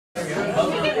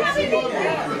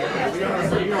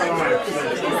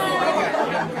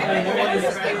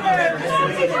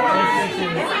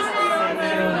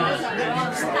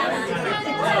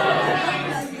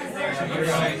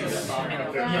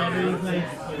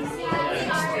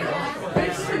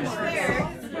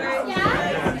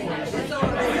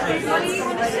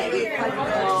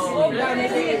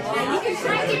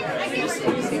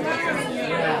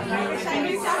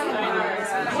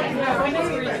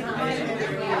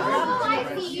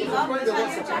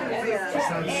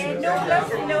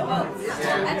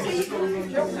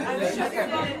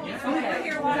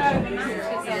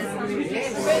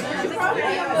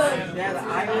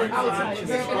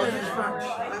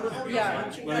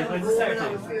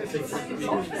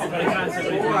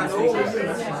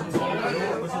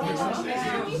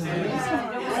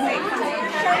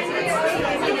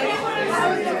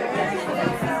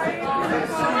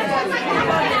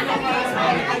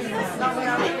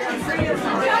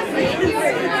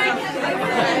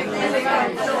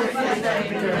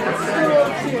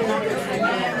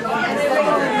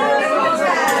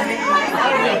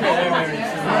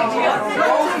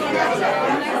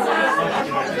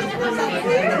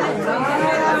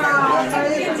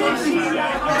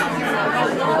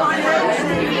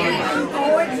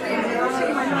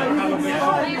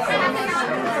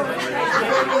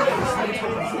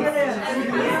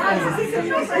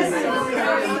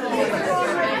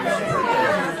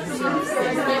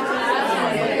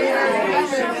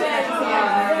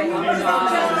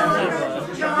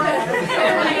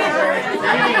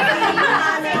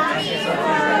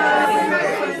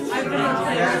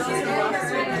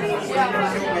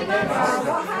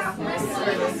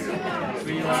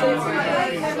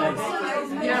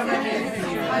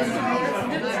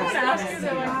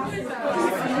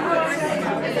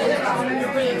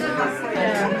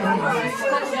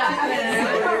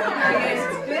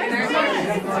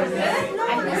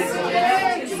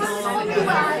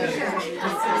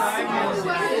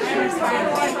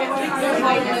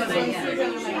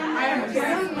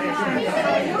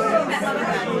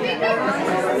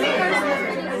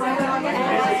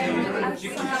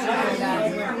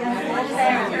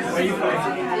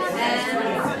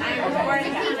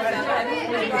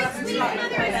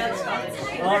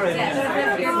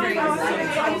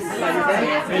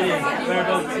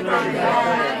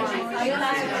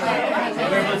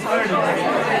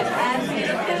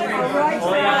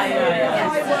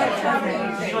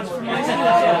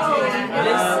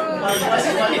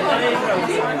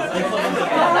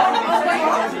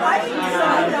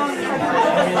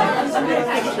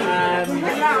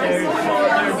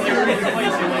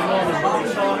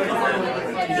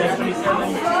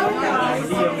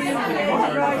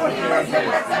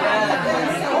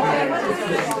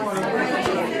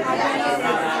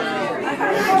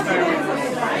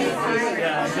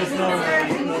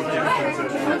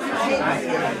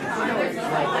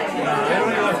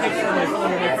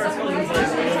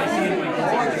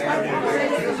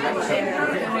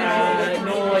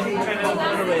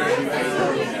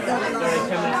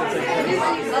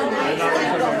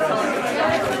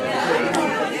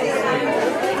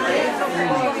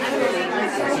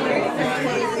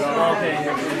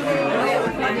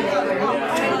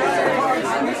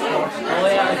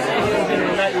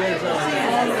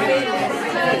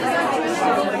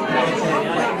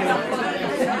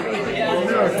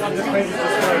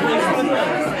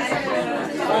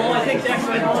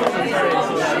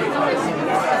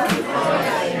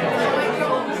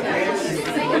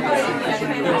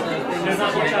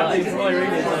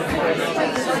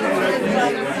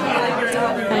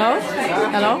Hello?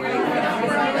 Hello?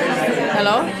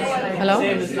 Hello? Hello?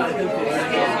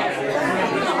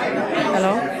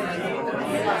 Hello?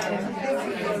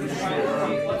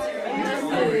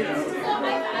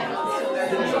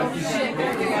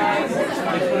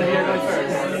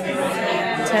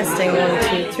 Testing 1,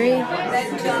 2, 3.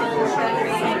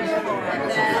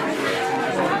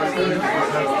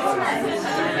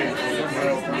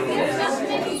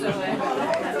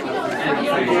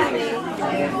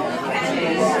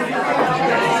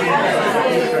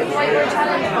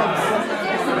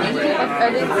 Are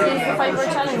they the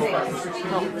 5-word challenge?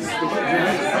 No.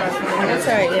 That's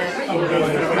alright,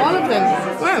 yeah. All of them?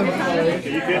 Wow.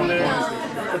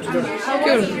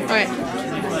 Cool, alright.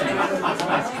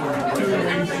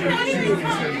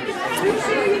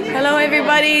 Hello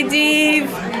everybody,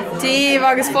 Dave,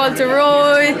 August Falter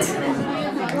Road.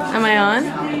 Am I on?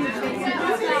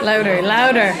 Louder,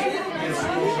 louder.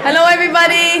 Hello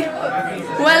everybody,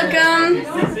 welcome.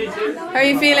 How are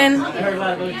you feeling?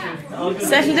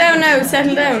 Settle down now,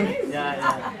 settle down.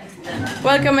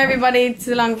 Welcome everybody to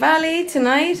the Long Valley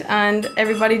tonight and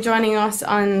everybody joining us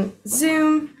on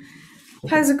Zoom.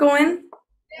 How's it going?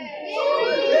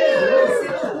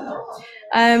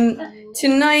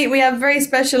 Tonight we have a very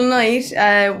special night.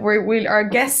 Our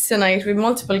guests tonight, we have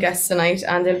multiple guests tonight,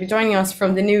 and they'll be joining us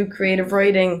from the new creative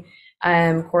writing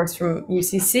course from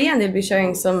UCC, and they'll be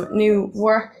sharing some new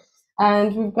work.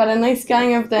 And we've got a nice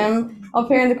gang of them up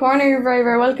here in the corner. You're very,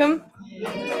 very welcome.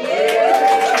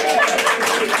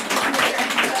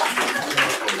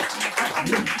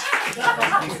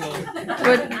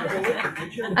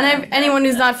 And anyone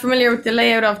who's not familiar with the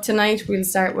layout of tonight, we'll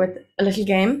start with a little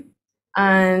game,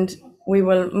 and we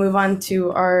will move on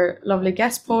to our lovely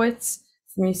guest poets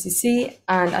from UCC,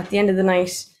 and at the end of the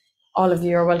night, all of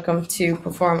you are welcome to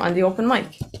perform on the open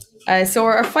mic. So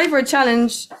our 5-word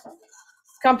challenge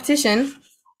competition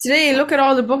today, look at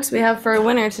all the books we have for a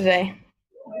winner today.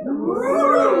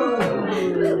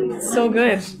 So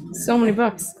good, so many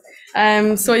books.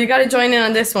 So you got to join in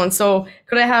on this one. So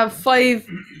could I have five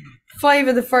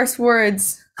of the first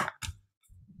words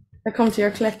that come to your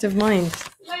collective mind?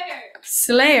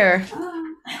 Slayer.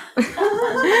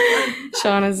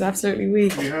 Sean is absolutely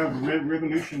weak. We have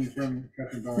revolution from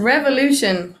Captain Dog.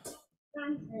 Revolution.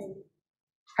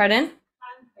 Pardon?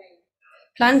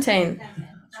 Plantain.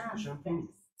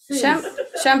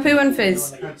 Shampoo and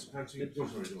fizz.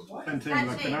 Plantain,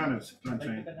 like bananas.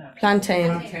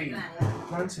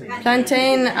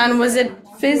 Plantain. And was it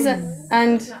fizz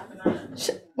and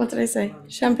what did I say?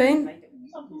 Champagne?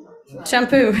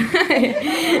 Shampoo.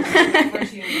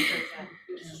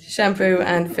 Shampoo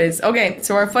and fizz. Okay,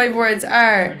 so our 5 words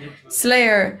are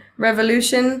Slayer,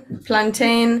 revolution,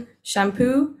 plantain,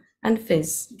 shampoo, and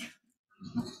fizz.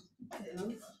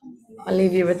 I'll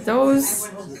leave you with those.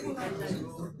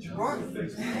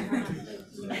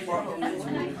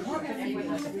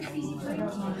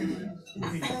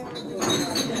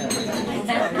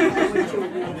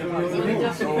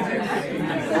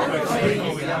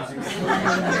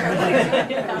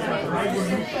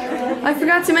 I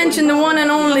forgot to mention the one and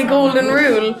only golden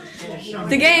rule.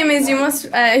 The game is you must,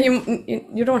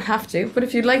 you don't have to, but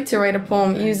if you'd like to write a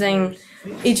poem using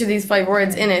each of these 5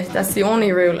 words in it, that's the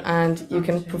only rule, and you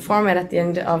can perform it at the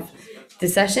end of the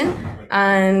session,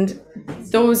 and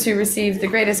those who receive the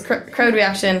greatest crowd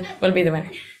reaction will be the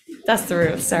winner. That's the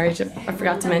rule. Sorry, I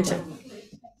forgot to mention.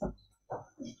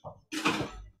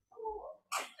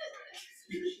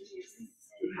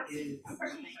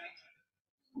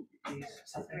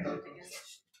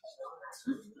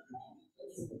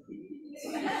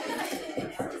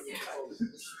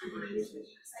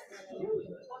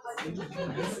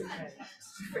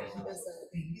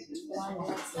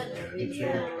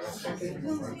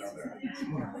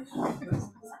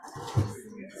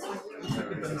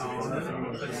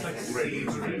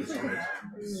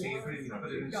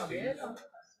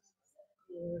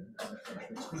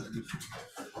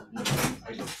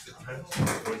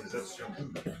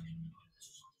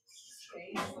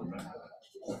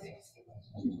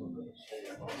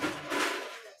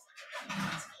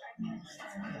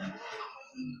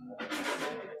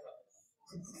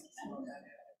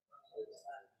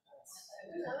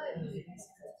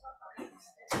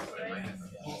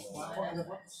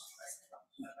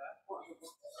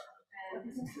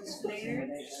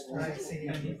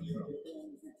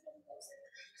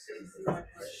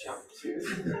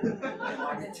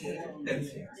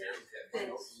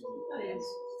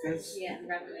 Yeah,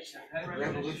 revolution.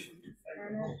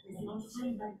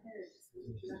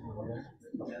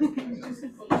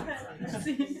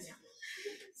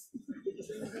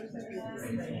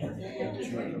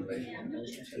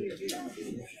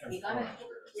 You got it.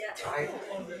 Yeah. Sorry,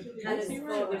 I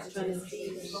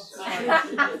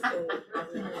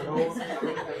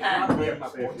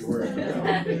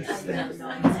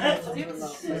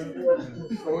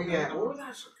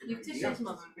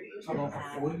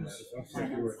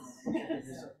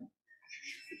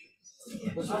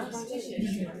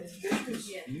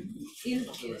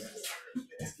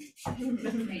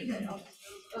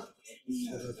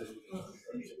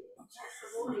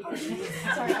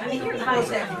think you're fine.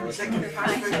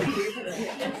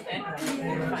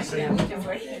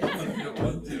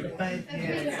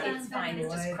 It's fine,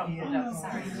 it's just crumpled up,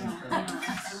 sorry.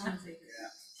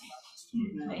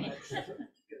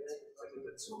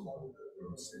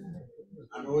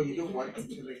 I know you don't want to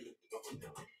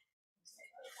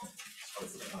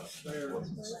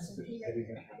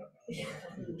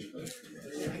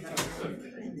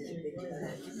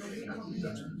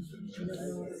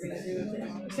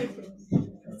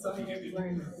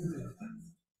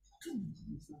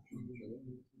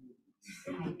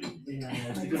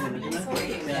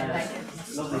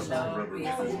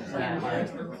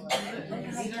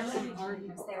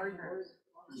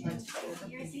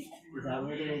Is that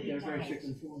where they're very strict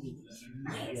and formal?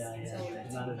 Yeah.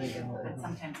 Not a big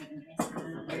Sometimes even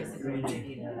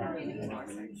really.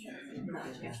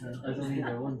 I've only been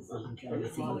there once.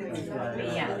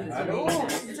 Yeah.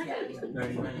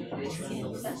 Very nice.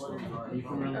 You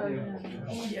come around here?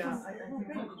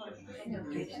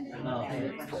 No.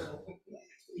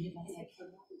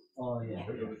 Oh yeah.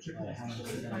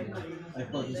 I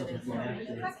thought this was before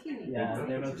actually. Yeah,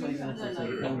 they're about 20 minutes outside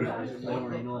the town. I don't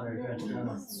really know their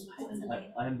address.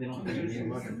 I haven't been up there in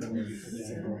years.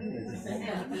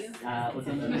 We've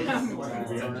done the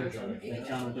like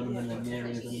John Donovan and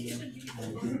Mary.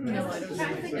 No, I don't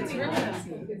think it's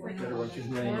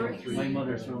really. My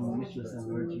mother's from Mitchells and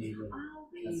Virgie.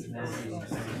 My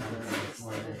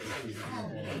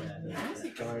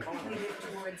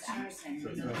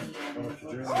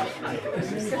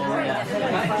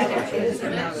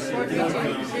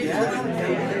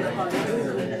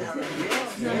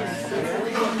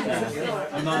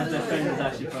mom's best friend is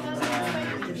actually from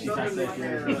she's actually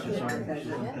she's from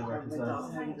Kilburn as well.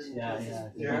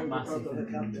 Yeah. Massive.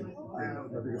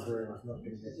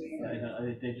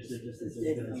 They just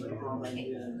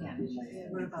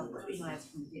What about the guys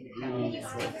from the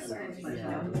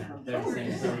they're the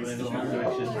same sort of in one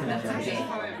direction. That's okay.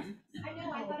 I know,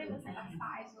 I thought it was like a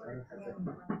 5-word.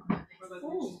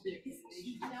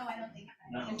 No, I don't think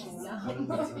I know. I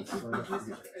thought it was like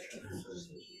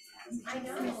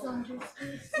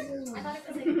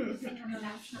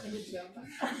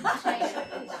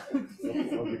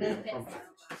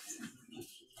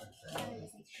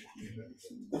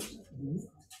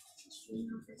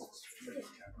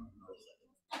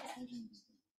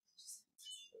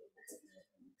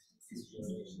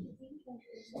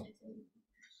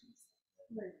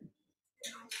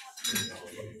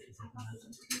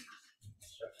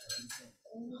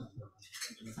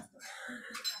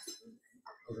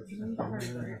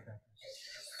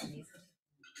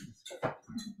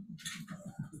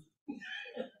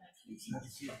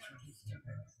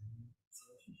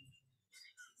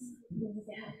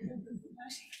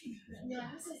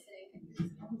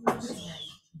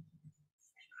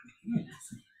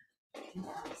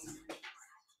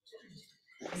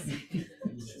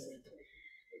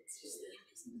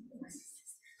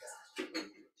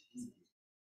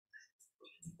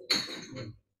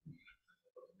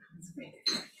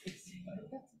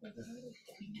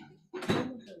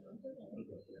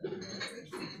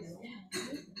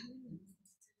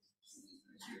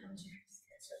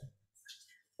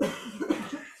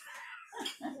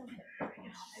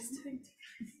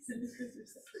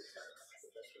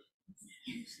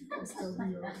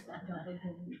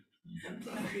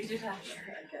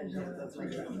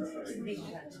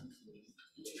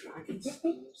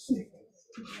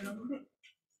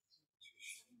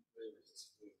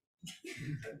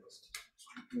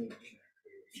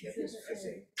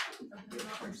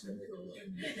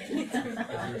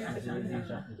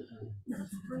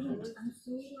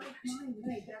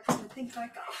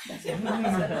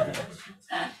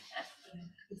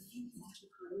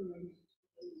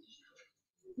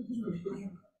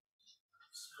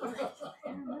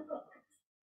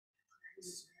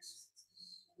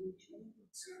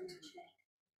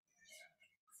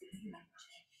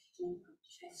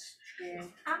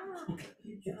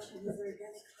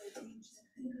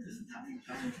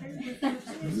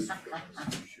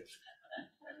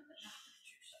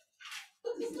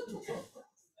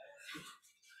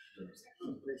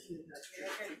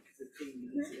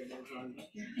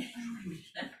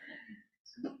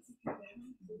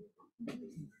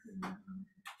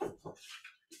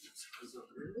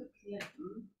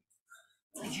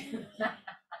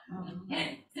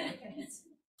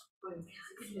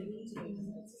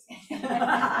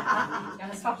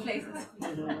Gonna swap places.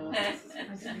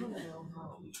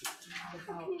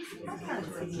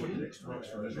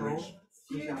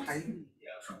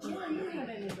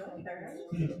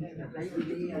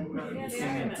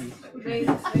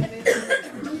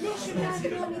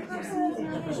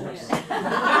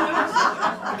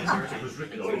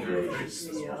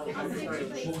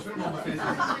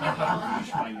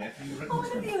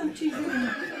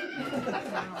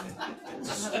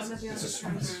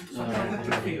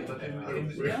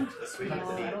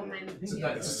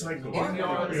 It's a cycle.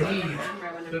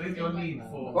 In your need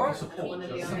for support.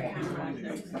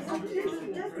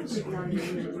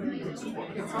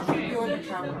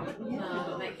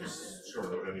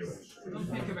 Sure, anyway.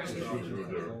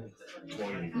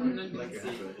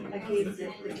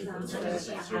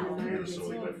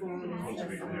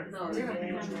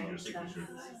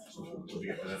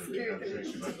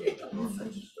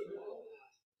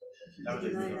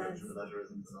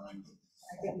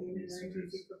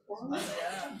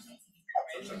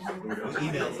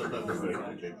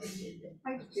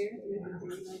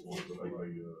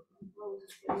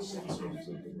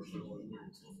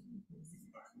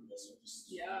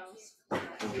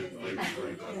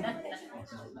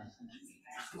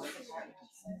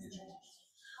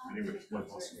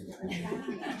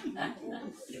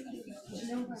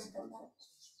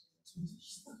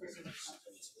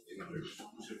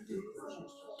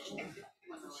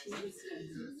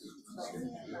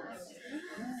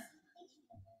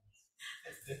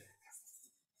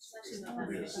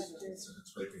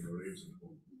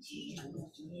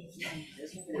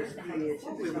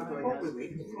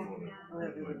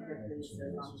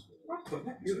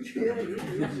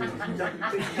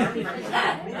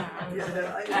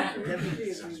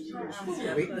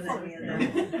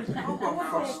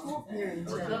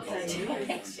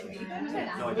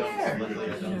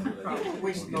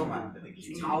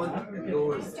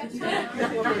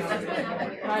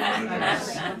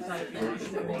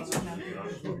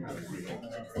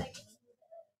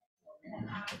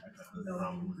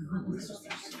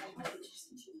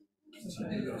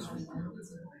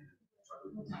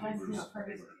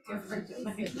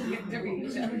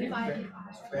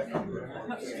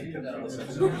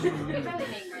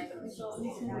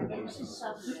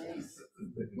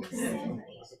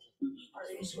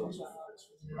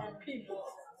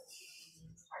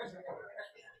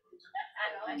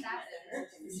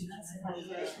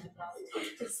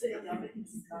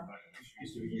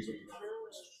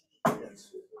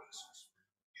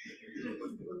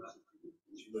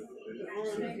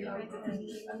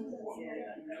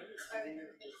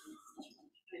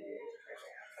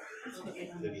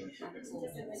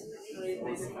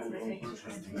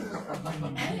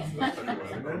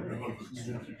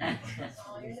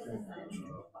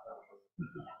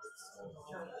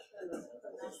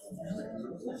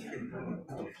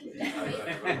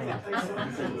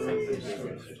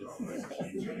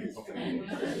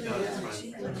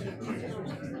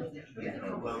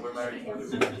 Well, we're married.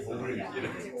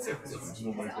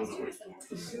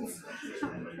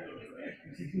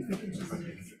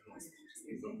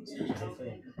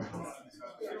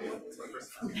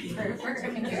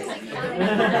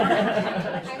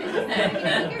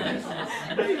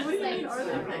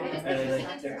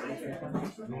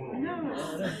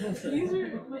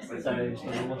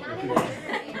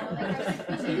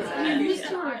 These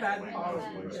two are bad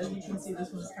quality, as you can see.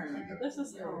 This one's kind of. This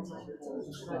is terrible. So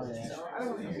I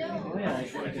don't know. Yeah, I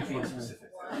can feel it.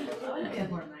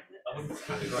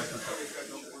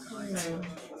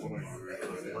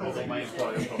 Although my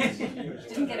employer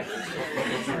Didn't get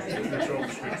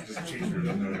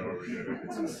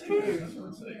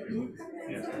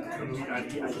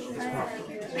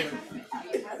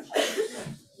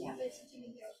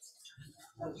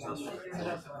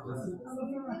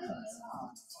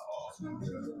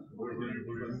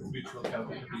mutual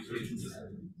capital appreciation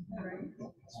system.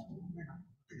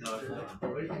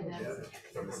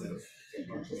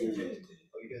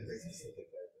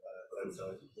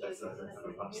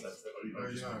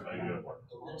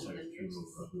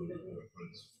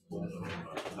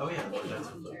 Oh yeah, I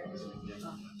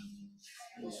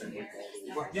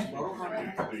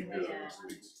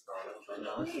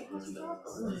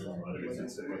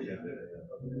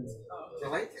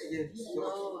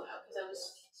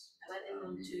went in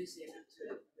on Tuesday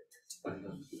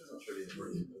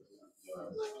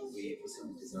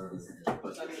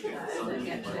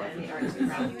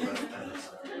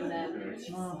and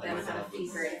then I had a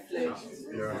fever and flu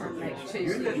from like Tuesday,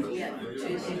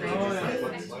 Tuesday night,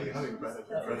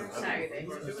 Saturday.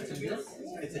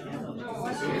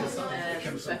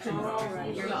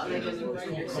 You're not living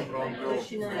you're sick,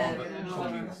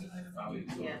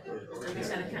 yeah, and they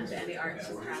said I can't do any arts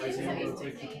and crafts,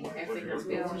 everything has to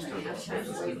be over, I have time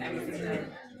to leave everything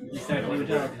down. You start a new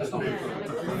job. I don't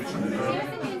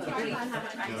even have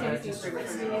activities for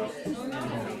this.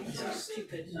 So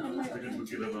stupid. So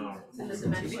there's a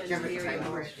mention theory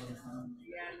or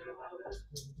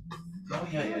oh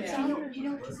yeah. You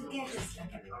don't get this.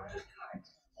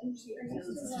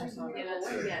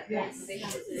 yes, they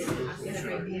have to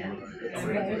integrate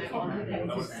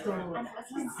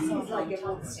Seems like it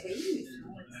won't stay.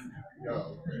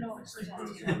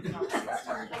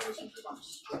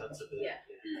 yeah.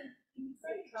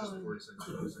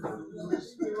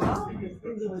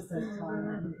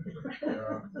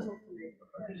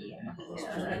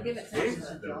 I'll give it time.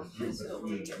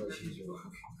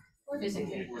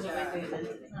 physically. So I do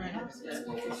it.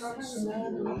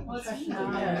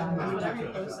 Whatever you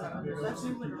post on, that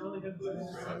seems like a really good photo.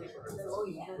 Oh,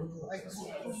 yeah.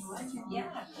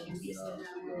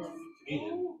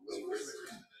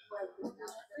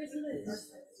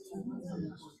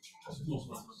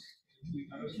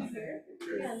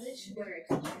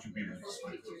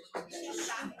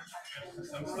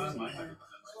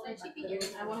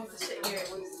 I want him to sit here.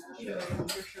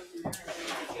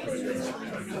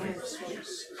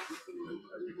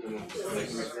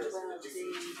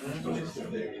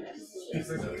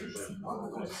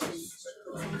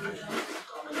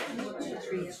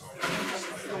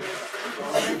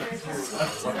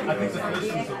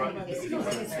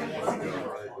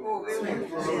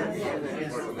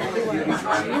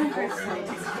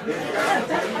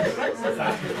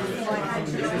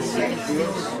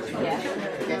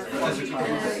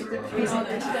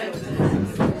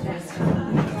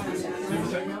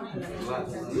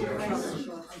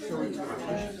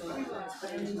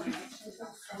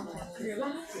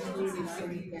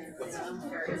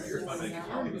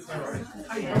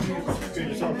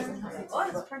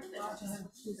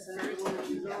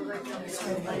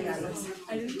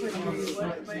 I didn't quite agree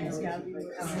what my Gabbi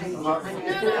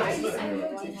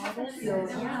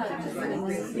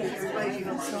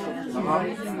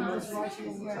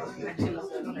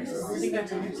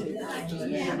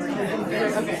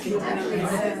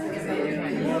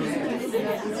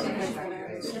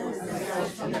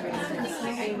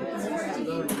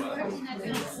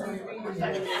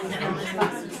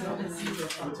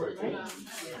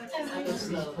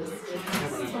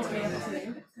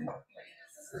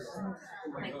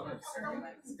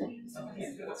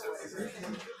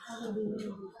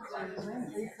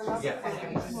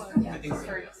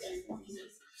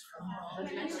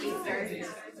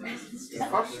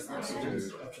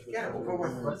Get over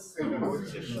with.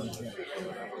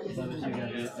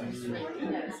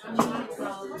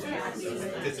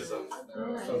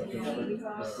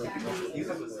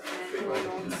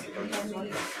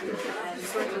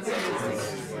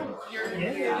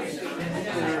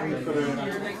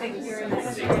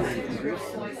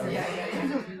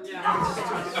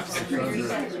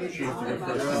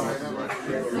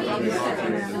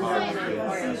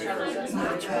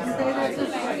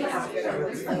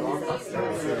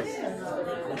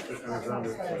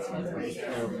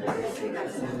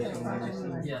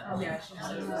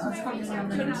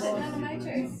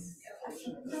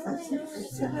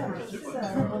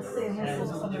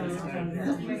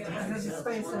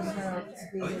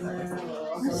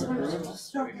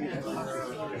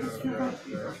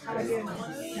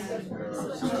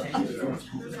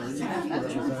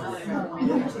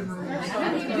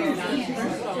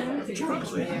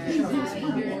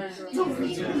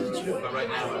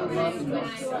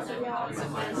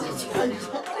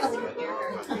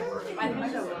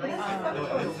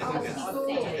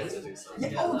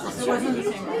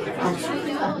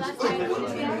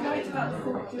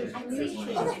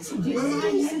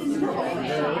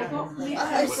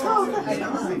 I saw that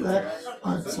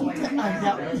on something like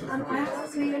that.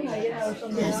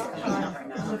 Yes,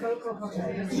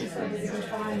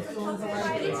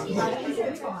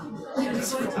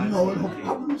 no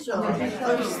problem. So I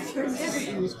was turned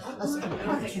as a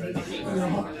question,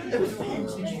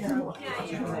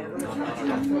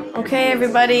 Okay,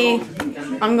 everybody,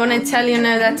 I'm going to tell you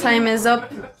now that time is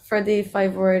up for the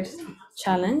 5-word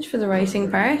challenge for the writing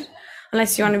part,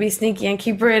 unless you want to be sneaky and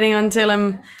keep writing until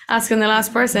I'm asking the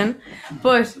last person.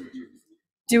 But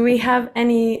do we have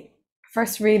any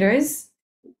first readers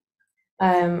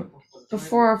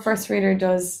before our first reader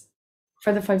does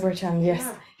for the 5-word challenge?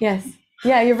 Yes.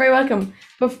 Yeah, you're very welcome.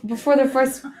 Before the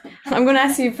first, I'm going to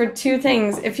ask you for 2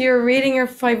 things. If you're reading your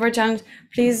 5-word challenge,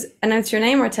 please announce your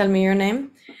name or tell me your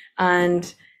name.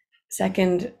 And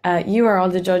second, you are all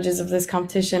the judges of this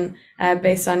competition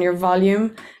based on your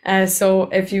volume. So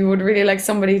if you would really like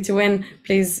somebody to win,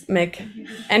 please make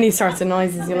any sorts of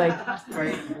noises you like.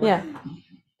 Right. Yeah.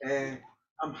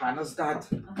 I'm Hannah's dad.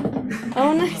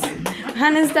 Oh, nice.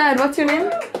 Hannah's dad, what's your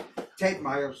name? Ted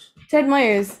Myers. Ted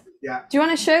Myers. Yeah. Do you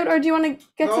want to shout or do you want to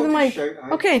get to the mic? Shout,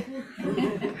 Okay.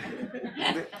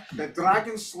 The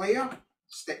Dragon Slayer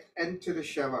stepped into the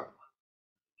shower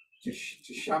to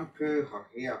shampoo her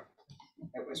hair.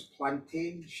 It was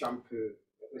plantain shampoo.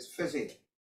 It was fizzy.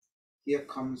 Here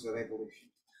comes the revolution.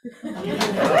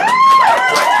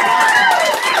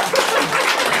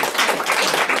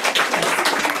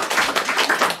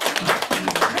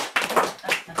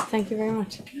 Thank you very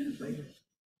much.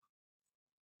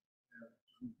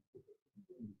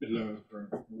 Below,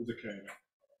 with a K.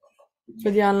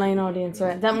 For the online audience,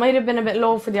 right? That might have been a bit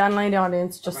low for the online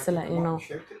audience, just to let you know.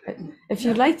 If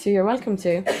you'd like to, you're welcome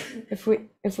to. If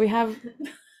we have,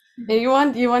 you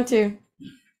want to.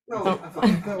 No, Oh.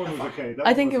 That one was okay. That I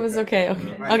one think it was okay.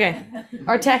 Right. Okay.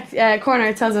 Our tech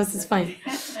corner tells us it's fine.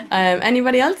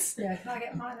 Anybody else? Yeah, can I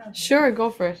get mine out? Sure, go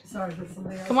for it. Sorry, but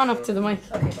somebody else. Come on up to the mic.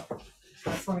 I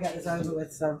just want to get this over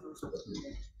with, so.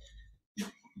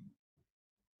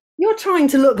 You're trying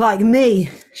to look like me,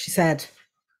 she said.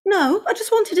 No, I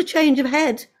just wanted a change of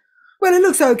head. Well, it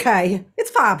looks okay. It's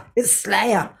fab. It's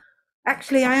Slayer.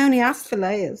 Actually, I only asked for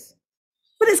layers.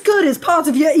 But it's good. It's part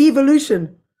of your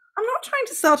evolution. I'm not trying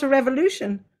to start a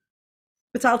revolution.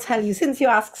 But I'll tell you, since you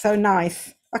ask so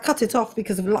nice, I cut it off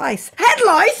because of lice. Head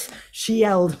lice, she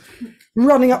yelled,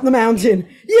 running up the mountain.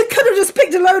 You could have just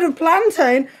picked a load of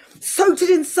plantain, soaked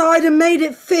it inside and made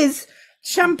it fizz,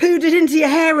 shampooed it into your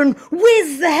hair and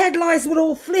whiz, the head lice would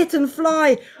all flit and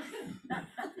fly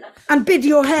and bid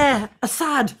your hair a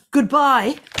sad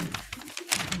goodbye.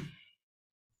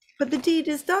 But the deed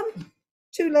is done.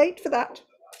 Too late for that.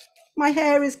 My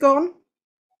hair is gone.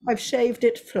 I've shaved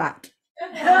it flat.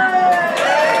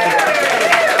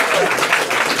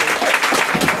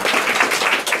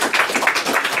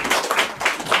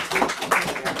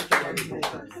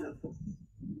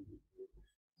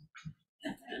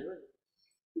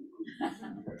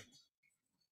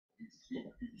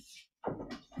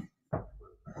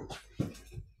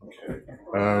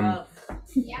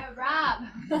 Yeah, Rob.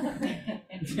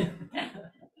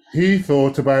 He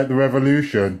thought about the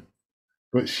revolution,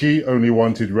 but she only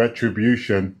wanted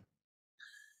retribution.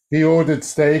 He ordered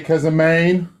steak as a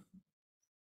main,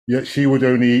 yet she would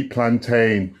only eat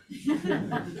plantain.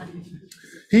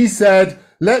 He said,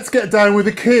 let's get down with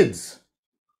the kids,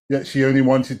 yet she only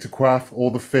wanted to quaff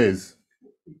all the fizz.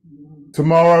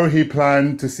 Tomorrow he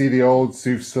planned to see the old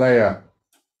soothsayer,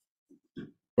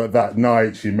 but that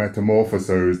night she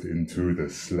metamorphosed into the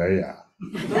Slayer.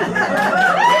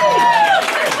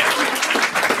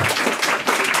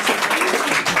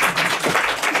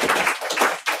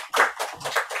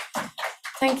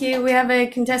 Thank you. We have a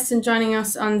contestant joining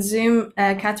us on Zoom,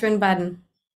 Catherine Baden.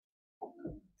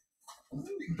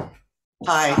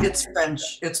 Hi, it's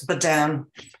French. It's Badan.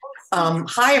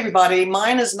 Hi, everybody.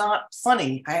 Mine is not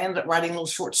funny. I ended up writing a little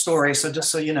short story, so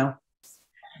just so you know.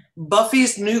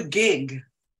 Buffy's new gig.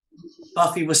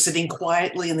 Buffy was sitting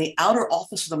quietly in the outer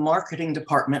office of the marketing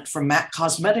department for MAC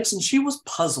Cosmetics, and she was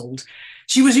puzzled.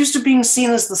 She was used to being seen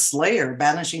as the Slayer,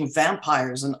 banishing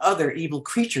vampires and other evil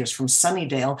creatures from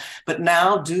Sunnydale, but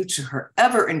now, due to her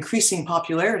ever-increasing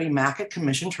popularity, MAC had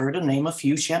commissioned her to name a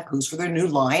few shampoos for their new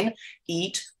line,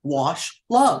 Eat, Wash,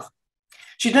 Love.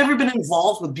 She'd never been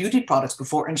involved with beauty products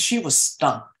before, and she was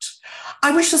stumped.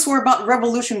 I wish this were about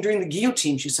revolution during the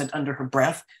guillotine, she said under her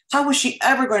breath. How was she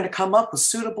ever going to come up with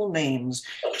suitable names?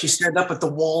 She stared up at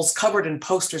the walls covered in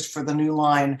posters for the new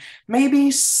line. Maybe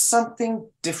something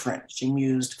different, she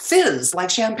mused. Fizz,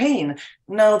 like champagne.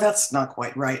 No, that's not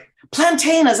quite right.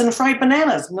 Plantain, as in fried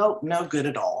bananas. Nope, no good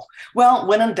at all. Well,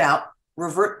 when in doubt,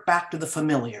 revert back to the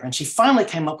familiar, and she finally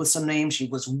came up with some names she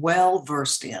was well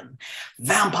versed in.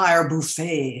 Vampire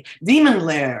Buffet, Demon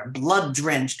Lair, Blood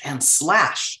Drenched, and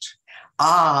Slashed.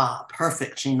 Ah,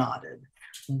 perfect, she nodded.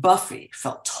 Buffy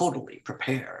felt totally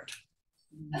prepared.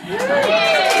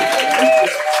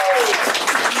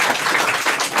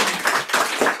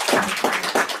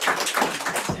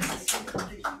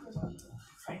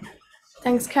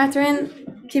 Thanks,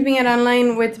 Catherine. Keeping it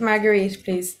online with Marguerite,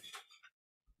 please.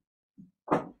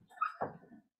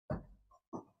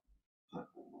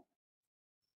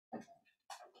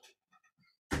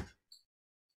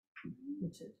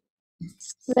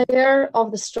 Slayer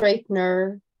of the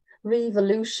straightener,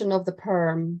 revolution of the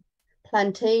perm,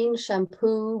 plantain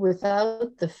shampoo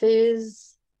without the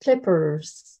fizz,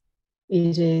 clippers,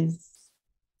 it is.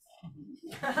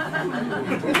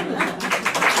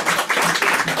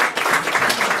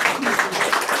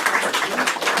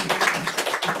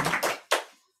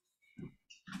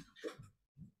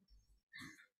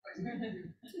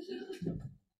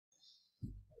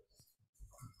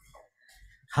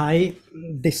 Hi,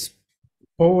 this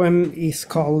poem is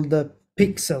called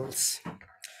Pixels.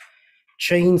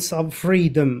 Chains of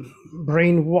freedom,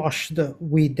 brainwashed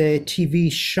with a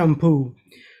TV shampoo.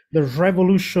 The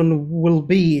revolution will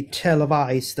be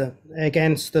televised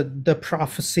against the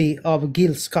prophecy of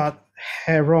Gil Scott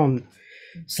Heron,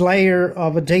 slayer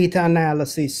of data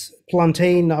analysis,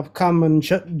 plantain of common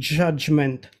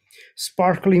judgment,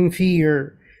 sparkling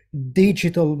fear,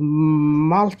 digital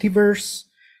multiverse,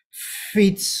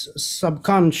 feeds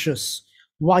subconscious,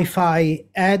 Wi-Fi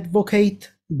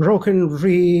advocate, broken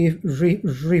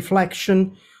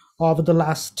reflection of the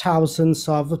last thousands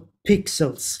of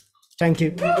pixels. Thank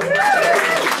you.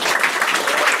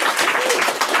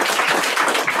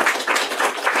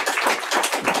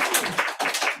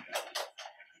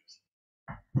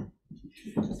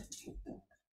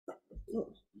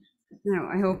 Now,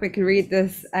 I hope I can read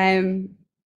this. The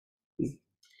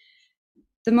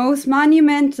most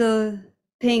monumental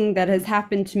thing that has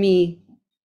happened to me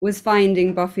was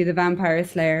finding Buffy the Vampire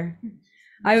Slayer.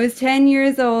 I was 10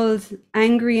 years old,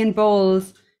 angry and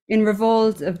bold, in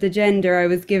revolt of the gender I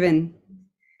was given.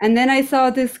 And then I saw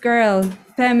this girl,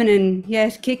 feminine,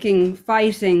 yet kicking,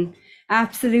 fighting,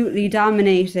 absolutely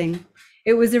dominating.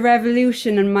 It was a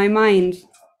revolution in my mind.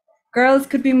 Girls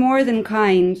could be more than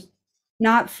kind,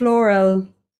 not floral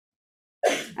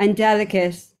and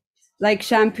delicate, like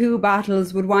shampoo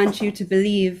bottles would want you to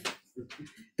believe.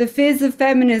 The fizz of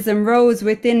feminism rose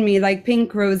within me like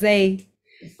pink rosé.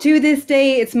 To this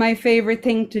day, it's my favorite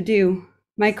thing to do,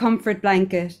 my comfort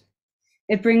blanket.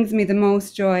 It brings me the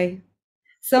most joy.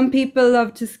 Some people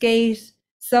love to skate,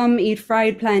 some eat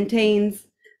fried plantains,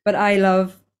 but I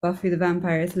love Buffy the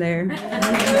Vampire Slayer.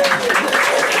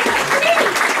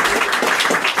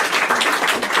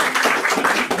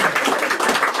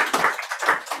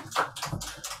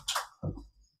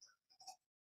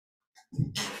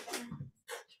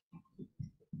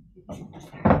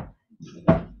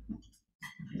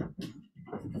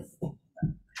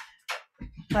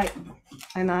 Hi,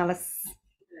 I'm Alice.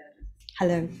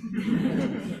 Hello.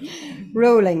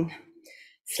 Rolling.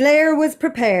 Slayer was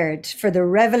prepared for the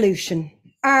revolution.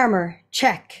 Armor,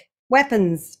 check.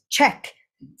 Weapons, check.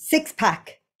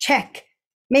 Six-pack, check.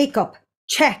 Makeup,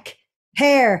 check.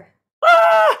 Hair.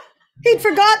 Ah! He'd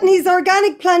forgotten his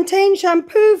organic plantain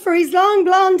shampoo for his long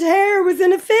blonde hair was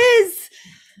in a fizz.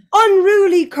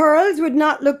 Unruly curls would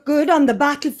not look good on the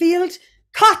battlefield.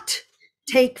 Cut.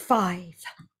 Take 5.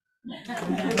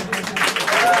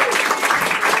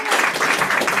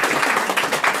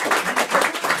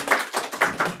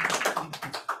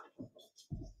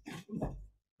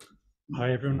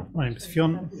 Hi everyone, my name is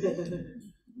Fionn.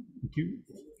 Thank you.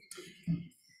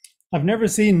 I've never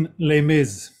seen Les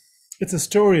Mis. It's a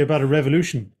story about a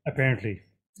revolution, apparently.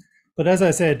 But as I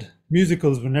said,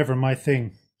 musicals were never my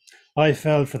thing. I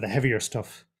fell for the heavier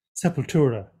stuff.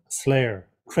 Sepultura, Slayer,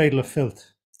 Cradle of Filth.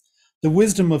 The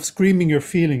wisdom of screaming your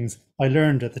feelings I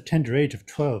learned at the tender age of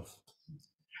 12.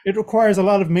 It requires a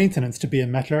lot of maintenance to be a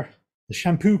metaler. The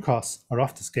shampoo costs are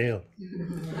off the scale.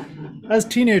 As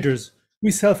teenagers, we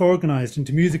self-organized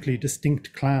into musically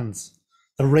distinct clans.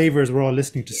 The ravers were all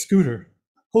listening to Scooter.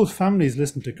 Whole families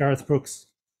listened to Garth Brooks.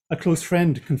 A close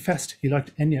friend confessed he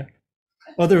liked Enya.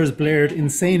 Others blared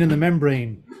Insane in the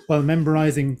Membrane while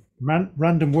memorizing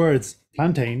random words,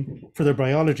 plantain, for their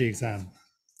biology exam.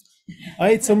 I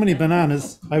ate so many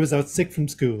bananas, I was out sick from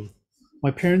school.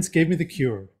 My parents gave me the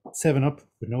cure, 7-Up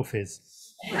with no fizz.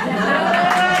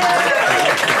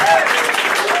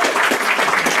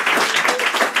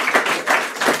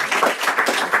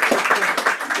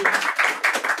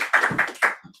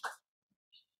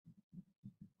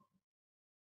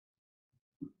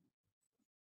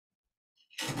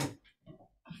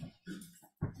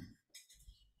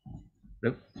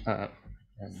 Nope. I'm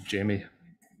Jamie.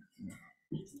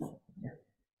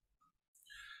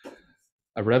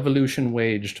 A revolution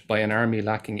waged by an army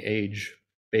lacking age.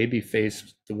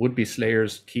 Baby-faced, the would-be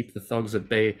slayers keep the thugs at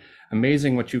bay.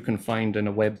 Amazing what you can find in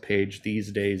a web page these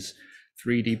days.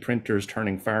 3D printers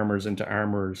turning farmers into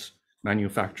armorers,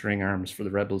 manufacturing arms for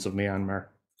the rebels of Myanmar.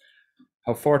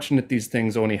 How fortunate these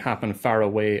things only happen far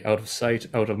away, out of sight,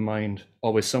 out of mind,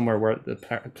 always somewhere where the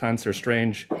plants are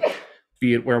strange.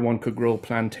 Be it where one could grow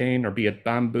plantain or be it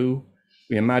bamboo.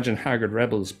 We imagine haggard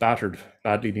rebels, battered,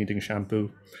 badly needing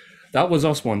shampoo. That was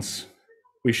us once.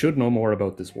 We should know more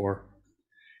about this war.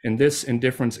 In this,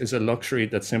 indifference is a luxury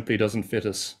that simply doesn't fit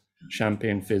us.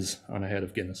 Champagne fizz on a head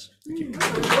of Guinness. Thank you.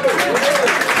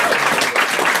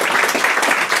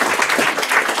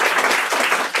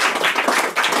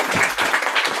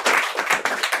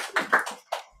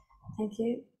 Thank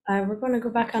you. We're going to go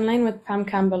back online with Pam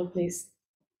Campbell, please.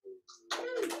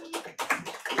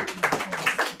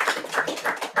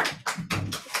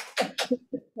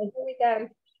 Here we go.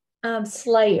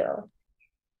 Slayer.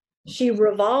 She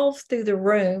revolved through the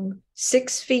room,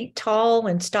 6 feet tall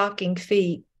and stocking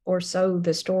feet, or so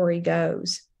the story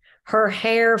goes. Her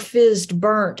hair fizzed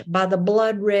burnt by the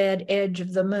blood-red edge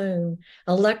of the moon,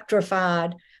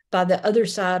 electrified by the other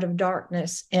side of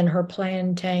darkness in her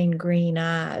plantain green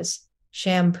eyes,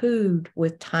 shampooed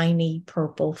with tiny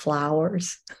purple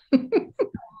flowers.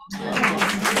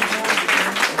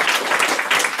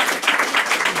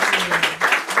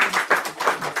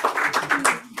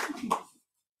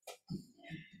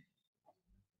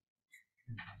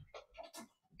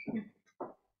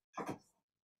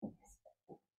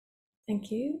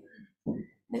 Thank you.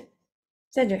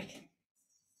 Cedric.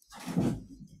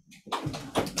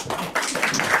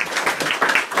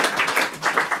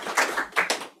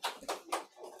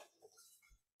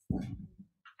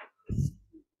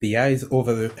 The eyes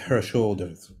over her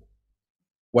shoulders,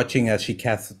 watching as she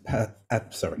casts.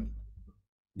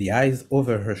 The eyes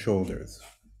over her shoulders,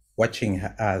 watching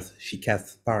as she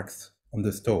casts sparks on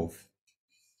the stove.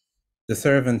 The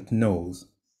servant knows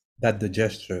that the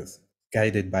gestures,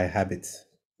 guided by habits,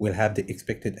 will have the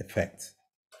expected effect.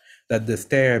 That the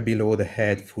stare below the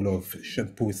head full of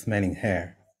shampoo-smelling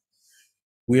hair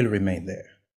will remain there.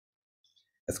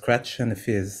 A scratch and a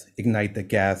fizz ignite the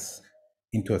gas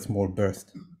into a small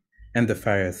burst, and the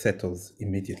fire settles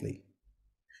immediately.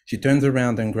 She turns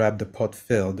around and grabs the pot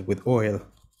filled with oil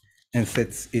and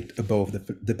sets it above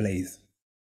the blaze.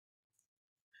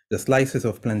 The slices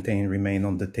of plantain remain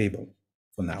on the table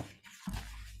for now.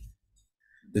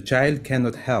 The child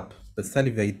cannot help but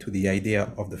salivate to the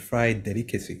idea of the fried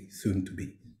delicacy soon to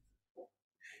be.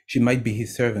 She might be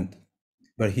his servant,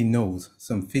 but he knows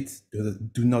some fits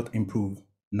do not improve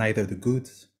neither the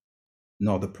goods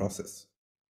nor the process.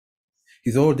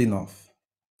 He's old enough,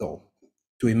 though,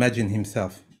 to imagine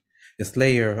himself a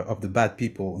slayer of the bad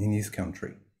people in his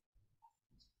country.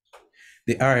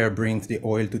 The heir brings the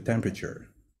oil to temperature,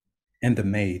 and the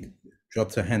maid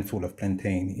drops a handful of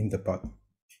plantain in the pot.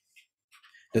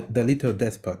 The little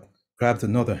despot grabs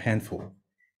another handful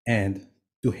and,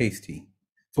 too hasty,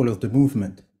 follows the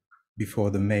movement before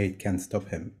the maid can stop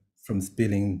him from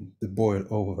spilling the boil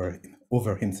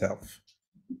over himself.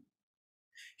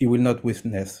 He will not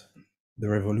witness the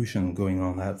revolution going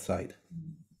on outside.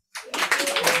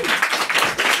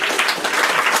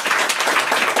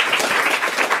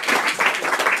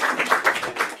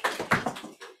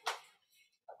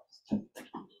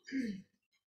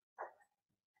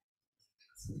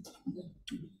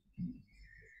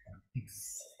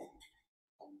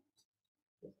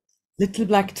 Little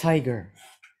black tiger.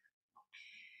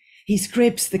 He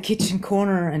scrapes the kitchen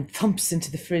corner and thumps into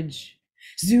the fridge,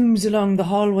 zooms along the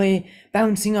hallway,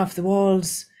 bouncing off the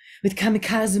walls. With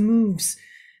kamikaze moves,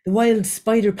 the wild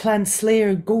spider plant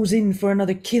slayer goes in for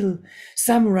another kill,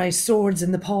 samurai swords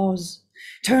in the paws,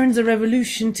 turns a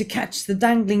revolution to catch the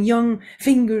dangling young,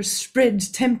 fingers spread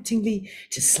temptingly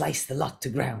to slice the lot to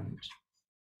ground.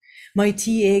 My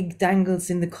tea egg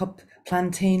dangles in the cup,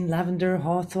 plantain, lavender,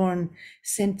 hawthorn,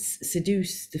 scents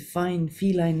seduce the fine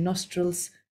feline nostrils,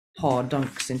 paw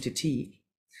dunks into tea.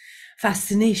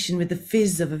 Fascination with the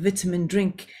fizz of a vitamin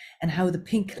drink and how the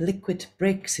pink liquid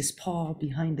breaks his paw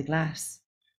behind the glass.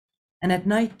 And at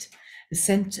night, the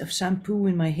scent of shampoo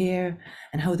in my hair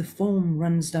and how the foam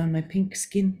runs down my pink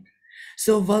skin,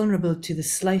 so vulnerable to the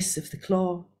slice of the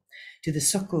claw, to the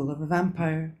suckle of a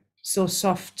vampire, so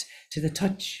soft to the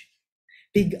touch.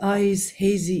 Big eyes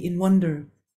hazy in wonder,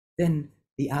 then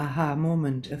the aha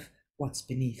moment of what's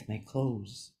beneath my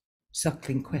clothes.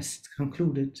 Suckling quest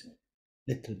concluded,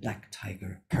 little black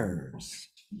tiger purrs.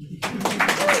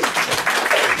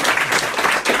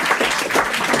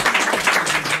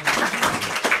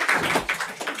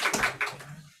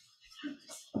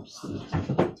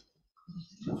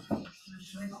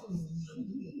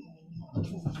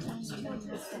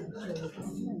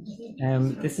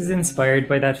 This is inspired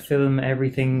by that film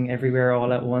Everything Everywhere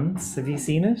All at Once. Have you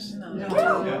seen it?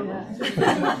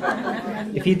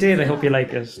 If you did, I hope you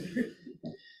like it.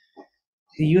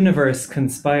 The universe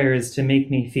conspires to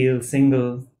make me feel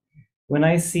single when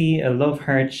I see a love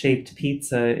heart-shaped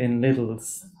pizza in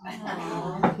Lidl's.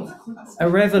 A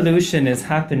revolution is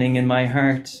happening in my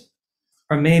heart,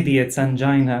 or maybe it's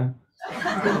angina.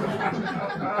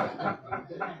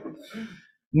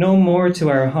 No more to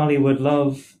our Hollywood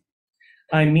love.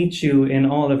 I meet you in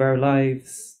all of our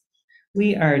lives.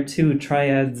 We are two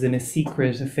triads in a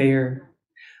secret affair.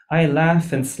 I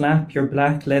laugh and slap your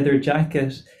black leather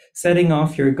jacket, setting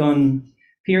off your gun,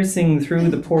 piercing through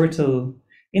the portal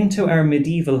into our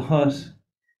medieval hut,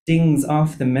 dings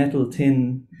off the metal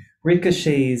tin,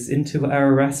 ricochets into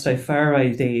our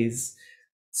Rastafari days,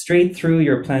 straight through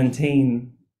your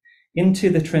plantain, into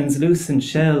the translucent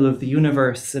shell of the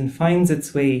universe, and finds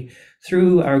its way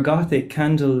through our gothic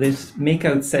candle-lit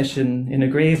makeout session in a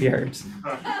graveyard.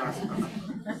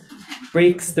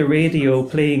 Breaks the radio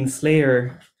playing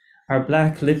Slayer, our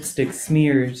black lipstick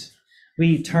smeared,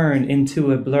 we turn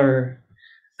into a blur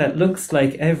that looks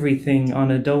like everything on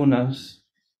a donut.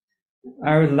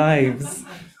 Our lives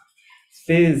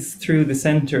fizz through the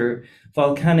center,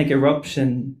 volcanic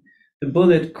eruption. The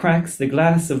bullet cracks the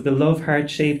glass of the love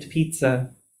heart-shaped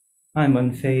pizza. I'm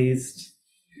unfazed.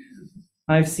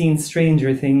 I've seen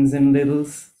stranger things in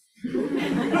Lidl's.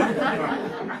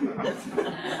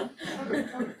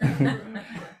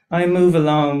 I move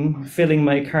along, filling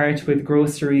my cart with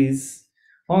groceries,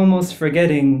 almost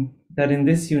forgetting that in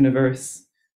this universe,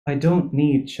 I don't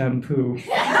need shampoo.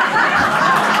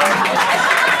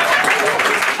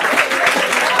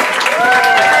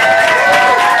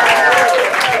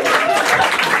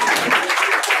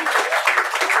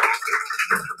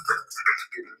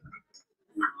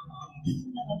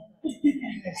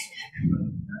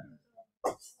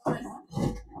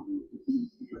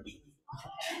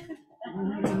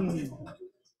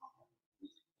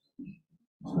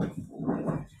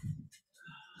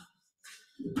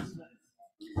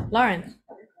 Lauren.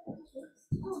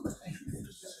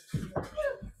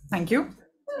 Thank you.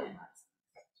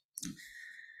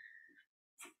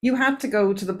 You had to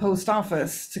go to the post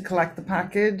office to collect the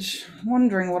package,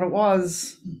 wondering what it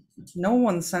was. No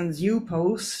one sends you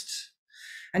post,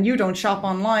 and you don't shop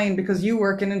online because you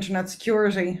work in internet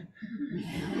security.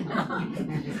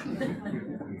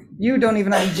 You don't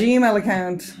even have a Gmail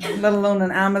account, let alone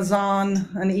an Amazon,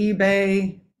 an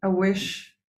eBay, a Wish.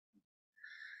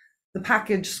 The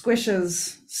package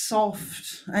squishes,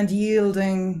 soft and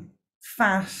yielding,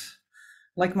 fat,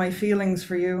 like my feelings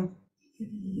for you.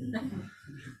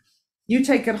 You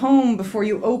take it home before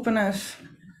you open it,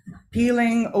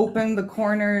 peeling open the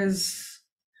corners,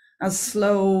 as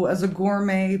slow as a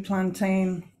gourmet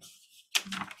plantain.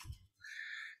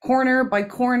 Corner by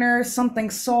corner, something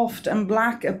soft and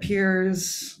black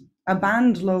appears, a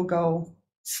band logo,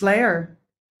 Slayer,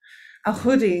 a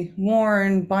hoodie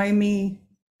worn by me,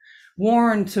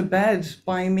 worn to bed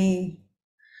by me,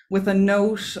 with a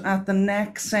note at the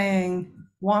neck saying,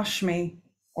 wash me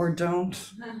or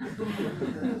don't.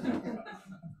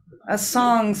 A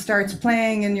song starts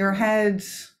playing in your head,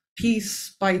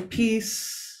 piece by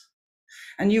piece,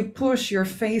 and you push your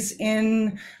face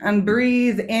in and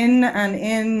breathe in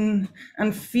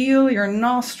and feel your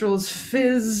nostrils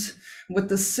fizz with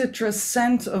the citrus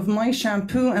scent of my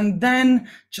shampoo. And then,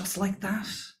 just like that,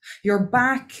 you're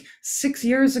back 6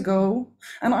 years ago,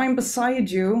 and I'm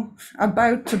beside you,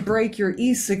 about to break your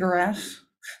e-cigarette,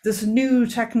 this new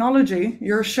technology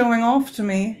you're showing off to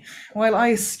me while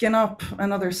I skin up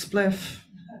another spliff.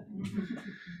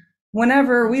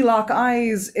 Whenever we lock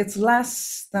eyes, it's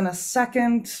less than a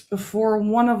second before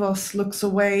one of us looks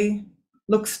away,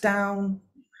 looks down,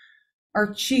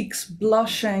 our cheeks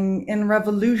blushing in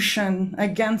revolution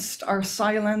against our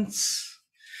silence,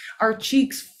 our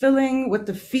cheeks filling with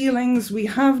the feelings we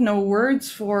have no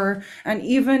words for, and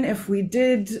even if we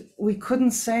did, we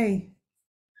couldn't say.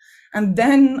 And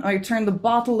then I turn the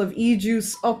bottle of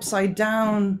e-juice upside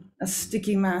down, a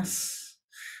sticky mess.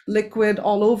 Liquid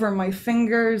all over my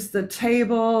fingers, the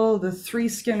table, the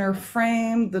 3-Skinner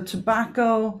frame, the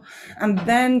tobacco. And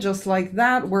then just like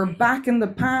that, we're back in the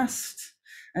past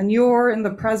and you're in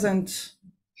the present,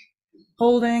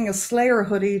 holding a Slayer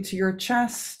hoodie to your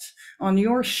chest on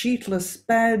your sheetless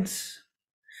bed,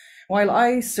 while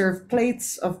I serve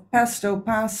plates of pesto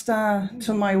pasta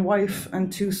to my wife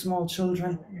and 2 small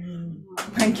children.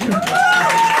 Thank you.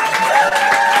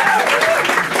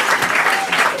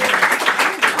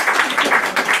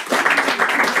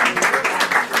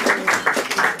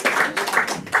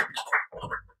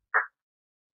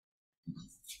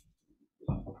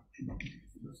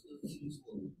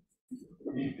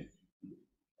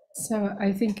 So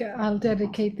I think I'll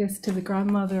dedicate this to the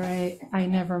grandmother I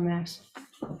never met.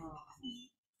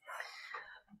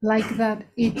 Like that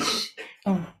itch,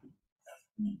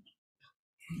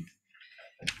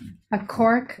 a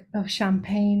cork of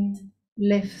champagne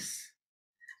lifts,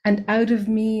 and out of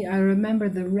me I remember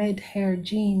the red hair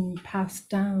gene passed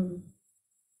down,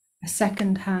 a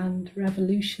second-hand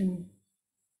revolution,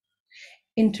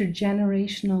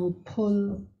 intergenerational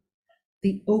pull,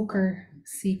 the ochre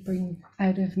seeping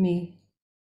out of me,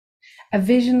 a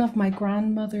vision of my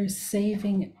grandmother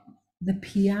saving the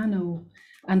piano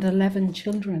and 11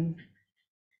 children,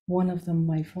 one of them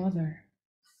my father,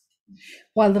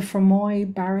 while the Fermoy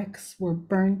barracks were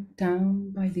burnt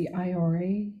down by the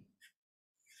IRA.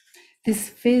 This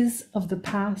fizz of the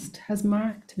past has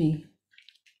marked me,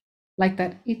 like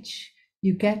that itch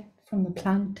you get from the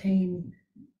plantain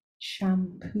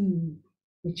shampoo,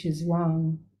 which is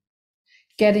wrong,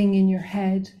 getting in your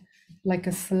head like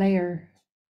a slayer,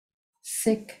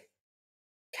 sick,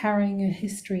 carrying a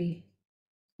history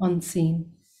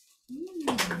unseen.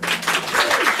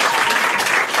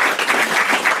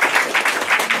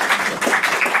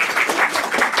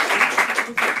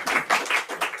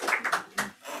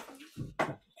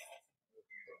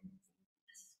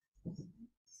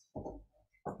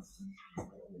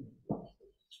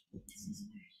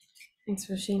 Thanks,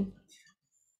 Roisin.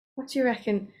 What do you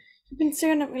reckon? You've been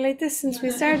staring at me like this since we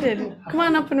started. Come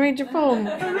on up and read your poem.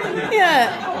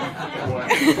 Yeah.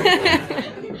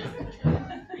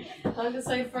 I'll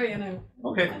decide for you now.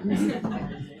 Okay.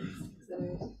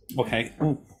 Okay.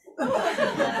 Oh.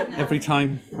 Every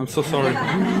time. I'm so sorry.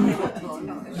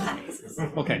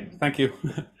 Okay, thank you.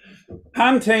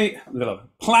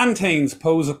 Plantains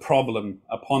pose a problem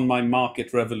upon my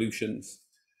market revolutions.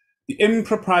 The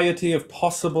impropriety of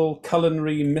possible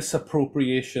culinary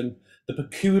misappropriation, the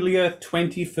peculiar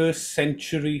 21st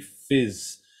century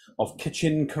fizz of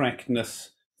kitchen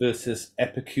correctness versus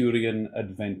Epicurean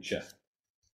adventure.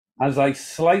 As I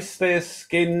slice their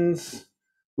skins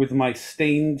with my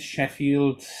stained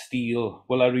Sheffield steel,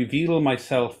 will I reveal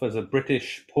myself as a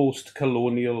British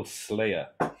post-colonial slayer.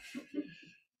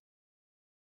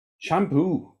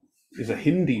 Shampoo is a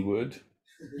Hindi word,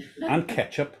 and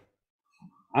ketchup,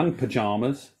 and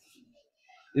pajamas.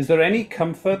 Is there any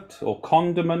comfort or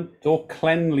condiment or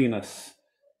cleanliness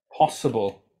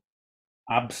possible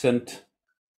absent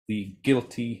the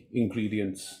guilty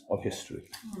ingredients of history?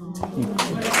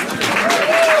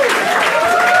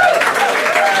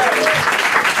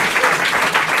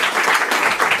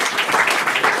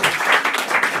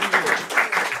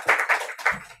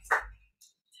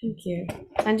 Thank you.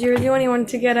 And you're the only one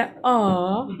to get it.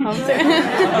 Aw.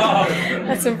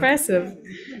 That's impressive.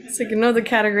 It's like another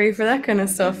category for that kind of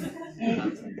stuff.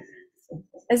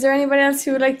 Is there anybody else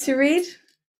who would like to read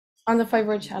on the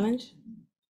 5-word challenge?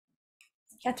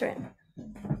 Catherine.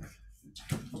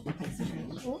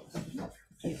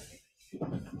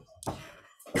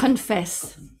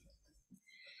 Confess.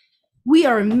 We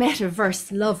are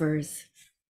metaverse lovers,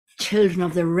 children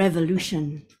of the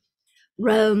revolution.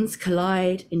 Realms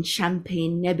collide in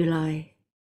champagne nebulae.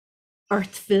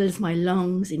 Earth fills my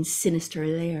lungs in sinister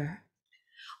lair.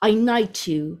 I knight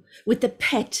you with the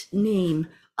pet name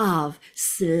of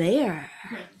Slayer.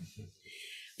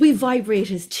 We vibrate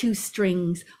as 2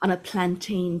 strings on a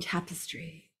plantain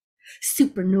tapestry.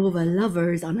 Supernova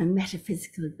lovers on a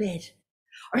metaphysical bed.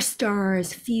 Our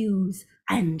stars fuse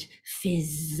and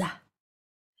fizz.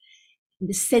 In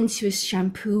the sensuous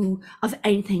shampoo of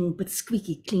anything but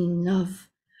squeaky clean love,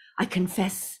 I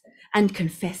confess and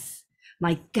confess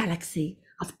my galaxy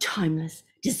of timeless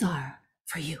desire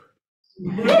for you.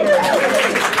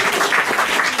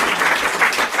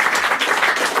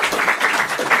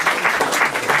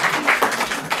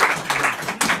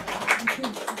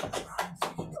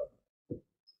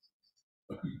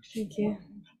 Thank you.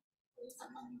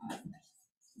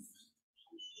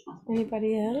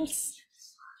 Anybody else?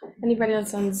 Anybody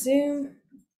else on Zoom?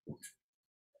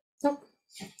 Nope.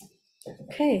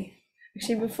 Okay.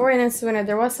 Actually, before I announced the winner,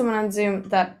 there was someone on Zoom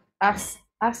that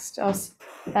asked us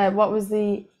what was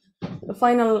the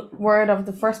final word of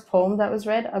the first poem that was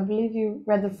read. I believe you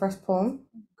read the first poem.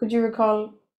 Could you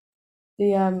recall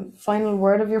the final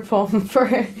word of your poem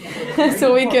for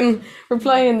so we can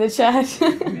reply in the chat?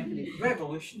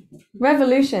 Revolution.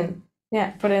 Revolution.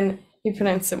 Yeah, but then you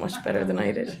pronounced it much better than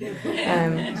I did.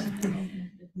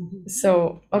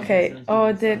 So okay. Oh,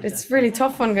 it's really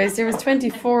tough one, guys. There was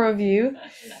 24 of you.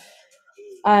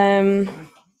 Yeah,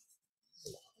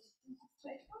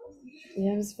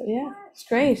 it's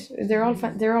great. They're all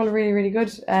really, really good.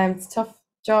 It's a tough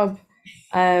job.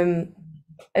 It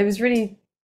was really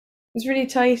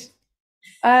tight.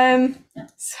 Sorry,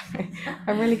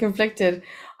 I'm really conflicted.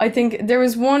 I think there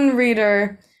was one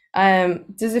reader.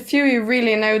 There's a few you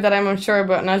really know that I'm unsure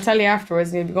about, and I'll tell you afterwards,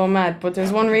 and you'll be going mad. But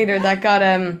there's one reader that got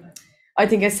I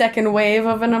think a second wave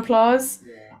of an applause.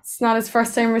 It's not his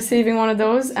first time receiving one of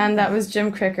those, and that was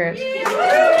Jim Cricket.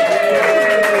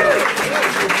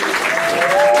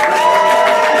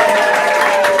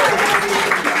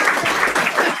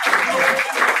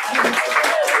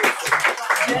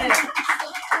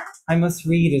 I must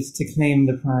read it to claim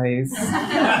the prize.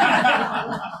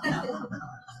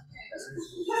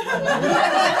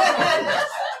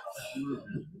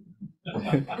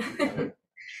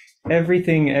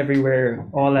 Everything, Everywhere,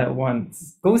 All at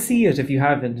Once. Go see it if you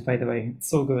haven't, by the way. It's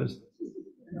so good.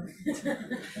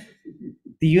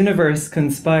 The universe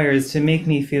conspires to make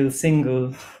me feel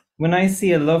single when I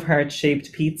see a love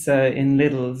heart-shaped pizza in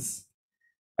Lidl's.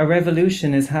 A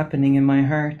revolution is happening in my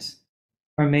heart.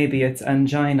 Or maybe it's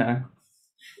angina.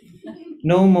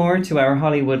 No more to our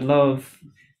Hollywood love.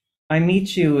 I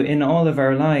meet you in all of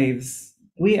our lives.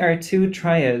 We are 2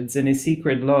 triads in a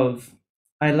secret love.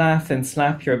 I laugh and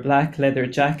slap your black leather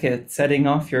jacket, setting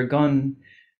off your gun,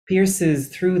 pierces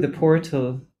through the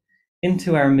portal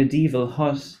into our medieval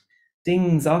hut,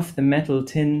 dings off the metal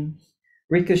tin,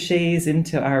 ricochets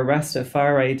into our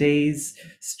Rastafari days,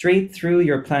 straight through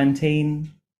your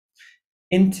plantain.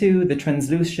 into the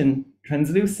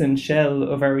translucent shell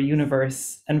of our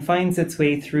universe and finds its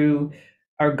way through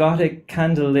our gothic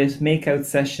candlelit makeout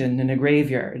session in a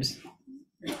graveyard.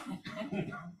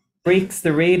 Breaks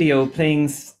the radio playing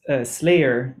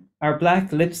Slayer, our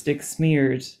black lipstick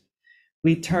smeared.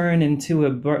 We turn into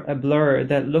a blur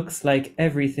that looks like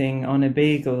everything on a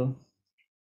bagel.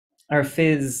 Our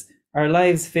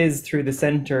lives fizz through the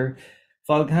center,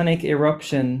 volcanic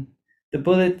eruption. The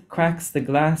bullet cracks the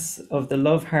glass of the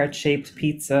love heart-shaped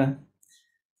pizza.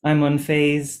 I'm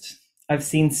unfazed. I've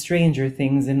seen stranger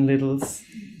things in littles.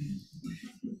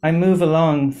 I move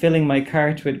along, filling my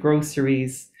cart with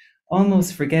groceries,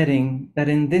 almost forgetting that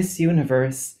in this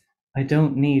universe, I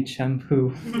don't need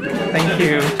shampoo. Thank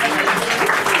you.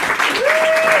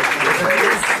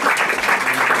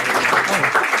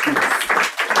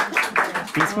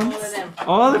 These ones?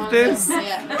 All of this?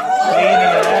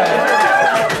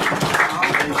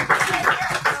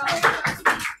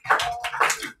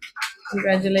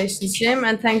 Congratulations, Jim,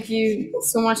 and thank you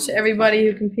so much to everybody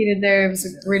who competed there. It was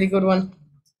a really good one.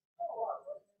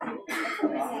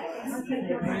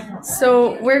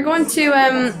 So we're going to,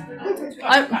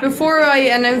 before I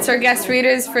announce our guest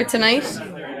readers for tonight,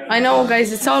 I know,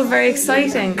 guys, it's all very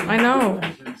exciting. I know.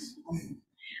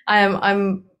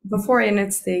 Before I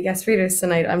announce the guest readers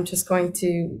tonight, I'm just going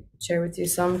to share with you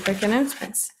some quick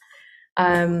announcements.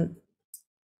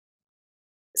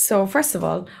 So first of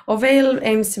all, Ovail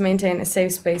aims to maintain a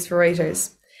safe space for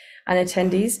writers and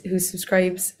attendees who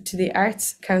subscribes to the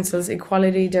Arts Council's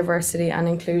Equality, Diversity and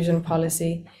Inclusion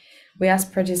policy. We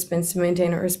ask participants to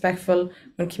maintain it respectful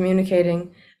when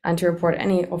communicating and to report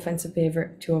any offensive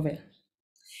behaviour to Ovail.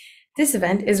 This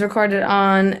event is recorded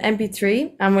on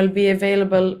MP3 and will be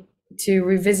available to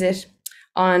revisit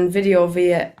on video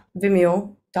via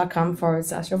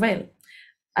vimeo.com/Ovail.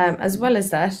 As well as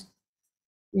that,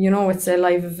 you know, it's a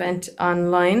live event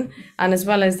online, and as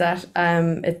well as that,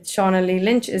 Shauna Lee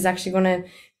Lynch is actually going to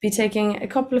be taking a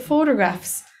couple of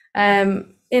photographs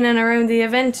in and around the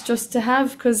event just to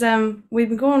have, because we've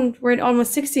been going, we're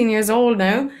almost 16 years old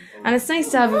now, and it's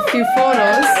nice to have a few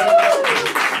photos.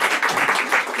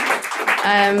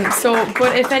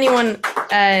 But if anyone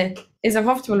is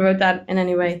uncomfortable about that in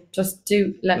any way, just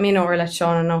do let me know or let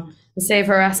Shauna know. We'll save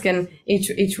her asking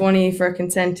each one of you for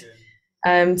consent.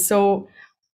 So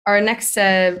our next,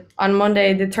 on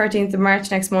Monday, the 13th of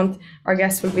March next month, our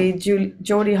guests will be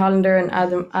Jodie Hollander and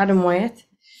Adam Wyatt.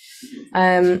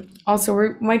 Also, we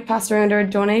might pass around our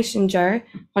donation jar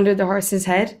under the horse's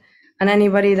head, and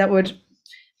anybody that would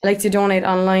like to donate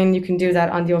online, you can do that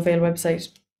on the Ovail website.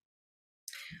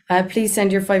 Please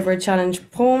send your 5-word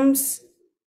challenge poems.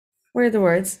 Where are the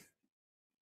words?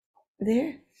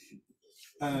 There?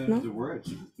 No? The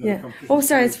words. Yeah. Oh,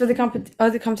 sorry, it's for the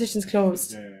the competition's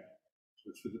closed. Yeah.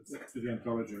 It's for the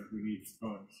anthology. We need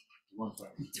poems. One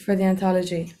time. It's for the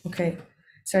anthology. Okay.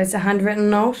 Sorry, it's a handwritten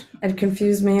note. It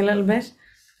confused me a little bit.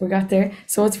 We got there.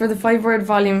 So it's for the 5-word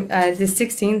volume, the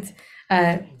 16th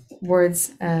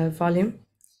words volume.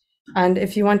 And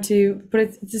if you want to put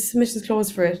it, the submission's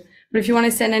closed for it. But if you want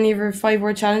to send any of your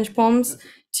 5-word challenge poems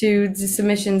to the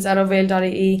submissions at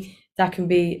ovail.ie, that can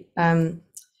be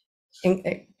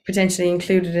potentially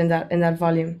included in that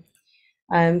volume.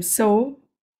 So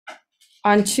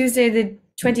on Tuesday, the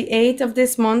 28th of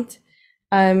this month,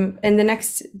 in the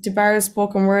next DeBarra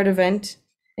Spoken Word event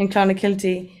in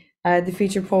Clonakilty, the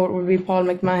featured poet will be Paul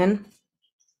McMahon.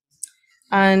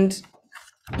 And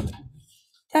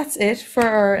that's it for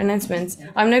our announcements.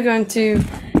 I'm now going to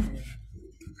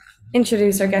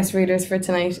introduce our guest readers for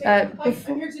tonight.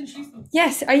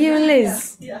 Yes, are you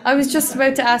Liz? I was just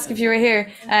about to ask if you were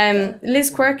here. Liz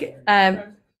Quirk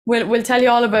will tell you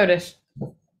all about it.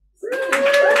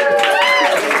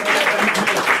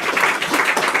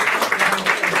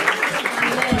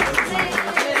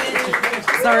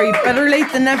 Sorry, better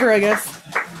late than never, I guess.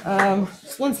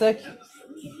 Just one sec.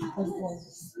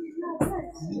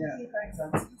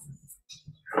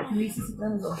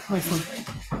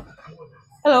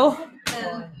 Hello.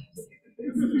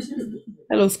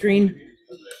 Hello, screen.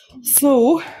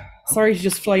 So, sorry to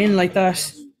just fly in like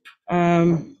that.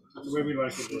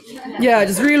 Yeah,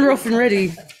 just real rough and ready.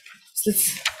 So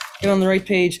let's get on the right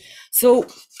page. So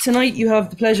tonight you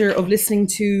have the pleasure of listening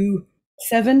to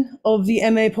 7 of the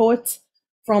MA poets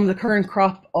from the current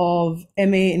crop of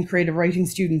MA in creative writing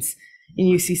students in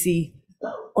UCC.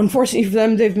 Unfortunately for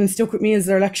them, they've been stuck with me as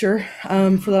their lecturer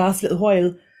for the last little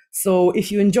while. So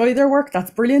if you enjoy their work,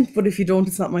 that's brilliant. But if you don't,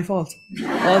 it's not my fault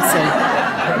also.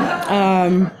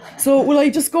 So will I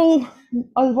just go,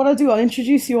 what I'll do, I'll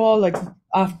introduce you all like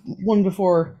one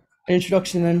before an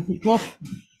introduction and then you come up.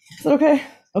 Is that okay?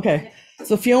 Okay.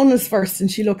 So Fiona's first, and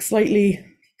she looks slightly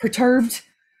perturbed,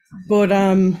 but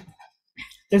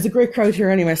there's a great crowd here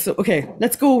anyway. So okay,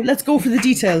 let's go for the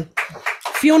detail.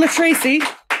 Fiona Tracy,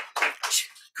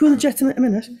 cool the jets in a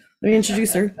minute. Let me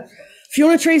introduce her.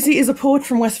 Fiona Tracy is a poet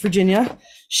from West Virginia.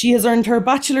 She has earned her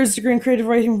bachelor's degree in creative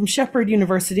writing from Shepherd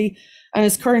University and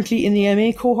is currently in the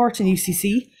MA cohort in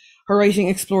UCC. Her writing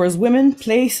explores women,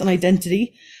 place, and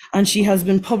identity, and she has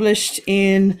been published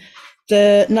in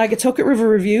the Naugatucket River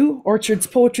Review, Orchard's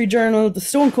Poetry Journal, the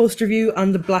Stone Coast Review,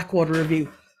 and the Blackwater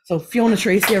Review. So Fiona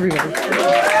Tracy, everybody.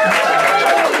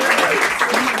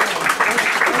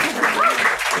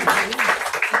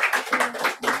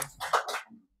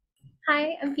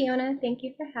 Hi, I'm Fiona. Thank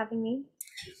you for having me.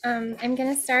 I'm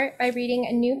going to start by reading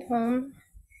a new poem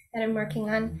that I'm working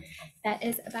on that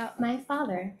is about my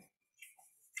father.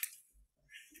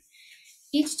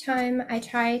 Each time I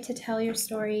try to tell your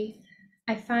story,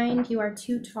 I find you are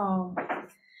too tall,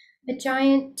 a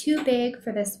giant too big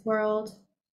for this world,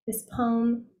 this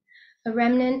poem, a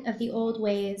remnant of the old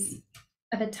ways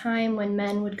of a time when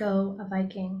men would go a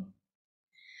Viking.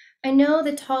 I know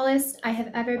the tallest I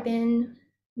have ever been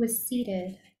was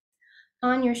seated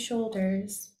on your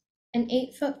shoulders, an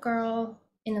 8-foot girl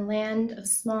in a land of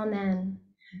small men,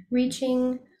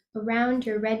 reaching around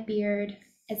your red beard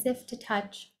as if to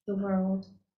touch the world.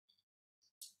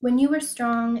 When you were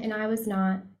strong and I was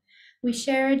not, we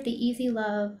shared the easy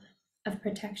love of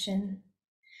protection.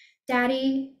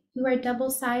 Daddy, you are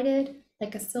double-sided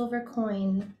like a silver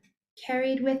coin,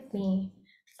 carried with me,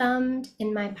 thumbed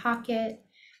in my pocket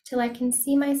till I can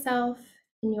see myself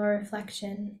in your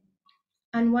reflection.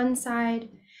 On one side,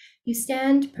 you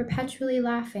stand perpetually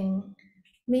laughing,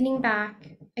 leaning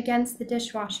back against the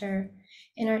dishwasher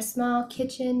in our small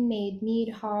kitchen-made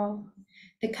mead hall,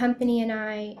 the company and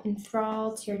I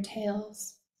enthralled to your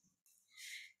tales.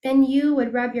 Then you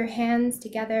would rub your hands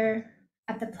together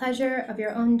at the pleasure of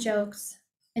your own jokes,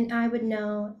 and I would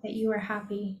know that you were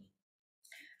happy.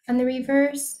 On the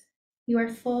reverse, you are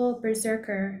full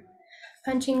berserker,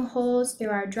 punching holes through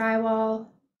our drywall,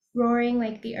 roaring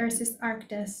like the Ursus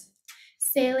Arctus,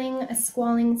 sailing a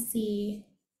squalling sea,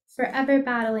 forever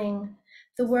battling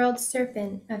the world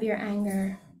serpent of your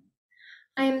anger.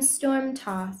 I am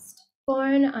storm-tossed,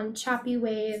 born on choppy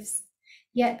waves,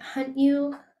 yet hunt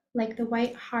you like the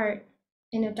white hart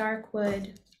in a dark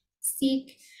wood,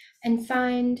 seek and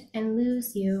find and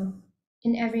lose you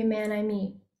in every man I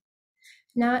meet.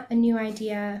 Not a new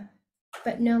idea,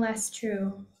 but no less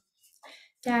true.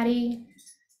 Daddy,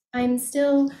 I am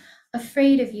still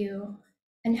afraid of you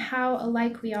and how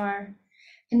alike we are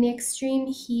in the extreme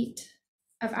heat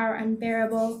of our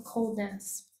unbearable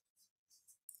coldness.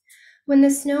 When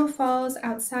the snow falls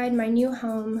outside my new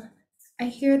home, I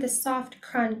hear the soft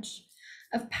crunch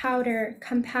of powder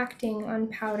compacting on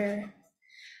powder,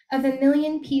 of a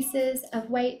million pieces of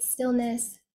white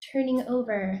stillness turning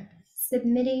over,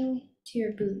 submitting to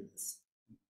your boots.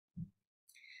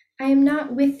 I am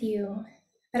not with you,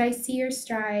 but I see your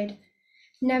stride,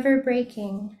 never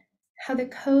breaking, how the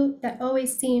coat that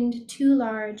always seemed too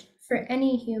large for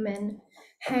any human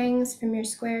hangs from your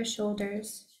square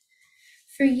shoulders.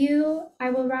 For you, I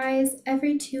will rise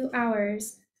every 2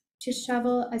 hours to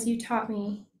shovel as you taught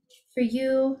me. For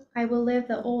you, I will live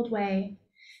the old way,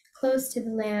 close to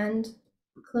the land,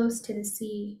 close to the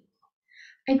sea.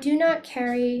 I do not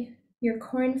carry your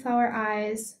cornflower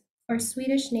eyes or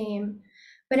Swedish name,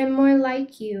 but am more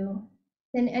like you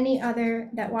than any other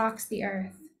that walks the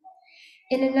earth.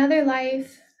 In another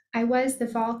life, I was the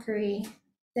Valkyrie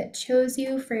that chose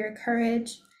you for your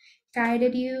courage,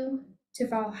 guided you to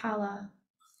Valhalla.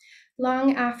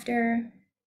 Long after,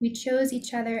 we chose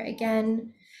each other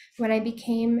again when I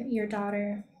became your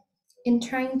daughter. In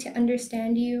trying to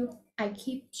understand you, I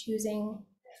keep choosing.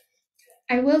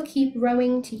 I will keep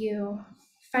rowing to you,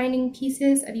 finding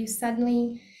pieces of you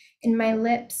suddenly in my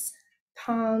lips,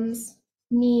 palms,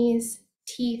 knees,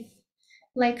 teeth,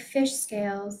 like fish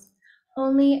scales,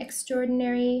 only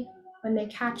extraordinary when they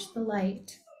catch the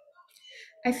light.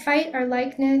 I fight our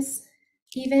likeness,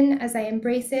 even as I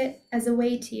embrace it as a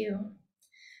way to you.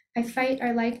 I fight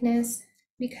our likeness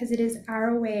because it is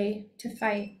our way to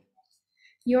fight.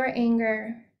 Your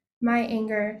anger, my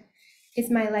anger, is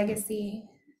my legacy.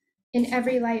 In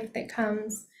every life that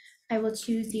comes, I will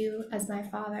choose you as my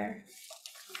father.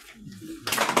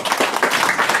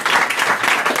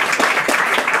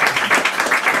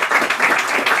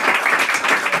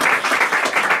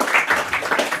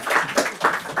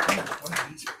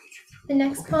 The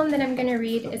next poem that I'm going to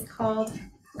read is called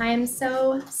I Am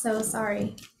So, So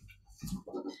Sorry.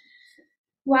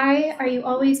 Why are you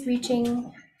always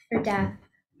reaching for death?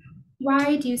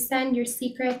 Why do you send your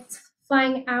secrets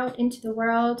flying out into the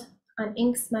world on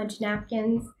ink-smudged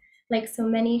napkins like so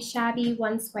many shabby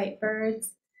once white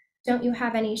birds. Don't you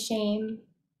have any shame?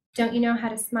 Don't you know how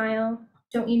to smile?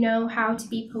 Don't you know how to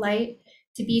be polite,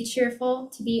 to be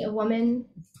cheerful, to be a woman?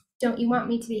 Don't you want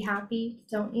me to be happy,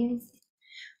 don't you?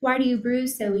 Why do you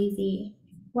bruise so easy?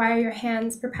 Why are your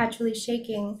hands perpetually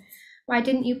shaking? Why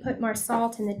didn't you put more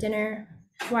salt in the dinner?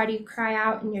 Why do you cry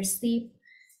out in your sleep?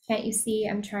 Can't you see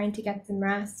I'm trying to get some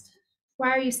rest? Why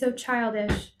are you so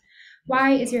childish?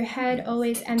 Why is your head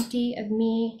always empty of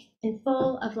me and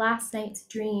full of last night's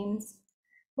dreams?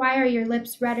 Why are your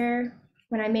lips redder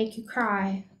when I make you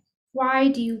cry? Why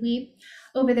do you weep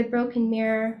over the broken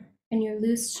mirror and your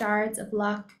loose shards of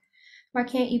luck? Why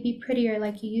can't you be prettier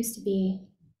like you used to be?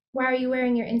 Why are you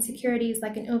wearing your insecurities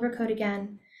like an overcoat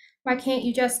again? Why can't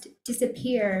you just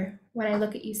disappear when I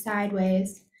look at you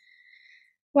sideways?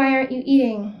 Why aren't you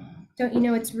eating? Don't you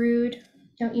know it's rude?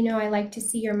 Don't you know I like to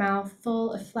see your mouth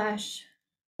full of flesh?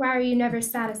 Why are you never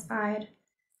satisfied?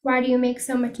 Why do you make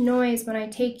so much noise when I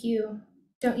take you?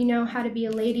 Don't you know how to be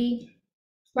a lady?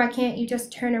 Why can't you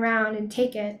just turn around and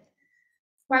take it?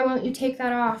 Why won't you take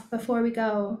that off before we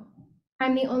go?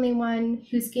 I'm the only one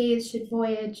whose gaze should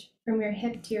voyage from your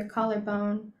hip to your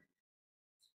collarbone.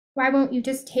 Why won't you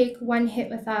just take one hit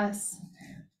with us?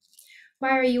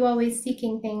 Why are you always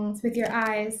seeking things with your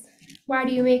eyes? Why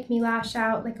do you make me lash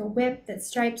out like a whip that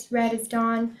stripes red as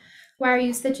dawn? Why are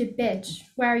you such a bitch?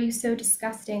 Why are you so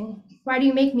disgusting? Why do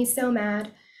you make me so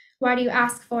mad? Why do you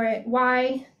ask for it?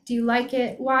 Why do you like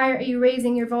it? Why are you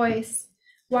raising your voice?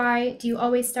 Why do you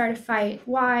always start a fight?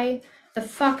 Why the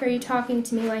fuck are you talking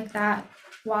to me like that?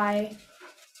 Why?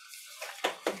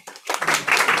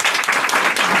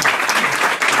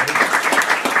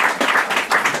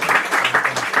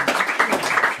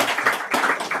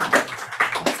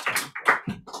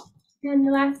 And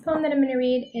the last poem that I'm going to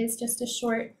read is just a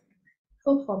short,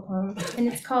 hopeful poem, and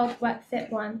it's called What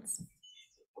Fit Once.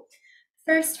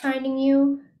 First finding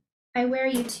you, I wear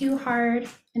you too hard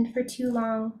and for too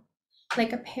long,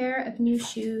 like a pair of new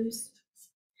shoes.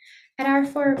 At our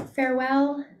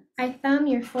farewell, I thumb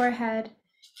your forehead,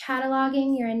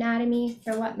 cataloging your anatomy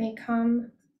for what may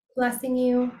come, blessing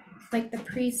you like the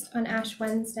priest on Ash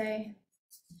Wednesday.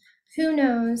 Who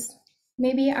knows,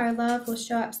 maybe our love will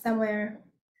show up somewhere,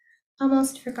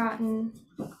 almost forgotten,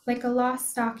 like a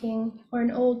lost stocking or an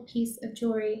old piece of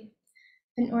jewelry,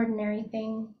 an ordinary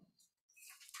thing.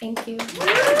 Thank you.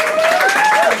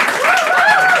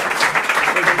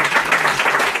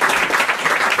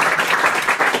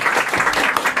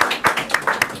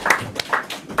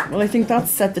 Well, I think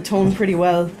that's set the tone pretty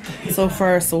well so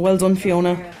far, so well done,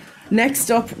 Fiona.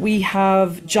 Next up, we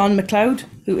have John McLeod,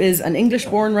 who is an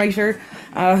English-born writer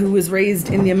who was raised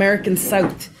in the American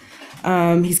South.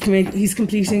 He's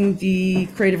completing the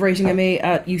Creative Writing MA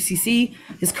at UCC.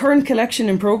 His current collection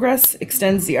in progress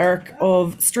extends the arc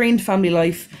of strained family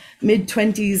life,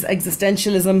 mid-20s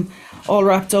existentialism, all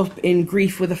wrapped up in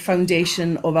grief with a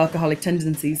foundation of alcoholic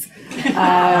tendencies.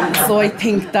 So I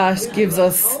think that gives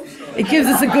us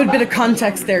a good bit of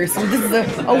context there. So this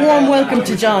is a warm welcome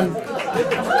to John.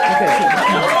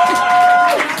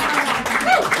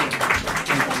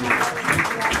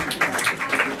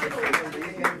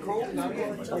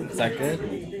 Is that good?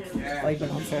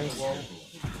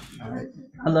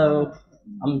 Hello,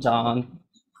 I'm John.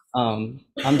 I'm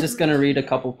just gonna read a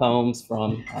couple poems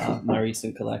from my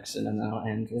recent collection, and then I'll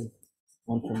end with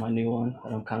one from my new one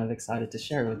that I'm kind of excited to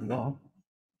share with you all.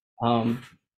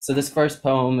 So this first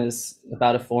poem is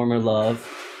about a former love,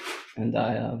 and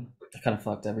I kind of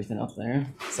fucked everything up there.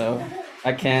 So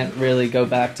I can't really go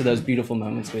back to those beautiful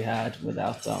moments we had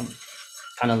without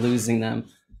kind of losing them.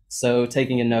 So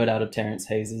taking a note out of Terence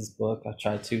Hayes' book, I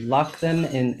tried to lock them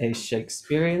in a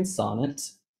Shakespearean sonnet,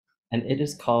 and it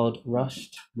is called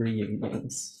Rushed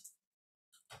Reunions.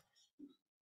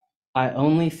 I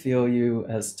only feel you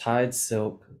as tide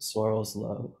silk swirls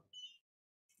low,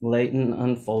 latent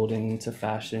unfolding to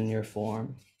fashion your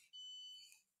form.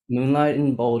 Moonlight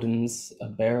emboldens a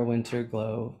bare winter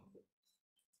glow,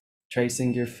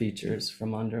 tracing your features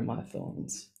from under my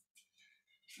thorns.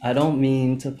 I don't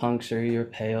mean to puncture your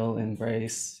pale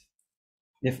embrace.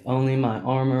 If only my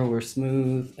armor were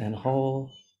smooth and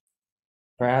whole,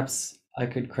 perhaps I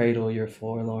could cradle your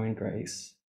forlorn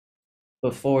grace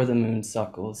before the moon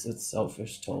suckles its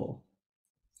selfish toll.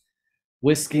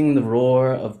 Whisking the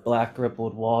roar of black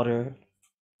rippled water,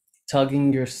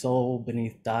 tugging your soul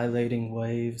beneath dilating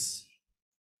waves.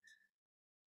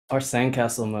 Our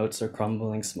sandcastle moats are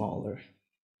crumbling smaller,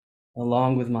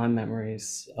 along with my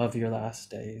memories of your last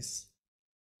days.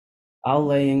 I'll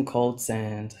lay in cold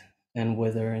sand and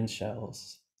wither in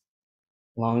shells,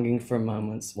 longing for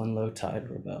moments when low tide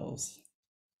rebels.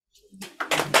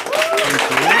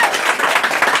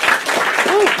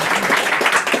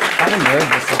 Kind of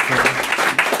nervous up here.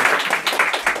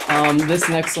 This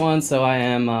next one, so I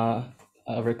am a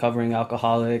recovering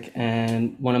alcoholic,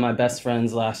 and one of my best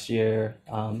friends last year,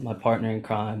 my partner in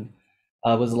crime,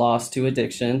 was lost to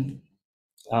addiction,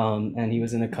 and he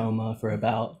was in a coma for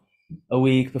about a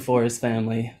week before his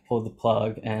family pulled the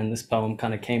plug, and this poem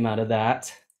kind of came out of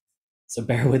that. So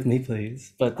bear with me,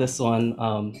 please. But this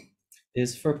one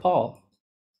is for Paul.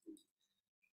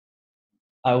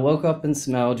 I woke up and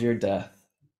smelled your death,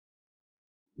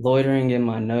 loitering in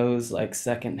my nose like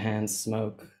secondhand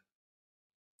smoke.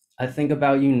 I think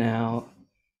about you now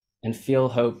and feel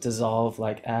hope dissolve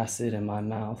like acid in my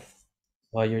mouth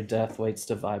while your death waits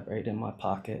to vibrate in my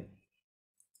pocket.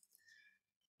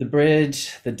 The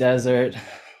bridge, the desert,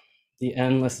 the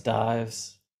endless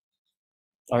dives,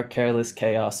 our careless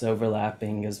chaos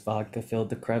overlapping as vodka filled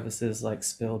the crevices like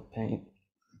spilled paint.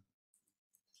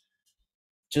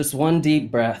 Just one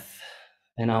deep breath,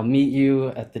 and I'll meet you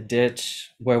at the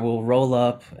ditch where we'll roll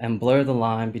up and blur the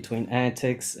line between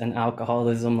antics and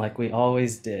alcoholism like we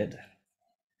always did,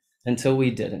 until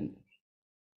we didn't.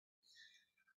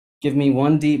 Give me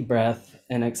one deep breath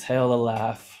and exhale a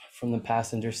laugh from the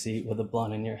passenger seat with a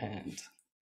blunt in your hand.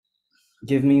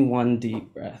 Give me one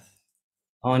deep breath,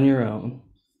 on your own,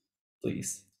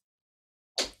 please.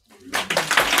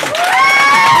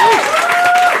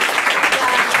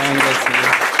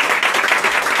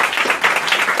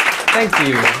 Thank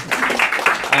you.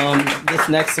 This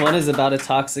next one is about a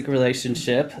toxic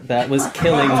relationship that was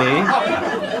killing me.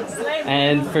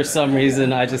 And for some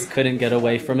reason, I just couldn't get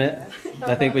away from it.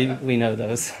 I think we know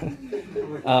those.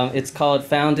 It's called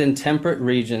Found in Temperate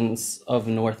Regions of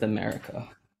North America.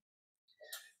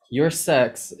 Your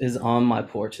sex is on my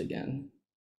porch again.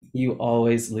 You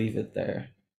always leave it there,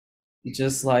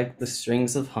 just like the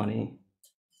strings of honey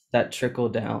that trickle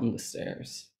down the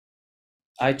stairs.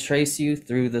 I trace you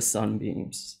through the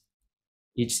sunbeams,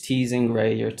 each teasing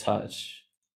ray your touch,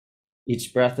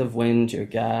 each breath of wind your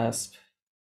gasp,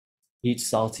 each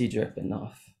salty drip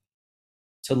enough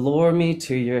to lure me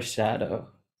to your shadow.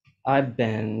 I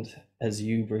bend as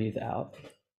you breathe out,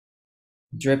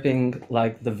 dripping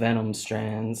like the venom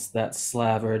strands that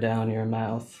slaver down your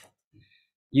mouth.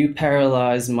 You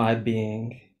paralyze my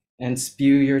being and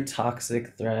spew your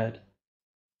toxic thread,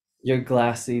 your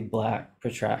glassy black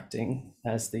protracting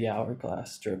as the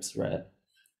hourglass drips red.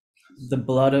 The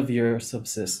blood of your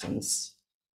subsistence,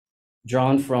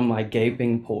 drawn from my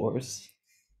gaping pores,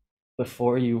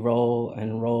 before you roll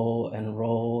and roll and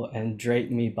roll and drape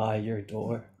me by your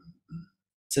door.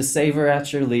 To savor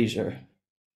at your leisure,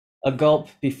 a gulp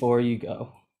before you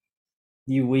go.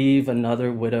 You weave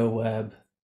another widow web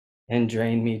and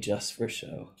drain me just for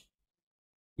show.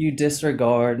 You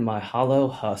disregard my hollow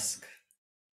husk,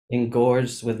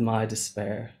 engorged with my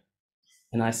despair,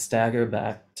 and I stagger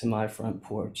back to my front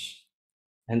porch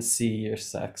and see your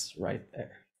sex right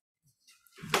there.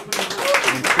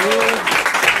 Thank you.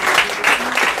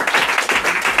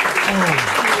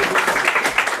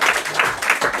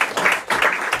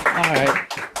 All right,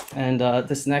 and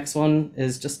this next one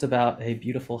is just about a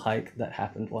beautiful hike that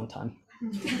happened one time.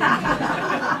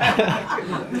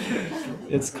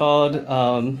 It's called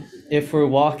If We're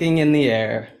Walking in the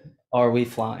Air, Are We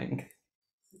Flying?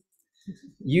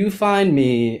 You find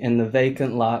me in the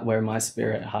vacant lot where my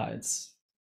spirit hides,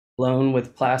 blown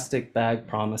with plastic bag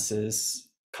promises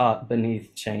caught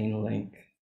beneath chain link.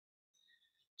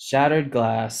 Shattered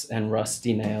glass and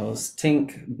rusty nails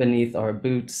tink beneath our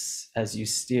boots as you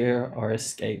steer our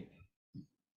escape.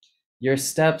 Your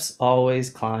steps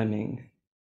always climbing,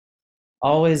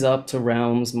 always up to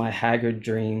realms my haggard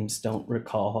dreams don't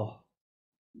recall.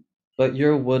 But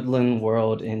your woodland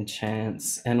world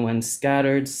enchants, and when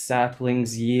scattered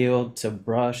saplings yield to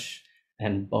brush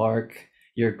and bark,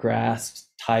 your grasp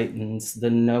tightens,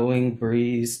 the knowing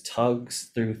breeze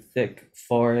tugs through thick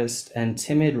forest, and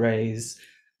timid rays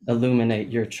illuminate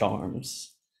your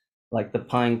charms, like the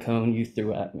pine cone you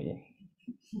threw at me.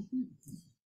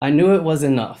 I knew it was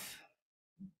enough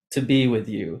to be with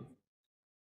you,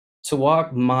 to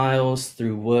walk miles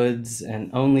through woods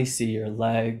and only see your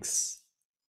legs,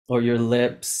 or your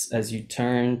lips as you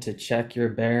turn to check your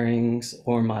bearings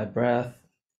or my breath.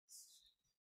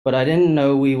 But I didn't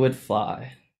know we would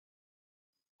fly.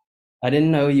 I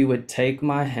didn't know you would take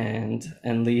my hand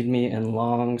and lead me in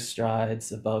long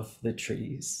strides above the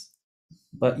trees.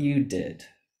 But you did.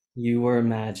 You were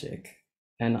magic,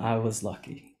 and I was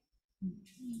lucky.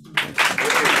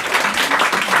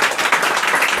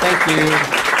 Thank you.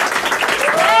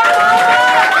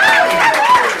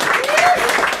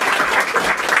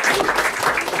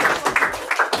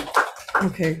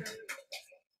 Okay.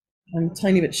 I'm a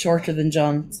tiny bit shorter than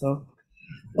John, so.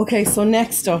 Okay, so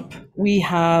next up we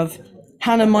have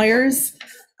Hannah Myers,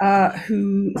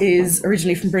 who is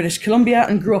originally from British Columbia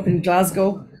and grew up in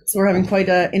Glasgow. So we're having quite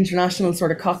an international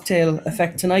sort of cocktail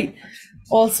effect tonight.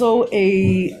 Also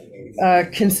a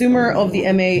consumer of the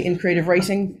MA in creative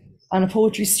writing and a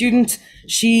poetry student.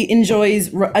 She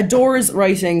adores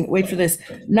writing, wait for this,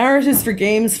 narratives for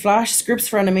games, flash scripts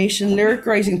for animation, lyric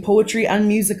writing, poetry and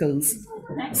musicals.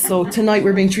 So tonight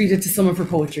we're being treated to some of her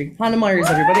poetry. Hannah Myers,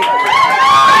 everybody.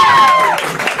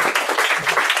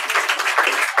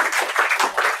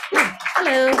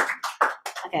 Hello.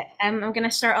 Okay, I'm going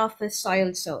to start off with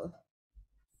Soiled Soul.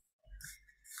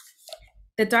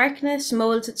 The darkness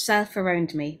molds itself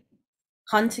around me,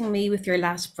 haunting me with your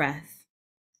last breath,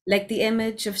 like the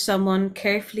image of someone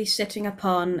carefully sitting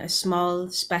upon a small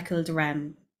speckled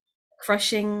rem,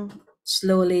 crushing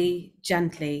slowly,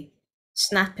 gently,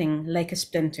 snapping like a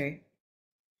splinter.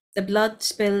 The blood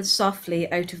spills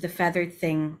softly out of the feathered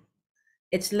thing.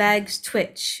 Its legs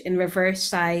twitch in reverse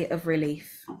sigh of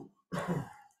relief.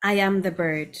 I am the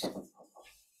bird.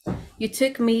 You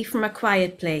took me from a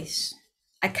quiet place,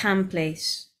 a calm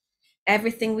place,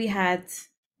 everything we had,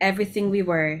 everything we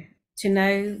were, to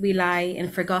now we lie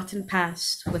in forgotten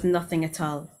past with nothing at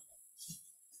all.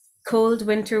 Cold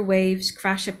winter waves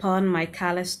crash upon my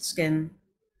calloused skin,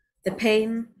 the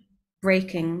pain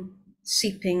breaking,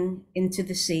 seeping into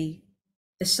the sea,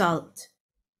 the salt,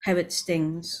 how it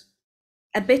stings.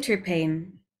 A bitter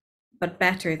pain, but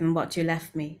better than what you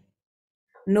left me.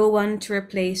 No one to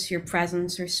replace your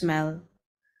presence or smell.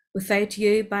 Without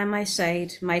you by my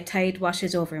side, my tide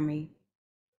washes over me,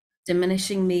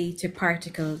 diminishing me to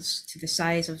particles to the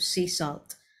size of sea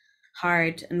salt,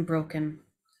 hard and broken.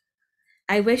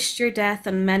 I wished your death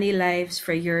on many lives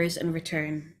for yours in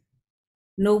return.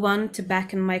 No one to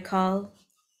beckon my call.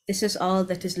 This is all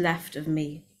that is left of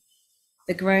me.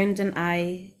 The ground and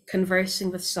I conversing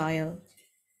with soil,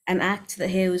 an act that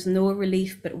hails no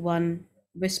relief but one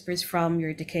whispers from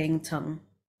your decaying tongue.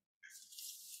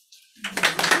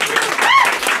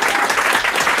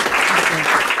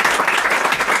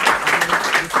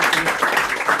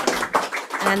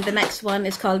 And the next one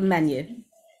is called Menu.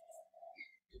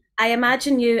 I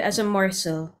imagine you as a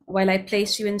morsel while I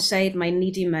place you inside my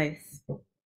needy mouth,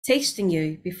 tasting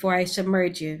you before I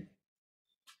submerge you,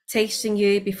 tasting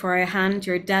you before I hand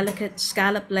your delicate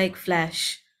scallop-like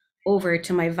flesh over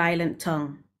to my violent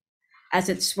tongue, as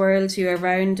it swirls you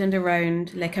around and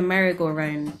around like a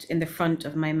merry-go-round in the front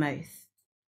of my mouth,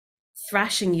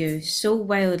 thrashing you so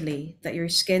wildly that your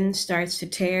skin starts to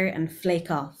tear and flake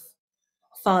off,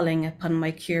 falling upon my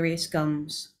curious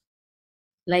gums,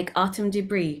 like autumn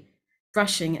debris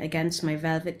brushing against my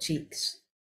velvet cheeks.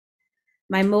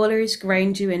 My molars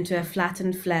grind you into a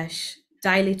flattened flesh,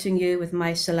 dilating you with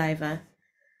my saliva,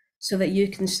 so that you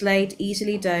can slide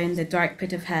easily down the dark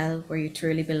pit of hell where you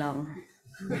truly belong.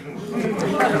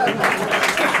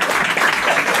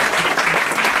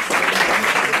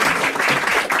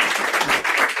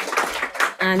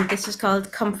 And this is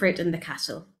called Comfort in the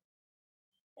Castle.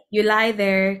 You lie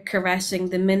there caressing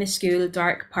the minuscule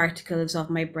dark particles of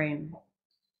my brain,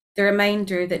 the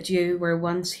reminder that you were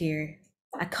once here,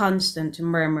 a constant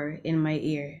murmur in my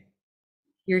ear,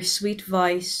 your sweet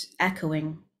voice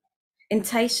echoing,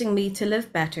 enticing me to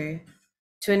live better,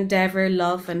 to endeavor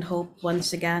love and hope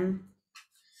once again.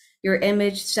 Your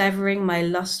image severing my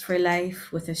lust for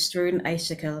life with a strewn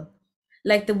icicle,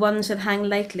 like the ones that hang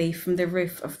lightly from the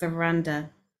roof of the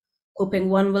veranda, hoping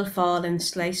one will fall and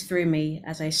slice through me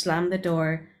as I slam the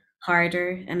door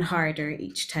harder and harder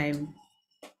each time.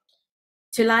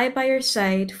 To lie by your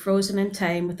side, frozen in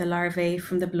time with the larvae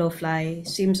from the blowfly,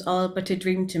 seems all but a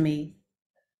dream to me,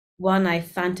 one I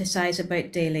fantasize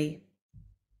about daily.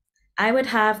 I would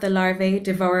have the larvae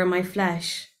devour my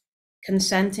flesh,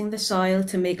 consenting the soil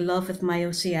to make love with my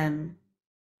OCM.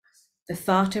 The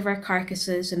thought of our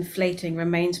carcasses inflating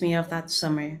reminds me of that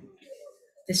summer.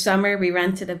 The summer we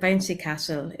rented a bouncy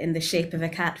castle in the shape of a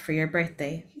cat for your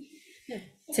birthday.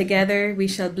 Together we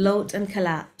shall bloat and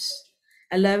collapse,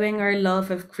 allowing our love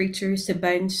of creatures to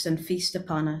bounce and feast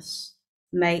upon us.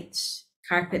 Mites,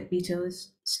 carpet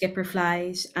beetles, skipper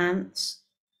flies, ants,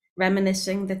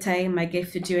 reminiscing the time I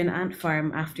gifted you an ant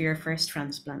farm after your first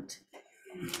transplant.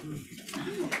 Thank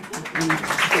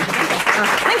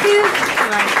you.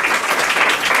 Bye.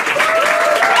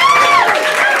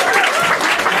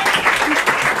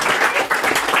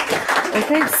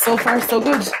 Okay, so far so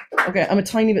good. Okay, I'm a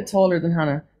tiny bit taller than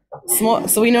Hannah. Small,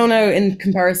 so we know now in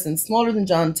comparison, smaller than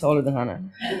John, taller than Hannah.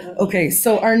 Okay,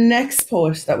 so our next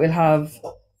poet that we'll have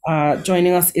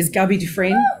joining us is Gabbi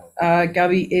Dufrene.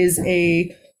 Gabbi is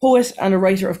a poet and a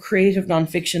writer of creative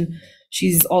nonfiction.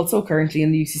 She's also currently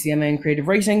in the UCC MA in creative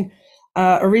writing.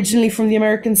 Originally from the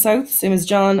American South, same as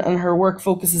John, and her work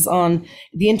focuses on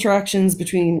the interactions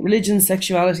between religion,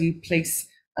 sexuality, place,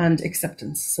 and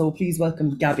acceptance. So please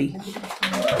welcome Gabbi.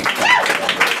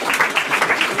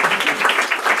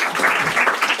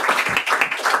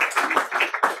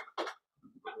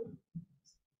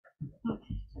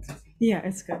 Yeah,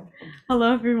 it's good.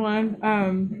 Hello,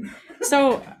 everyone.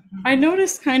 So I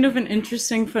noticed kind of an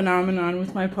interesting phenomenon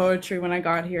with my poetry when I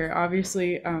got here.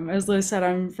 Obviously, as Liz said,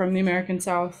 I'm from the American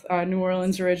South, New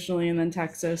Orleans originally, and then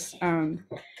Texas. And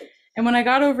when I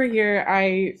got over here,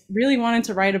 I really wanted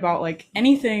to write about like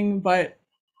anything but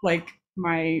like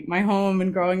my home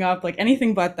and growing up, like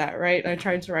anything but that, right? I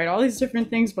tried to write all these different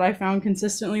things, but I found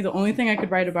consistently the only thing I could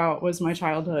write about was my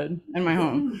childhood and my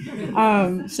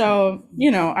home. So, you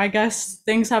know, I guess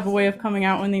things have a way of coming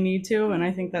out when they need to, and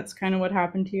I think that's kind of what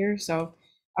happened here. So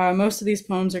most of these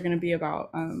poems are going to be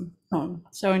about home.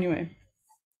 So anyway,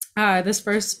 this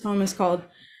first poem is called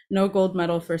No Gold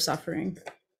Medal for Suffering.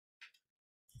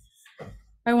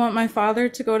 I want my father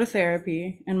to go to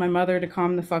therapy and my mother to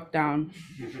calm the fuck down,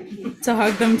 to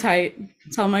hug them tight,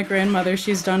 tell my grandmother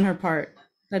she's done her part,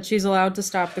 that she's allowed to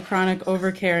stop the chronic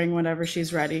overcaring whenever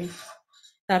she's ready,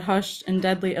 that hushed and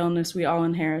deadly illness we all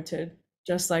inherited,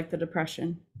 just like the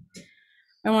Depression.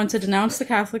 I want to denounce the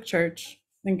Catholic Church,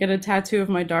 then get a tattoo of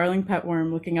my darling pet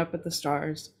worm looking up at the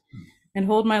stars, and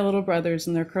hold my little brothers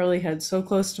and their curly heads so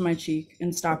close to my cheek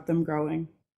and stop them growing.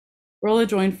 Roll a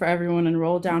joint for everyone and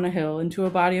roll down a hill into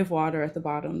a body of water at the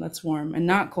bottom that's warm and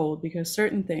not cold, because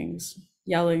certain things,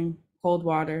 yelling, cold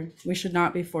water, we should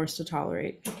not be forced to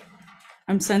tolerate.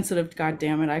 I'm sensitive,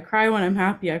 goddammit. I cry when I'm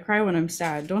happy. I cry when I'm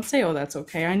sad. Don't say, oh, that's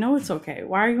okay. I know it's okay.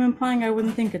 Why are you implying I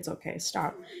wouldn't think it's okay?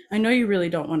 Stop. I know you really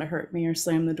don't want to hurt me or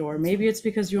slam the door. Maybe it's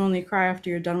because you only cry after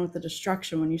you're done with the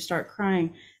destruction. When you start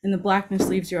crying and the blackness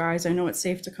leaves your eyes, I know it's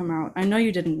safe to come out. I know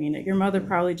you didn't mean it. Your mother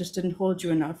probably just didn't hold you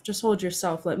enough. Just hold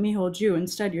yourself. Let me hold you.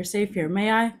 Instead, you're safe here. May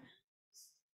I?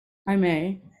 I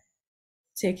may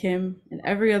take him and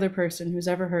every other person who's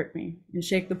ever hurt me and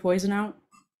shake the poison out.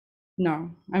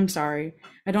 No, I'm sorry.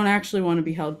 I don't actually want to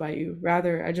be held by you.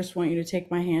 Rather, I just want you to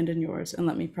take my hand in yours and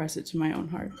let me press it to my own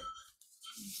heart.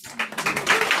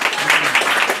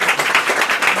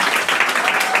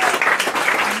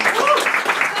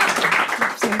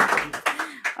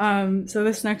 So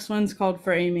this next one's called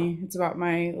For Amy. It's about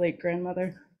my late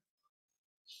grandmother.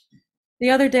 The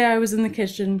other day I was in the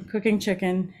kitchen cooking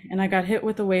chicken and I got hit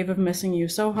with a wave of missing you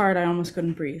so hard I almost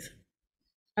couldn't breathe.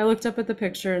 I looked up at the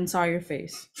picture and saw your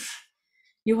face.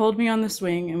 You hold me on the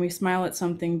swing and we smile at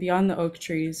something beyond the oak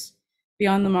trees,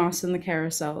 beyond the moss and the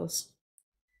carousels.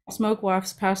 Smoke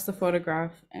wafts past the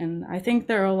photograph, and I think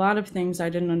there are a lot of things I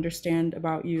didn't understand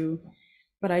about you,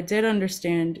 but I did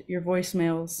understand your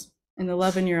voicemails and the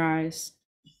love in your eyes.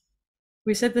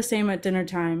 We sit the same at dinner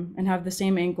time and have the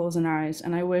same ankles and eyes,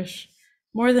 and I wish,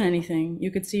 more than anything,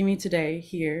 you could see me today,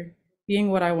 here,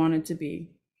 being what I wanted to be,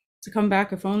 to come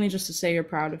back if only just to say you're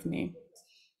proud of me.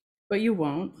 But you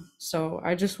won't, so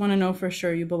I just want to know for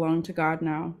sure you belong to God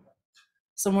now.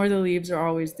 Somewhere the leaves are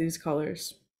always these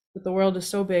colors, but the world is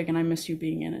so big and I miss you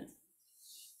being in it.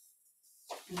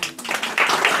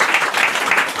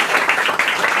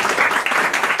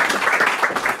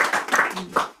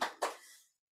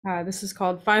 This is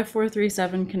called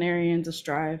 5437 Canary and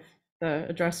Drive, the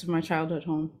address of my childhood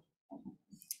home.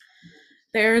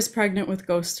 The air is pregnant with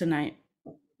ghosts tonight.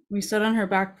 We stood on her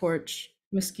back porch,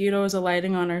 mosquitoes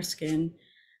alighting on our skin,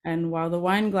 and while the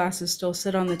wine glasses still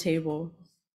sit on the table,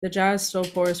 the jazz still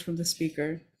pours from the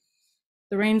speaker.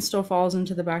 The rain still falls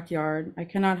into the backyard. I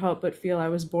cannot help but feel I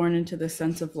was born into this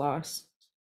sense of loss.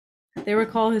 They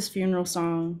recall his funeral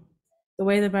song, the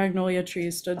way the magnolia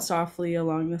trees stood softly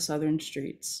along the southern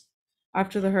streets,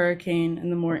 after the hurricane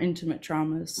and the more intimate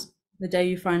traumas, the day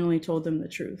you finally told them the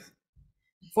truth.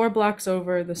 4 blocks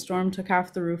over, the storm took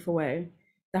half the roof away.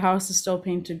 The house is still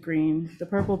painted green. The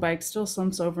purple bike still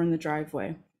slumps over in the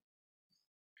driveway.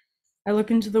 I look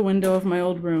into the window of my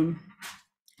old room.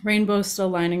 Rainbows still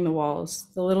lining the walls,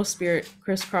 the little spirit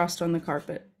crisscrossed on the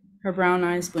carpet, her brown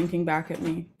eyes blinking back at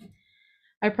me.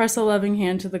 I press a loving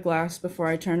hand to the glass before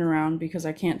I turn around because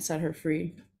I can't set her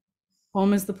free.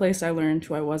 Home is the place I learned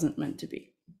who I wasn't meant to be.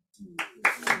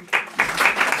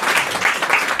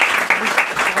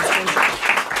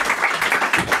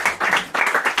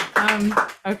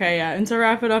 Okay, yeah, and to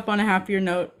wrap it up on a happier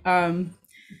note,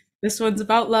 this one's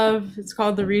about love. It's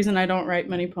called The Reason I Don't Write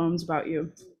Many Poems About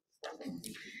You.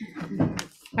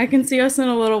 I can see us in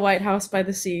a little white house by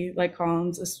the sea, like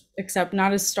columns, except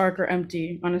not as stark or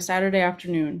empty, on a Saturday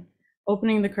afternoon,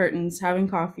 Opening the curtains, having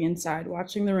coffee inside,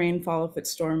 watching the rain fall if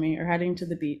it's stormy, or heading to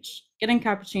the beach, getting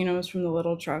cappuccinos from the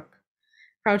little truck,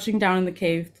 crouching down in the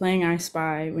cave, playing I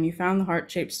Spy, when you found the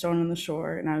heart-shaped stone on the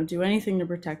shore, and I would do anything to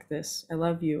protect this. I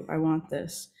love you. I want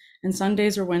this. And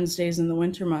Sundays or Wednesdays in the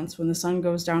winter months when the sun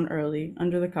goes down early,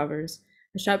 under the covers,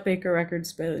 a Chet Baker record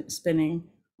spinning,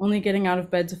 only getting out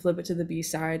of bed to flip it to the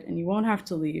B-side, and you won't have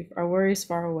to leave. Our worries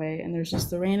far away, and there's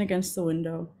just the rain against the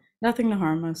window. Nothing to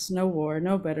harm us, no war,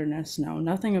 no bitterness, no,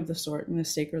 nothing of the sort in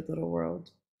this sacred little world.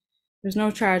 There's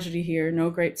no tragedy here, no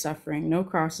great suffering, no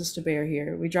crosses to bear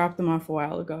here. We dropped them off a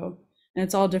while ago. And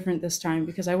it's all different this time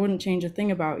because I wouldn't change a thing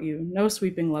about you. No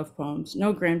sweeping love poems,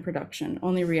 no grand production,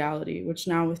 only reality, which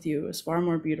now with you is far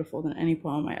more beautiful than any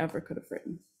poem I ever could have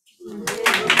written.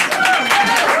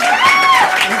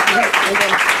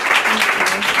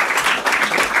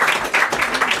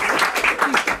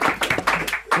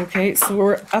 Okay, so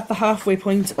we're at the halfway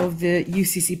point of the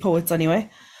UCC poets anyway.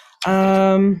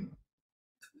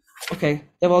 Okay,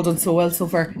 they've all done so well so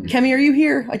far. Kemi, are you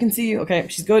here? I can see you. Okay,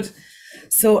 she's good.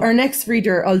 So our next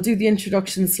reader, I'll do the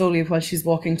introduction slowly while she's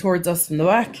walking towards us from the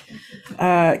back.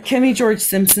 Kemi George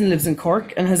Simpson lives in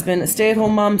Cork and has been a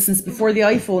stay-at-home mom since before the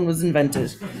iPhone was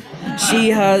invented. She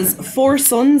has 4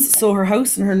 sons, so her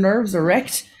house and her nerves are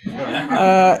wrecked.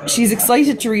 She's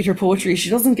excited to read her poetry. She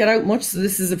doesn't get out much, so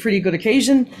this is a pretty good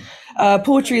occasion.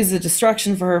 Poetry is a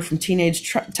distraction for her from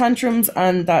teenage tantrums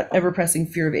and that ever-pressing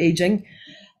fear of aging.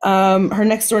 Her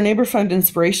next-door neighbour found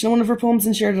inspiration in one of her poems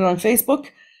and shared it on Facebook,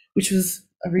 which was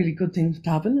a really good thing to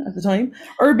happen at the time.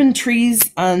 Urban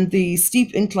trees and the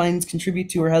steep inclines contribute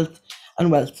to her health and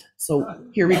wealth. So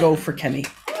here we go for Kemi.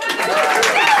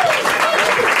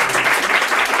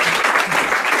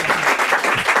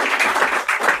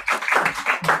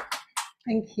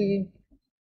 Thank you.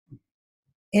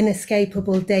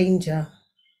 Inescapable danger.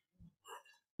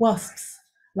 Wasps,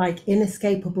 like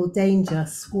inescapable danger,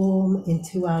 swarm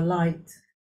into our light.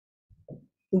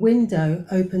 The window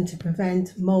open to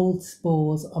prevent mold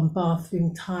spores on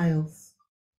bathroom tiles.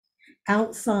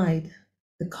 Outside,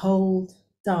 the cold,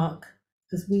 dark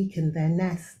has weakened their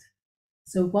nest,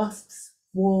 so wasps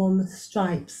warm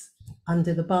stripes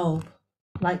under the bulb,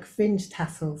 like fringe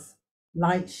tassels,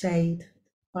 light shade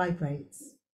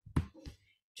vibrates.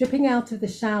 Dripping out of the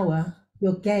shower,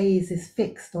 your gaze is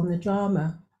fixed on the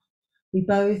drama. We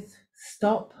both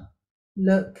stop,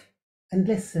 look, and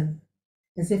listen,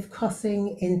 as if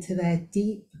crossing into their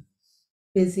deep,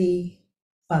 busy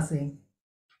buzzing.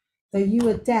 Though you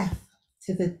are deaf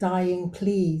to the dying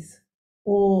pleas,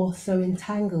 or so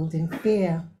entangled in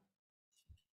fear.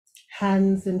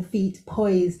 Hands and feet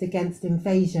poised against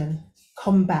invasion,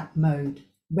 combat mode,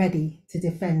 ready to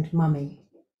defend mummy.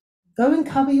 Go and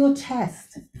cover your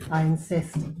chest, I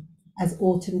insist, as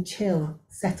autumn chill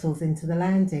settles into the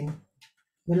landing.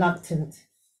 Reluctant,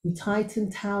 you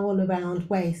tighten towel around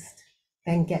waist,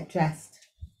 then get dressed,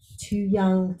 too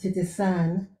young to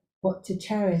discern what to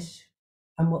cherish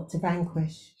and what to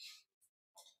vanquish.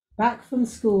 Back from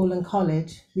school and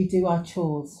college, we do our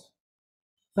chores.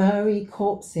 Furry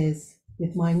corpses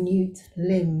with minute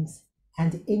limbs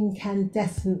and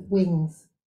incandescent wings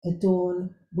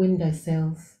adorn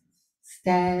windowsills,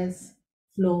 stairs,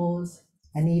 floors,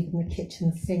 and even the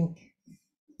kitchen sink.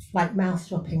 Like mouse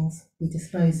droppings, we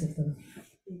dispose of them.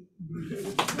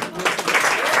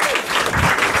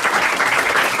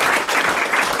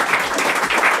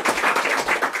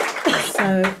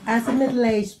 So, as a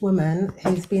middle-aged woman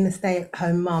who's been a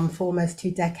stay-at-home mum for almost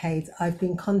 2 decades, I've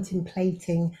been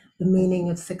contemplating the meaning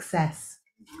of success.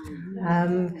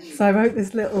 So I wrote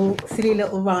this silly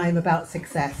little rhyme about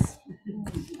success.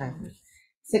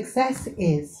 Success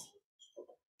is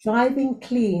driving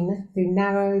clean through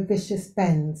narrow, vicious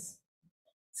bends,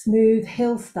 smooth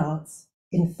hill starts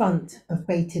in front of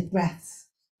bated breaths,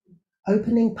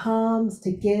 opening palms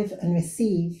to give and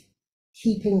receive,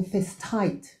 keeping fists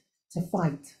tight to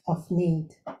fight off need,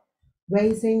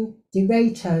 raising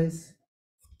derechos,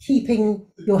 keeping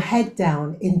your head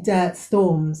down in dirt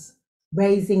storms,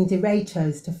 raising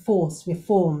derechos to force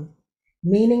reform,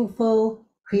 meaningful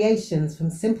creations from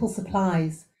simple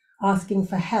supplies, asking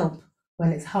for help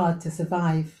when it's hard to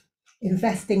survive,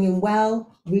 investing in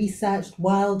well-researched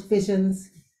wild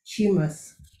visions,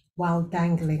 humorous while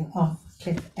dangling off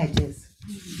cliff edges.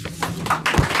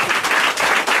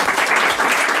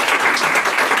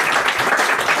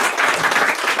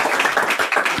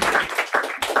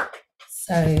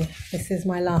 So this is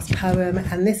my last poem,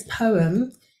 and this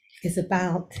poem is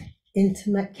about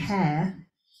intimate care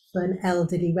for an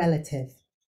elderly relative.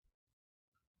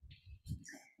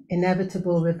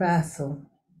 Inevitable reversal.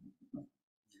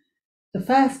 The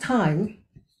first time,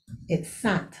 it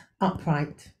sat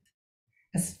upright,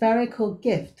 a spherical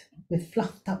gift with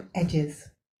fluffed up edges.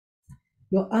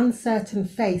 Your uncertain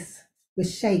face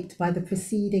was shaped by the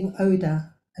preceding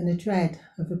odour and a dread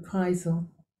of reprisal.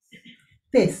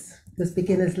 This was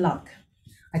beginner's luck.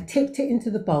 I tipped it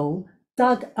into the bowl,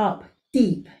 dug up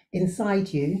deep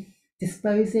inside you,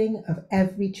 disposing of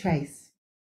every trace.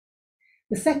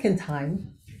 The second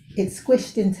time, it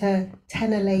squished into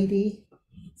tenor lady,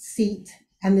 seat,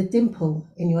 and the dimple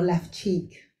in your left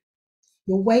cheek.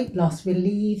 Your weight loss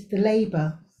relieved the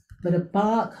labour, but a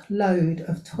bark load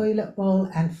of toilet bowl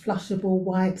and flushable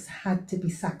wipes had to be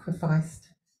sacrificed.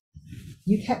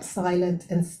 You kept silent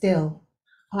and still.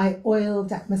 I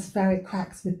oiled atmospheric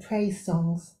cracks with praise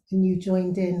songs, and you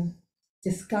joined in,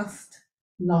 disgust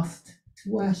lost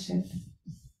to worship.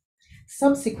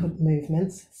 Subsequent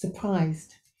movements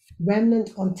surprised,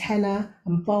 remnant on tenor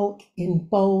and bulk in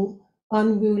bowl,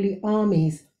 unruly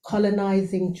armies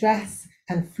colonizing dress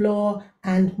and floor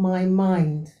and my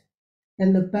mind,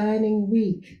 and the burning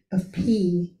reek of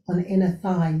pee on inner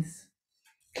thighs.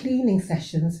 Cleaning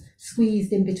sessions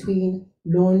squeezed in between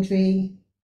laundry,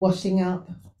 washing up,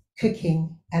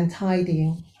 cooking, and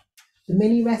tidying. The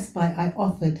mini respite I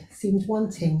offered seemed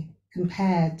wanting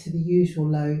compared to the usual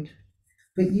load,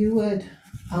 but you would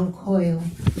uncoil,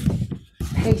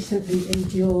 patiently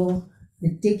endure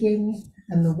the digging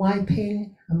and the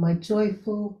wiping and my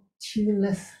joyful,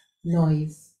 tuneless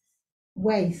noise.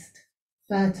 Waste,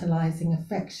 fertilizing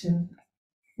affection,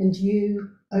 and you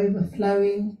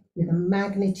overflowing with a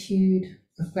magnitude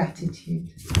of gratitude.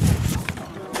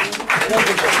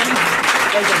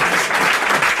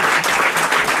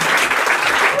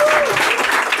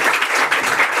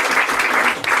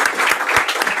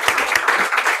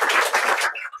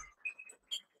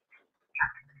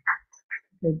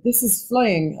 Okay, this is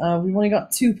flying. We've only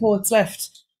got 2 poets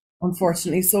left,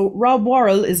 unfortunately. So Rob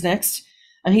Worrall is next,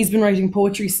 and he's been writing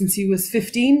poetry since he was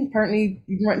 15. Apparently,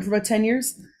 he's been writing for about 10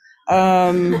 years.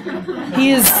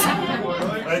 He is...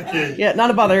 Thank you. Yeah,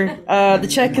 not a bother. The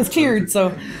check is cleared.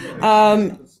 So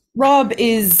Rob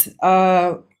is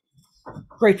a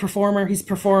great performer. He's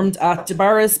performed at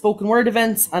Debarra's spoken word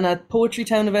events and at Poetry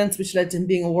Town events, which led to him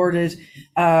being awarded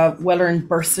a well-earned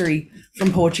bursary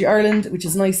from Poetry Ireland, which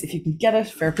is nice if you can get it,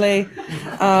 fair play.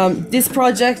 This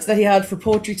project that he had for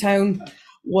Poetry Town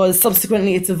was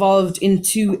subsequently, it's evolved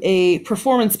into a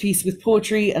performance piece with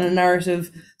poetry and a narrative.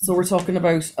 So we're talking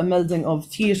about a melding of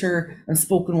theatre and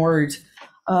spoken word.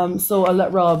 So I'll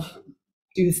let Rob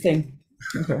do his thing.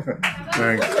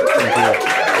 Thanks.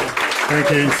 Thank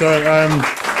you. So I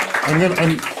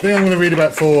think I'm gonna read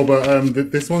about 4, but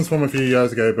this one's from a few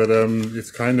years ago, but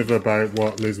it's kind of about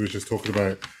what Liz was just talking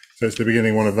about. So it's the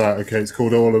beginning one of that. Okay, it's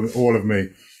called All of Me.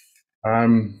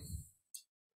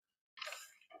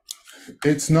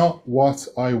 It's not what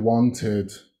I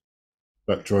wanted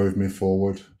that drove me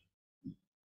forward,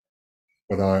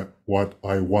 but what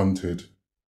I wanted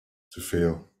to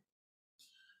feel.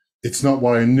 It's not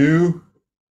what I knew,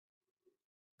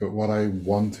 but what I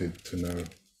wanted to know.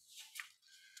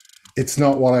 It's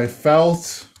not what I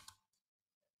felt,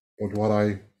 but what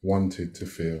I wanted to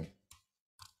feel.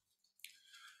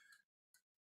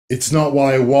 It's not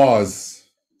what I was,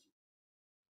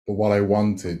 but what I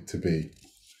wanted to be.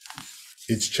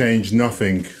 It's changed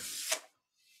nothing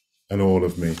and all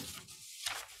of me.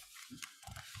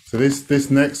 So this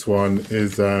next one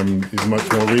is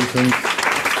much more recent,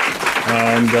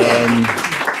 and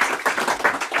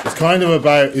it's kind of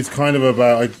about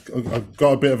I've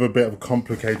got a bit of a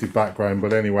complicated background,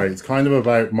 but anyway, it's kind of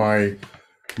about my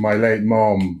late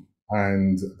mom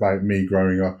and about me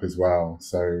growing up as well.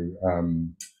 So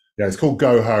yeah, it's called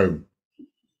Go Home.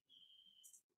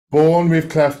 Born with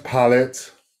cleft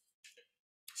palate,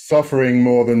 suffering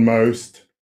more than most,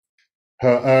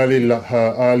 her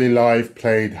early life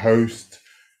played host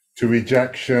to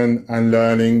rejection and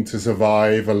learning to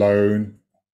survive alone.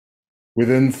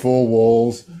 Within 4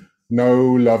 walls, no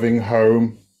loving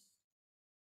home.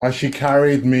 As she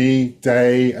carried me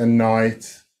day and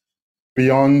night,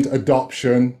 beyond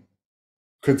adoption,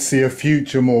 could see a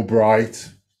future more bright.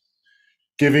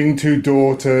 Giving 2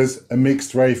 daughters, a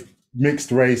mixed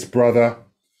race brother,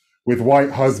 with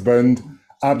white husband,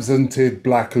 absented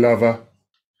black lover.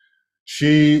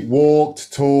 She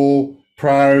walked tall,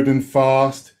 proud and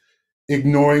fast,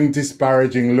 ignoring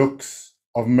disparaging looks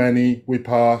of many we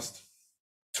passed.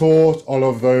 Taught all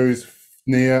of those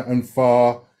near and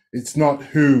far, it's not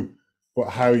who, but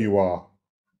how you are.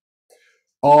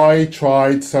 I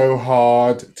tried so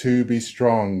hard to be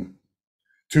strong,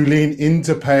 to lean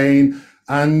into pain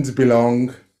and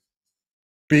belong.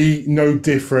 Be no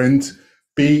different,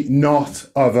 be not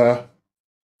other,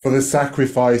 for the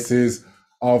sacrifices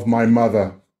of my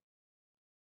mother.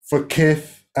 for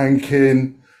kith and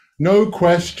kin. No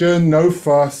question, no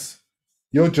fuss,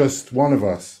 you're just one of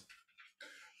us.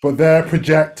 But their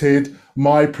projected,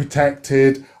 my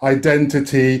protected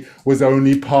identity was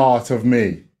only part of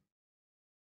me.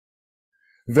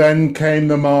 Then came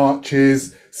the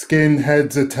marches,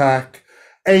 skinheads attack,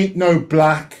 ain't no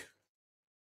black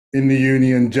in the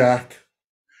Union Jack.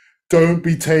 Don't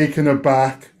be taken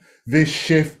aback, this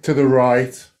shift to the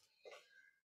right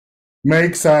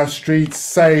makes our streets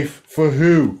safe for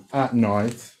who at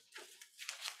night?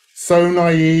 So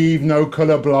naive, no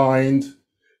colour blind,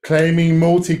 claiming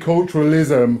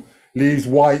multiculturalism leaves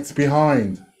whites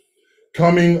behind.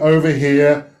 Coming over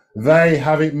here, they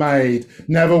have it made,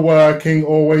 never working,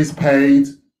 always paid,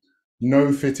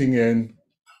 no fitting in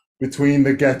between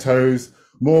the ghettos,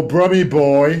 more Brummy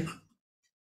boy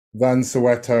than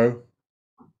Soweto.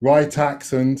 Right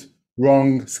accent,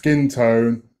 wrong skin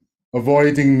tone,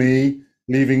 avoiding me,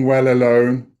 leaving well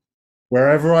alone.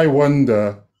 Wherever I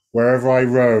wander, wherever I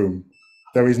roam,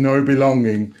 there is no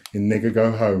belonging in Nigger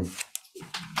Go Home.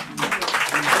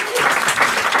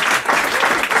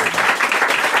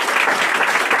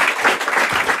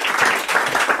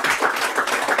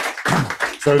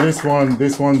 So this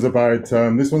one's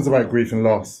about grief and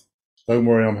loss. Don't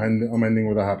worry, I'm ending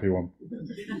with a happy one.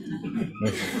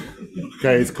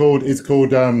 Okay, it's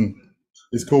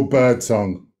called Bird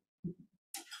Song.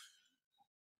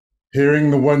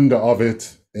 Hearing the wonder of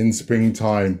it in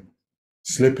springtime,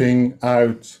 slipping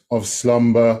out of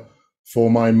slumber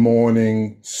for my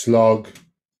morning slog,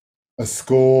 a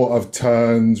score of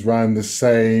turns round the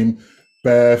same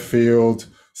bare field,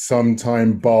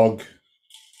 sometime bog.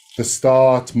 The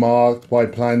start marked by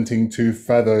planting 2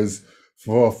 feathers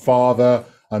for father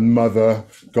and mother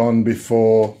gone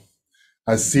before.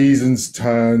 As seasons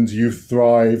turned, you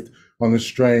thrived on a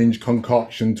strange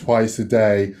concoction twice a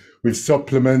day. With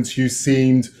supplements, you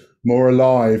seemed more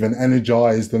alive and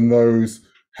energized than those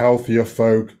healthier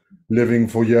folk living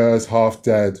for years half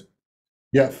dead.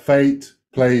 Yet fate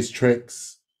plays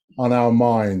tricks on our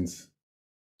minds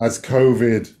as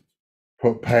COVID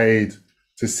put paid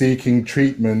to seeking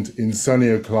treatment in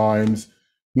sunnier climes,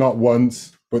 not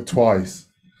once, but twice.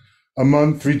 A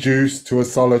month reduced to a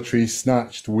solitary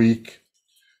snatched week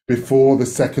before the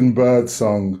second bird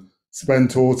song,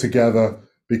 spent all together,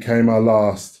 became our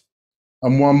last.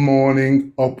 And one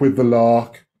morning, up with the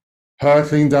lark,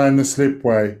 hurtling down the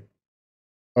slipway,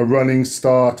 a running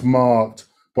start marked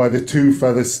by the 2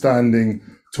 feathers standing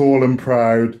tall and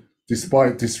proud,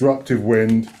 despite disruptive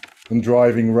wind and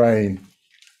driving rain.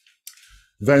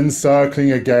 Then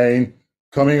circling again,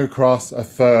 coming across a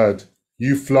third,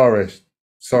 you flourished.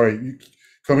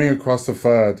 Coming across a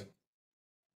third.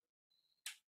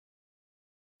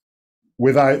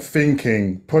 Without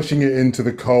thinking, pushing it into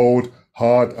the cold,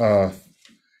 hard earth.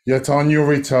 Yet on your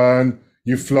return,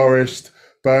 you flourished,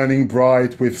 burning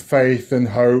bright with faith and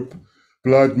hope,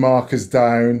 blood markers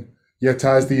down. Yet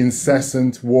as the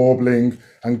incessant warbling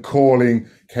and calling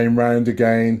came round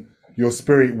again, your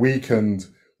spirit weakened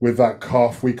with that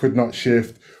cough we could not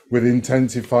shift, with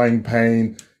intensifying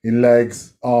pain in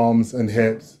legs, arms, and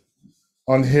hips.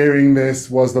 On hearing this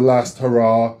was the last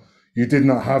hurrah. You did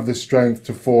not have the strength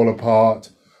to fall apart,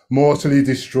 mortally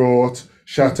distraught,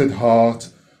 shattered heart,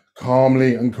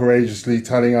 calmly and courageously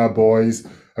telling our boys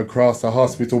across a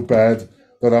hospital bed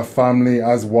that our family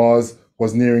as was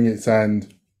nearing its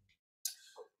end.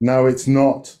 Now it's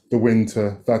not the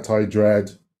winter that I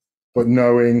dread, but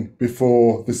knowing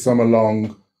before the summer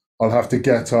long, I'll have to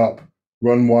get up,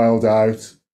 run wild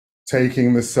out,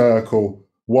 taking the circle,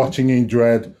 watching in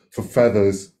dread for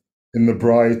feathers in the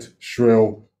bright,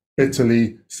 shrill,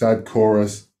 bitterly sad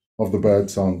chorus of the bird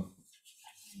song.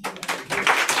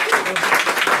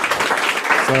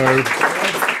 So,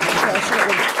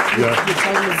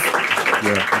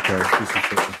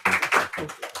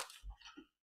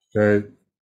 okay.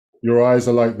 Your eyes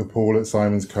are like the pool at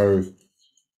Simon's Cove,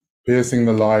 piercing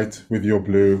the light with your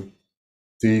blue,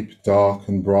 deep, dark,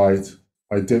 and bright.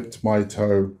 I dipped my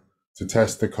toe to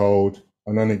test the cold,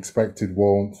 an unexpected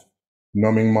warmth,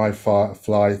 numbing my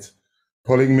flight,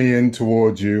 pulling me in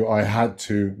toward you. I had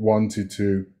to, wanted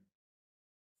to,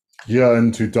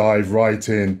 yearned to dive right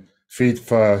in, feet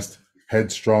first,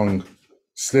 headstrong,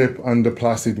 slip under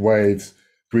placid waves,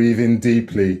 breathe in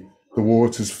deeply, the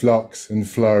water's flux and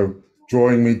flow,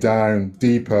 drawing me down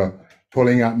deeper,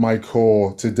 pulling at my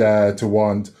core to dare to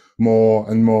want more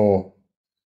and more.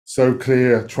 So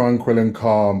clear, tranquil and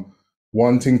calm,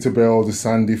 wanting to build a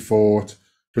sandy fort,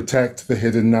 protect the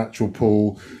hidden natural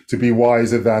pool, to be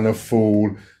wiser than a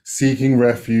fool, seeking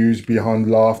refuge beyond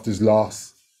laughter's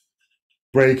loss,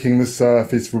 breaking the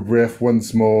surface for breath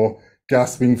once more,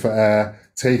 gasping for air,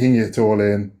 taking it all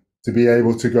in, to be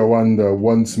able to go under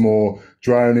once more,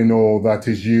 drowning all that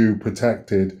is you,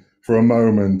 protected for a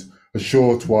moment, a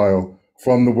short while,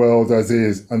 from the world as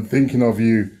is, and thinking of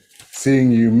you,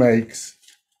 seeing you makes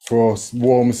for a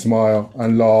warm smile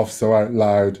and laugh so out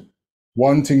loud,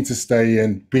 wanting to stay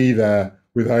in, be there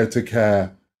without a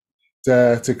care,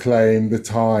 dare to claim the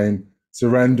time,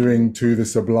 surrendering to the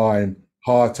sublime,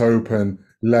 heart open,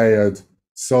 layered,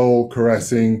 soul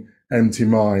caressing, empty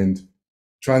mind,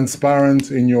 transparent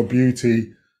in your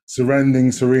beauty,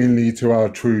 surrendering serenely to our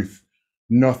truth.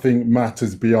 Nothing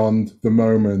matters beyond the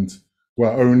moment,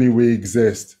 where only we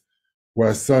exist,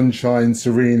 where sun shines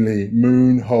serenely,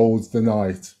 moon holds the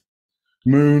night.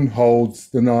 Moon holds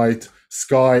the night,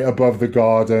 sky above the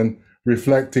garden,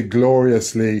 reflected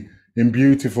gloriously in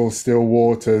beautiful still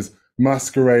waters,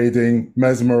 masquerading,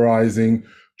 mesmerizing,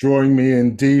 drawing me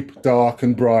in deep, dark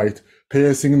and bright,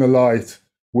 piercing the light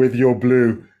with your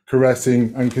blue,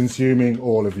 caressing and consuming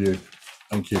all of you.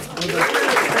 Thank you.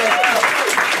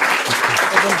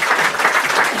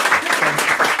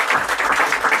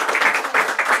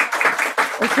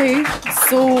 Okay,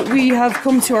 so we have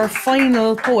come to our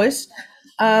final poet,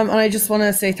 and I just want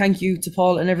to say thank you to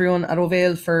Paul and everyone at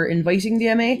O'Vale for inviting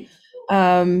the MA.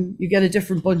 You get a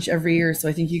different bunch every year, so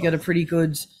I think you get a pretty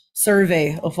good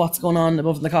survey of what's going on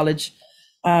above in the college,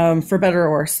 for better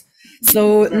or worse.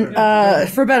 So,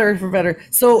 for better.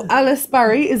 So Alice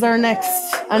Barry is our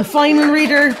next and final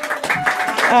reader.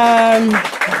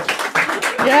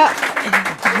 Yeah,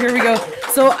 here we go.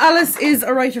 So Alice is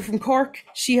a writer from Cork.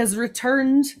 She has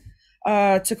returned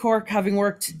to Cork, having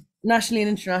worked nationally and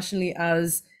internationally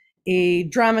as a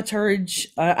dramaturge,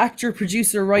 actor,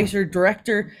 producer, writer,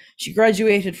 director. She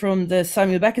graduated from the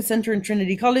Samuel Beckett Centre in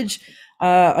Trinity College.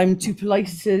 I'm too polite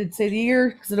to say the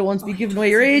year because I don't want to be giving away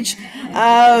your age.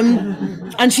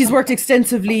 And she's worked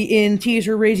extensively in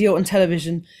theatre, radio and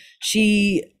television.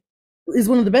 She is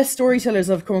one of the best storytellers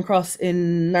I've come across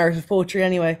in narrative poetry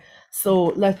anyway. So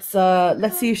let's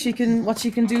see if what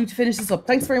she can do to finish this up.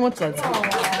 Thanks very much, lads.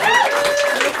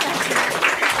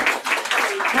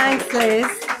 Thanks, Liz.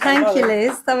 Thank you,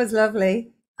 Liz. That was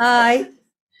lovely. Hi.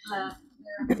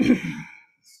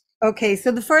 Okay,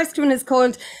 so the first one is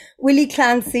called Willie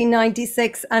Clancy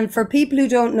 96. And for people who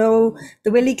don't know,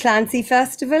 the Willie Clancy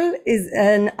Festival is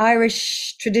an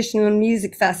Irish traditional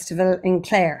music festival in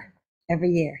Clare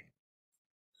every year.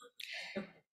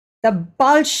 The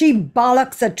bolshy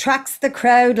bollocks attracts the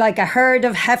crowd like a herd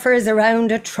of heifers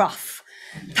around a trough.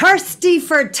 Thirsty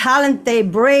for talent, they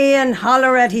bray and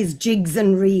holler at his jigs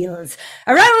and reels.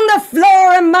 Around the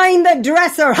floor and mind the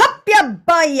dresser, hop ya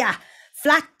by ya,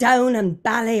 flat down and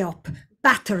ballet up,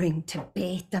 battering to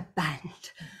bait the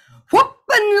band.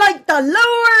 Whooping like the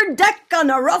lower deck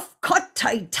on a rough-cut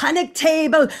Titanic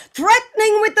table,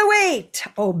 threatening with the weight,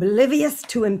 oblivious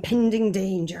to impending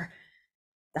danger.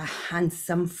 The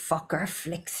handsome fucker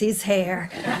flicks his hair,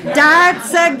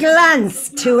 darts a glance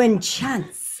to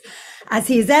enchance, as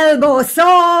his elbow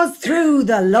saws through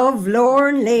the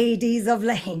love-lorn ladies of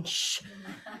Lahinch.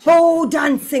 Bow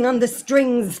dancing on the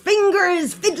strings,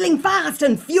 fingers fiddling fast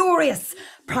and furious,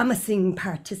 promising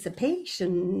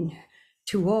participation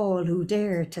to all who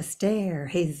dare to stare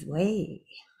his way.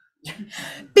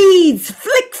 Beads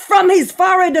flick from his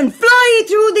forehead and fly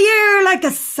through the air like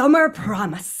a summer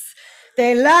promise.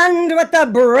 They land with the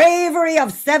bravery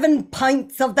of 7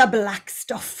 pints of the black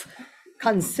stuff,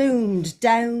 consumed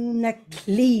down a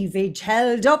cleavage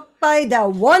held up by the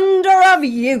wonder of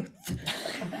youth,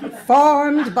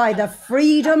 formed by the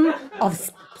freedom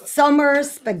of summer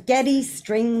spaghetti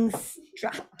string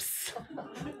straps.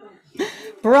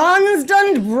 Bronzed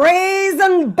and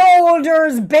brazen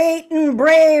boulders baiting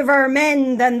braver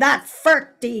men than that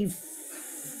flirty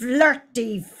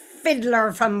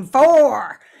fiddler from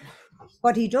 4.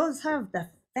 But he does have the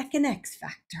feckin' X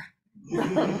factor.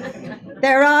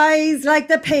 Their eyes like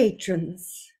the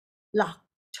patrons, locked.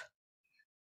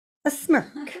 A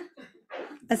smirk,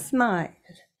 a smile,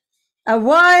 a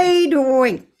wide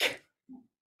wink,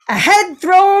 a head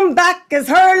thrown back as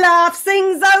her laugh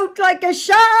sings out like a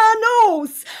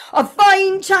sean-oath of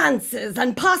fine chances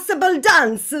and possible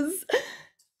dances.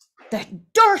 The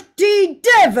dirty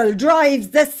devil drives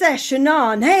the session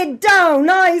on, head down,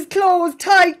 eyes closed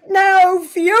tight now,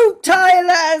 futile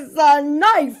as a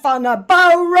knife on a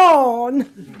bowron.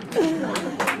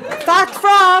 Fat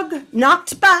frog,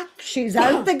 knocked back, she's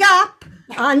out the gap,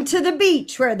 onto the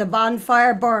beach where the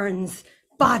bonfire burns.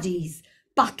 Bodies,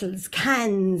 bottles,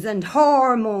 cans and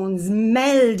hormones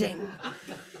melding.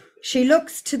 She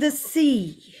looks to the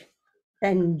sea,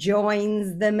 then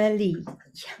joins the melee.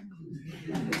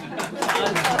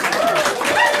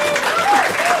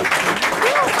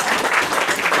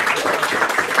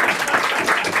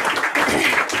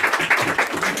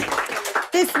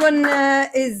 This one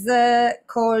is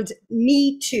called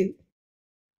Me Too.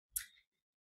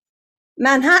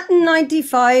 Manhattan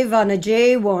 95 on a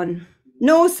J1.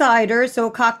 No cider, so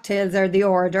cocktails are the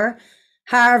order.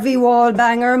 Harvey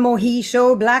Wallbanger,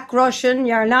 Mojito, Black Russian,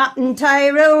 you're not in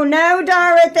Tyrone now,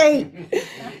 Dorothy.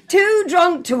 Too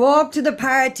drunk to walk to the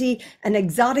party, an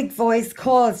exotic voice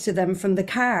calls to them from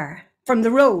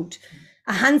the road.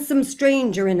 A handsome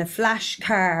stranger in a flash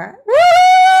car.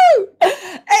 Woo!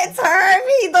 It's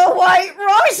Harvey, the White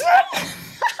Russian!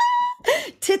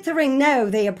 Tithering now,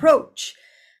 they approach.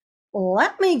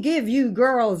 Let me give you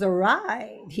girls a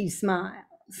ride, he smiles.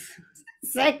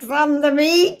 Sex on the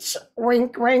beach,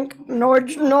 wink, wink,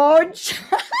 nudge, nudge.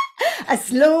 A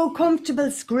slow,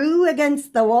 comfortable screw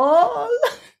against the wall.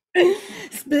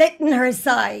 Splitting her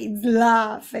sides,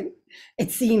 laughing.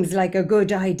 It seems like a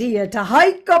good idea to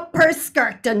hike up her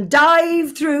skirt and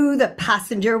dive through the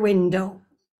passenger window.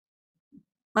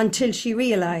 Until she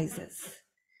realizes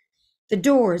the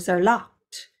doors are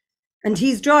locked and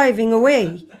he's driving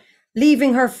away,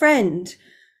 leaving her friend,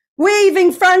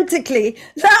 waving frantically,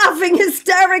 laughing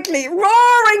hysterically,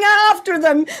 roaring after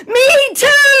them, "Me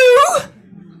too!"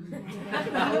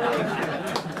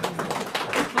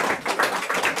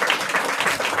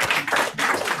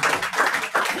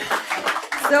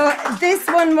 So this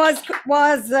one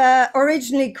was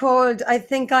originally called I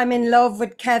Think I'm in Love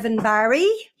with Kevin Barry,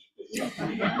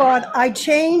 but I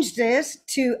changed it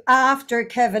to After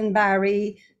Kevin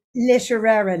Barry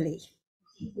literarily.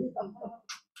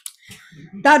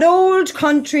 That old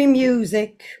country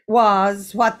music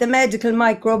was what the medical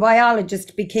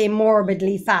microbiologist became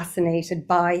morbidly fascinated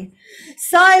by.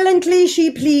 Silently she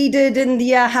pleaded in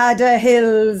the Ahada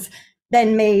Hills,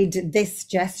 then made this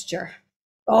gesture.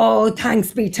 Oh,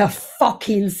 thanks be to fuck,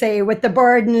 he'll say, with the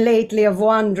burden lately of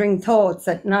wandering thoughts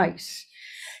at night.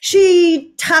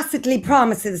 She tacitly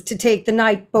promises to take the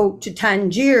night boat to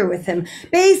Tangier with him,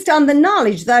 based on the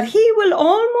knowledge that he will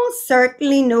almost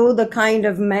certainly know the kind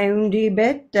of moundy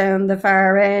bit down the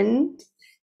far end.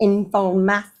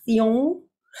 Information.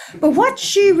 But what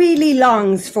she really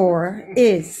longs for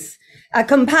is a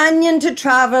companion to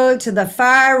travel to the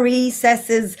far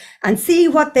recesses and see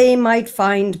what they might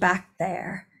find back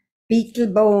there. Beetle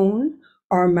bone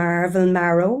or marvel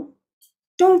marrow.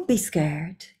 Don't be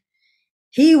scared.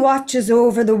 He watches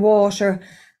over the water,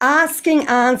 asking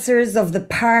answers of the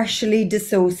partially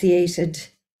dissociated.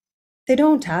 They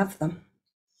don't have them.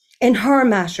 In her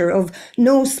matter of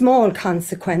no small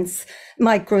consequence,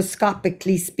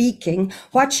 microscopically speaking,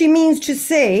 what she means to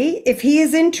say, if he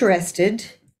is interested,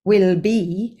 will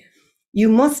be, you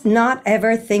must not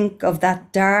ever think of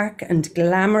that dark and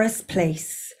glamorous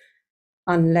place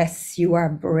unless you are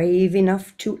brave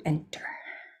enough to enter.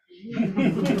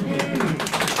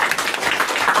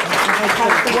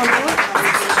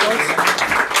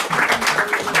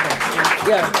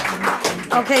 Yeah.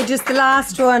 Okay, just the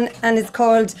last one, and it's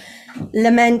called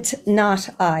Lament Not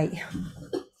I.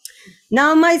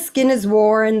 Now my skin is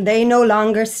worn, they no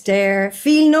longer stare,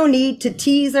 feel no need to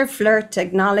tease or flirt,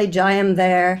 acknowledge I am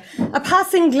there. A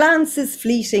passing glance is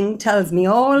fleeting, tells me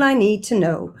all I need to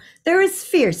know. There is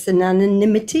fierce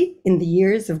anonymity in the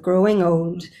years of growing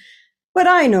old. But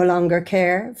I no longer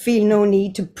care, feel no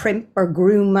need to primp or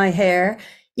groom my hair.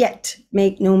 Yet,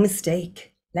 make no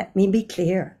mistake, let me be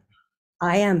clear.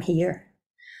 I am here.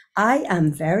 I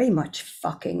am very much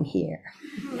fucking here.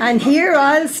 And here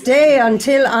I'll stay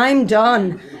until I'm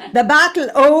done. The battle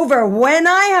over, when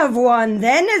I have won,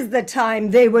 then is the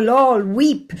time they will all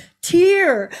weep,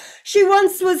 tear. She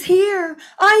once was here.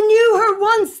 I knew her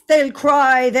once. They'll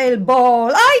cry, they'll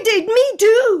bawl. I did, me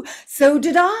too. So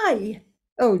did I.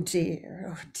 Oh dear,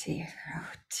 oh dear,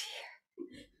 oh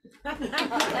dear.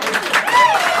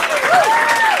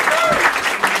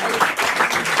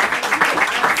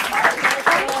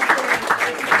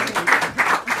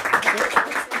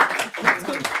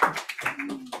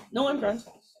 No, I'm grand.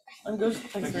 I'm good.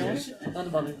 Thanks very much. Not a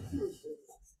bother.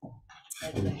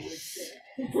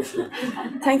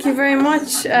 Thank you very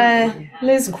much,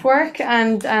 Liz Quirk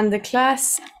and the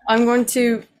class. I'm going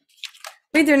to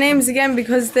read their names again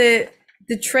because the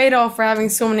trade-off for having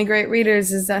so many great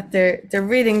readers is that their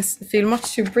readings feel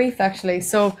much too brief, actually.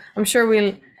 So I'm sure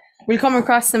we'll come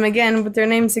across them again. But their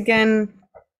names again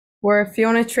were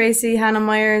Fiona Tracy, Hannah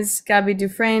Myers, Gabbi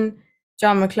Dufrene,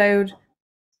 John McLeod,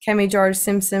 Kemi George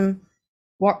Simpson,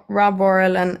 Rob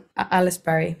Worrall, and Alice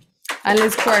Barry. And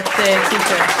Liz Quirk, the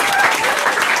teacher.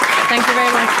 Thank you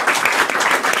very much.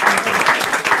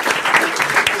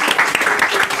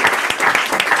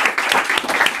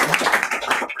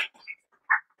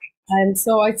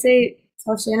 So I'd say,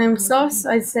 and I'm Sus.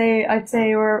 I'd say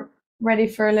we're ready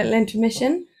for a little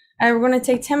intermission. We're going to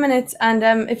take 10 minutes, and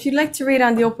if you'd like to read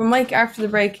on the open mic after the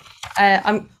break,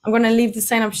 I'm going to leave the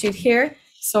sign-up sheet here,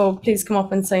 so please come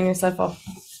up and sign yourself up.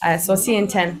 So I'll see you in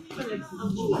 10.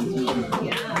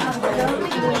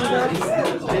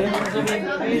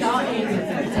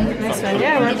 Next one,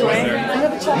 yeah, right away.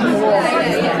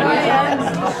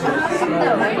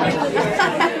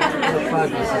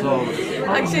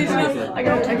 Actually, I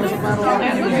got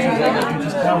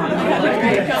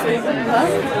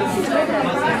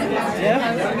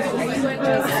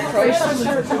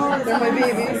they're my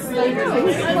babies.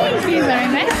 Thank you very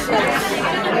much.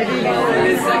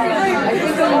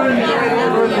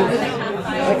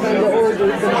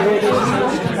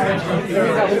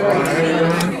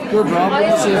 Good, Rob.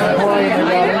 Let's see how are you,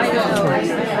 my darling?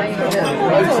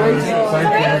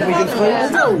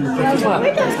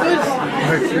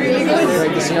 Really good.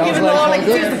 Great to see how it's Even though all I can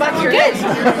do is the back of your head.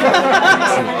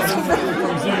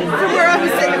 From where I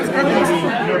was sitting, it was perfect.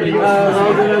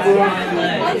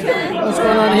 What's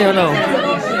going on here now?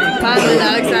 Pam and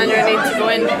Alexandra need to go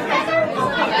in.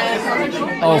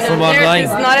 Oh, from online?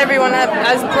 Not everyone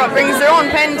brings their own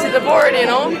pen to the board, you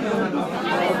know.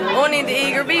 Only the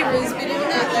eager beavers be doing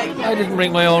that. Like. I didn't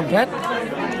bring my own pen. I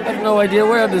have no idea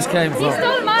where this came from. You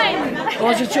stole mine.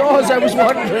 Was it yours? I was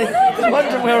wondering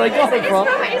where I got it from.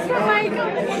 It's from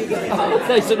Michael.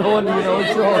 Okay, so no wonder you know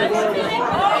it's yours.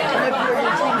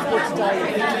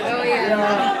 Oh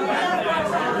yeah.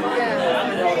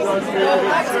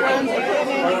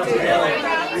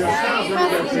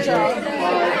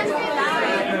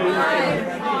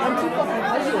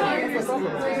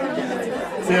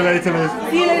 See you later, Liz.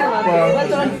 See you later, man. Well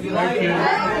done. Thank you.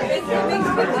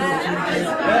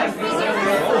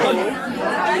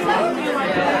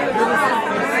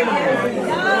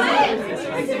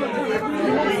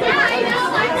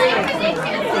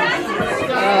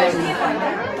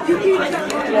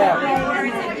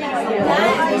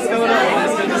 What's going on?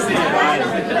 It's good to see you.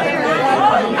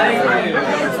 I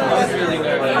was really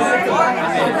nervous.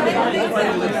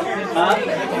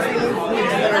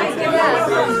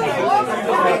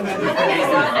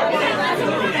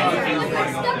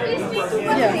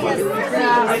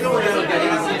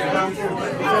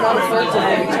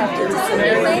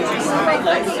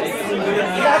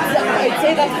 I'd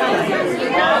say that's fine.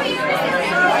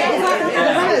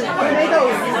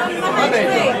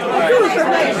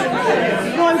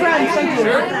 No, I'm grand, thank you.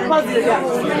 Positive, yeah.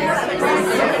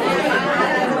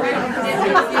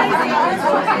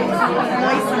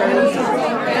 Nice,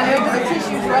 the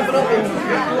tissues, wrap it up in.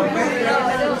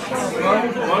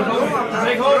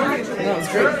 That was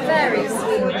great. Very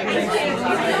sweet.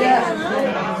 Yeah.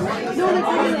 No,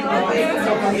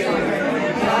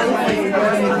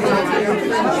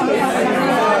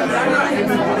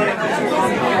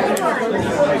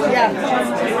 yeah.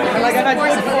 And like I've had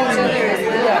good fun.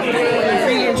 Yeah.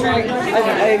 Really and truly. I've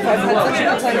had such a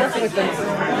good time working with them.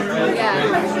 Yeah.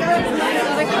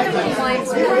 Like I don't mind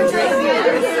to drink here.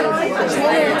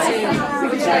 We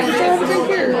can try and drink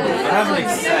here. I have like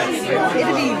sex.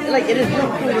 It'd be like it is real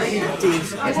cool if you did.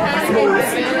 I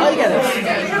get it.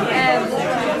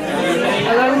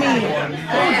 Allow me.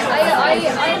 I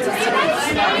just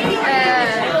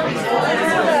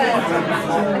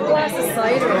a glass of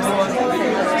cider or something.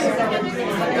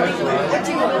 What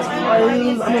do you want?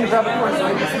 I'm gonna grab a course. I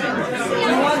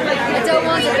don't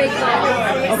want a big glass.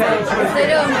 Okay. If they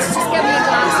don't, just give me a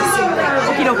glass of something.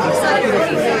 Okie dokie.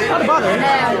 Not a bother.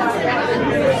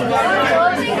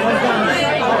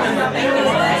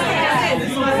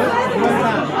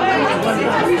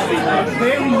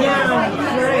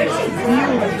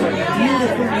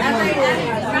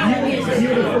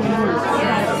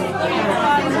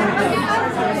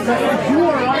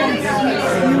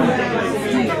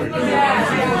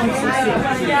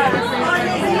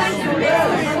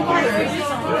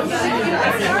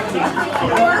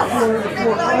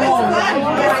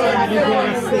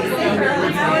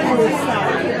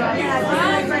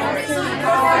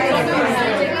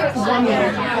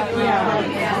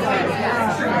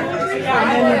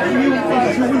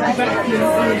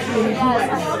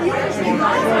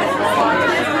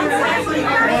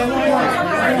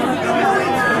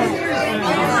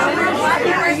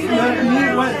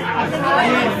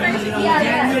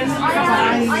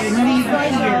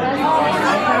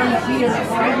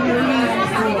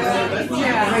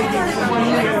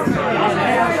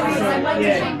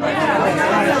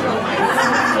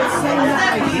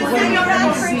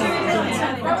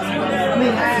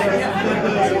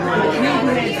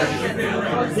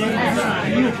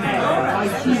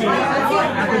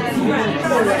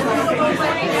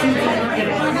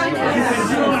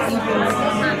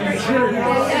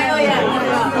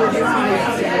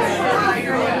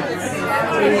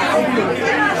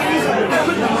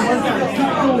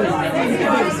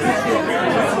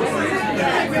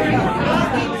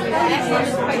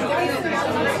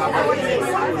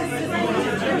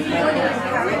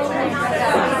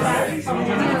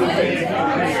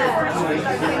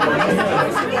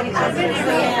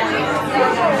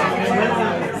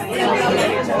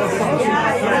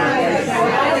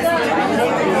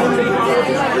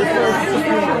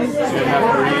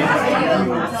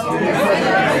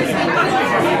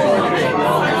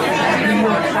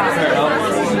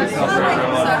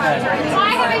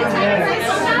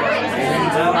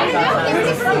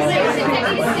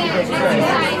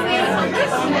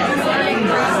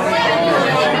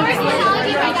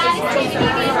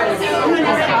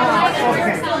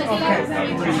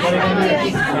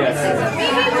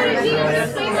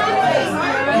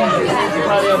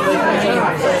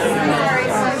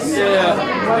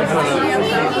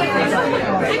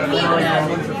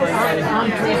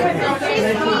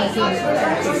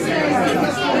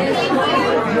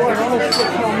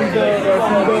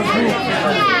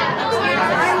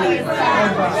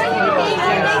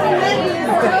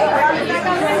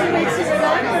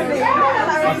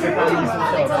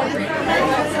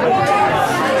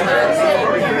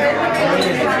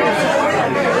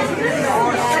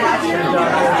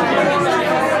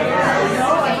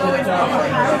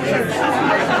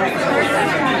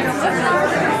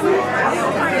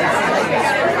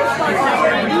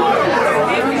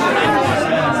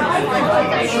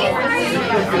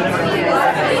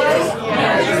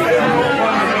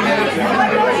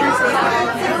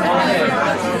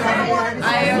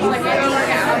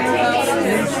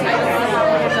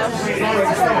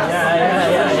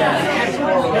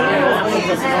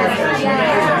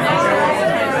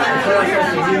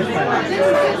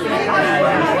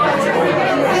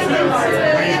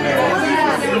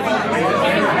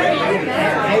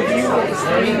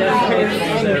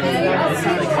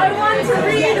 I want to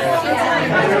read.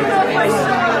 I don't know if I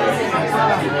should.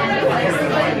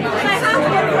 I have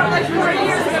one for like 4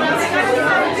 years, but I think I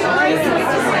would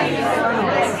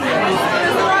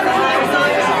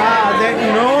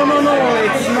No,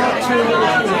 it's not true.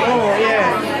 Oh,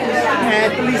 yeah.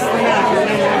 At least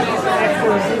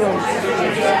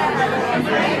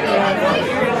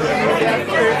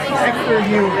after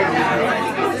you.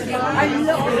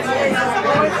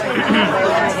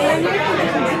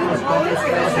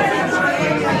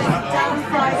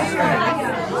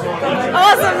 I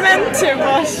wasn't meant to,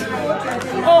 but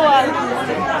oh well.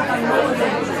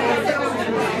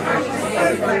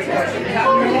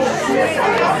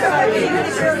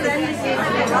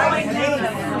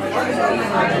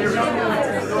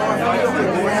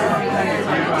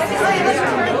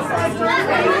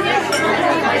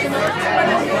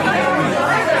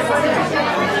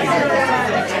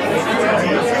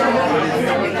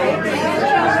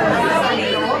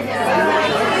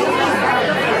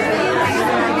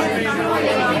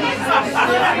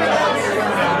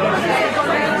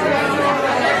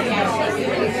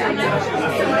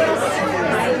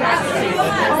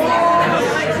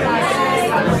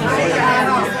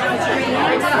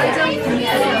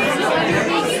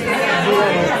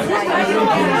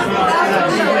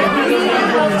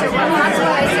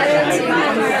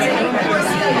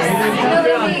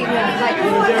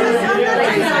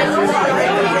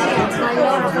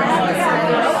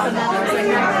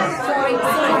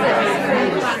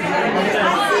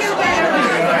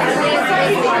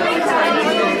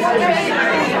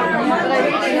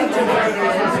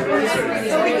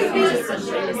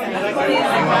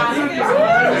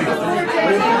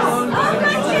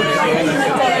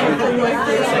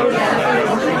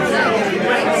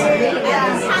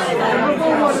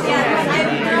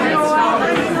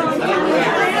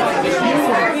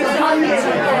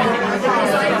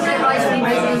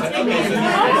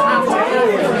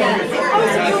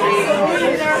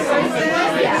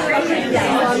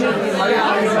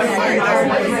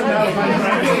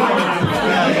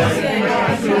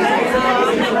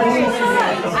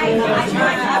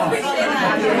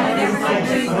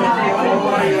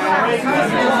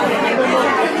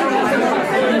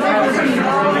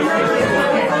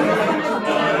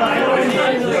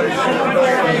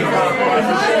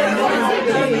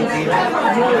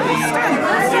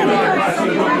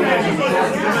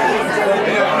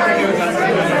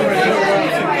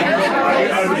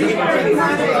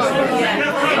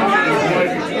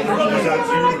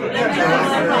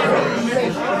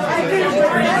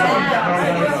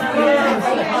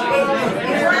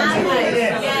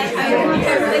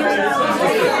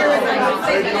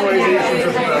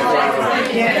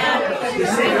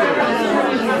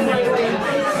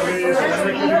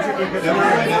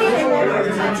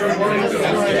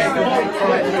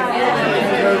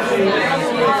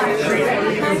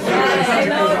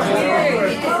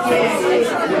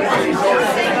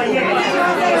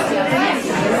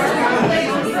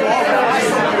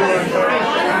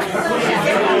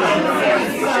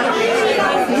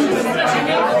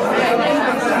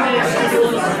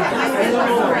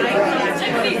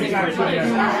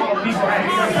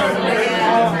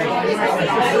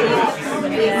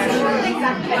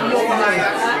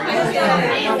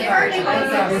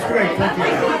 That's great, thank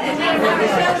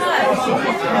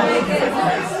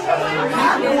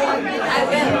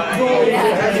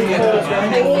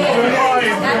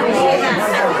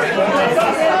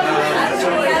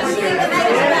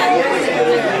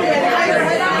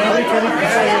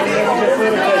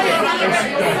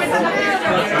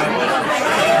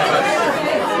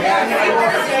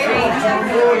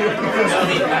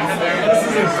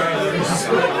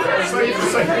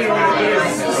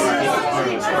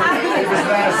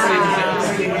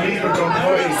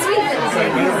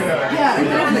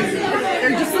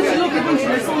They're just such a lovely bunch.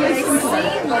 They're so nice.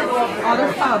 Oh,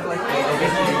 they're fab. Like.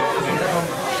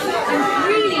 I'm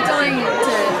really dying to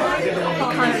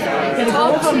kind of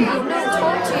talk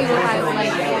to you about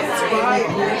like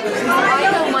I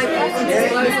know my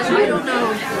preferences, but I don't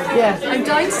know. Yeah. I'm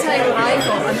dying to tell you what I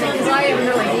thought because I have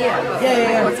no idea.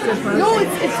 Yeah. What's good for No,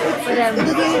 it's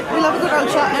we'll have a good old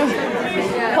chat now.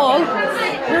 Yeah. Paul,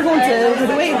 we're going to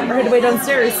head away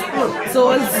downstairs.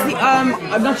 So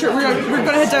I'm not sure we're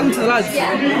gonna head down to the lads.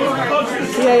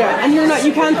 Yeah. And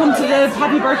you can't come to the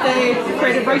happy birthday,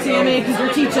 creative writing MA because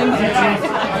we're teaching.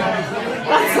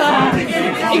 That's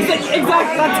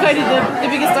that's kind of the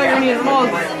biggest irony of them all.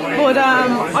 But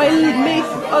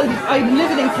I'm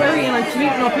living in Kerry and I'm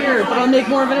commuting up here, but I'll make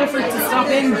more of an effort to stop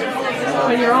in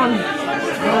when you're on.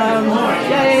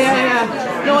 Yeah.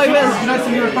 No, I will. Nice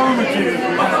of your phone with you.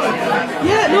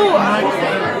 Yeah, no.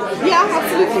 Yeah,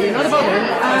 absolutely. Not a bother.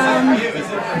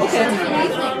 Okay.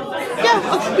 Yeah,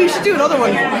 we should do another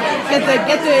one. Get the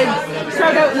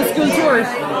crowd out in the school tour,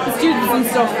 the students and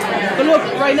stuff. But look,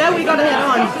 right now we gotta head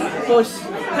on. But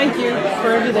thank you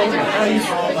for everything, and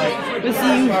we'll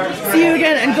see you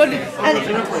again. And good. And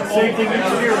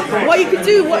what you could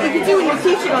do when you're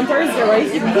teaching on Thursday, right?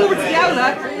 You can go over to the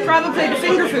outlet, grab a plate of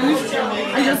finger food,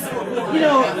 and just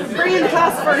bring in the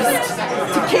class first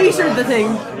to cater the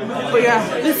thing. But yeah,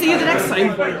 we'll see you the next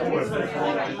time.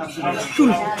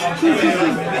 Cool.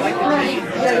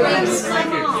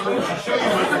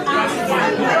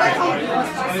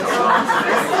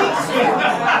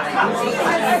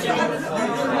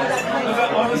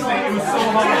 Honestly, it was so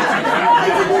hard. I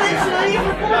didn't mention any of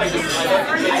the courses.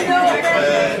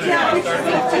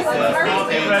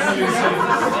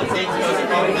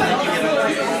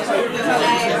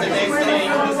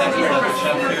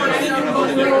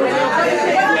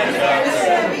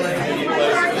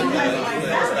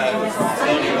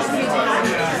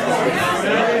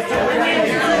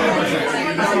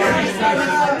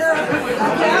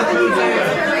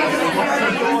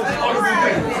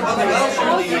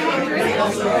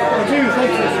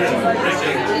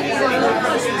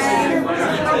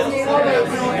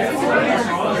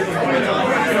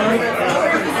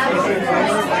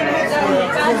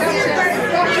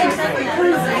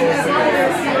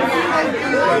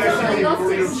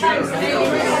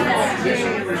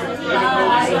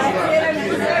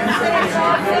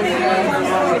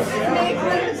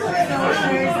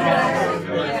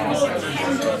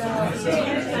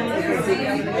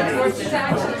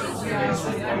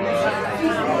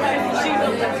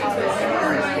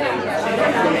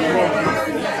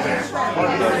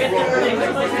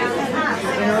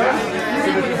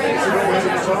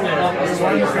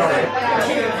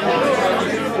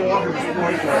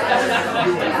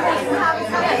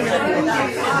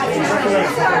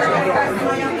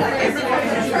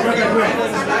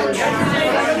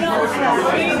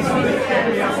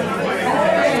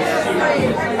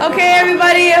 Okay,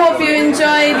 everybody, I hope you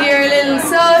enjoyed your little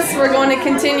sauce. We're going to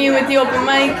continue with the open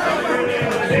mic.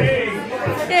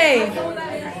 Yay!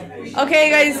 Okay,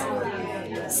 guys,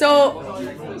 so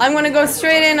I'm going to go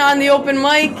straight in on the open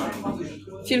mic.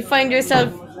 If you'll find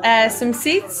yourself some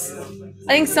seats.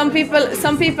 I think some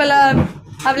people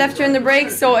have left during the break,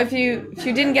 so if you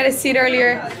didn't get a seat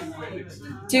earlier,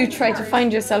 do try to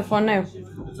find yourself one now.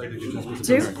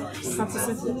 Two? That's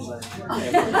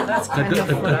kind of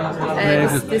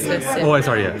this list, yeah. Oh,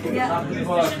 sorry, yeah.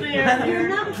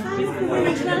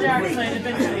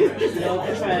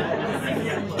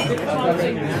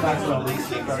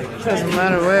 Doesn't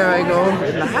matter where I go,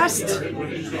 it lasts.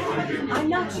 I'm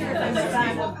not sure if I'm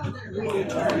back.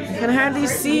 I can hardly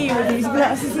see with these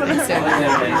glasses on.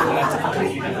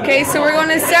 Okay, so we're going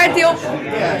to start the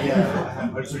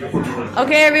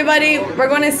Okay, everybody, we're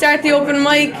going to start the open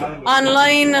mic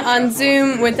online on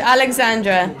Zoom with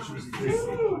Alexandra.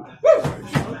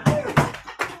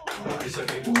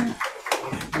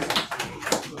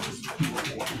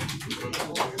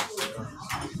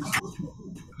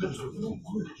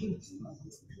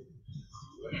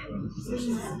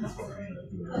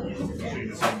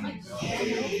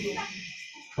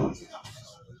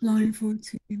 Line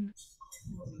 14.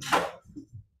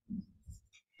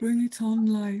 Bring it on,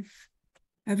 life,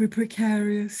 every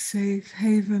precarious safe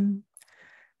haven,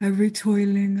 every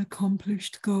toiling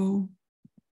accomplished goal.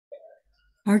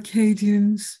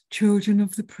 Arcadians, children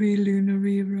of the pre-lunar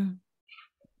era.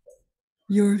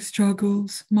 Your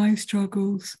struggles, my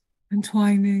struggles,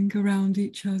 entwining around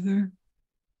each other.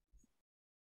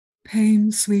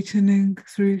 Pain sweetening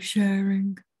through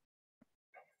sharing.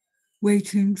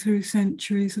 Waiting through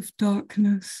centuries of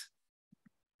darkness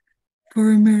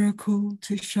for a miracle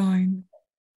to shine.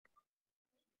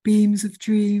 Beams of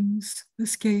dreams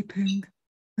escaping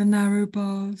the narrow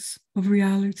bars of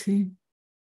reality.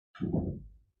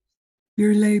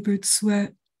 Your labored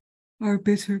sweat, our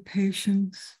bitter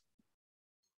patience,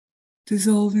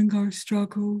 dissolving our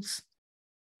struggles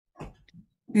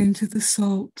into the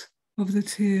salt of the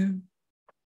tear.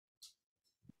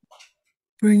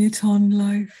 Bring it on,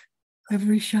 life,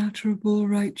 every shatterable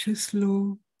righteous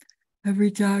law,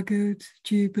 every daggered,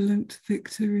 jubilant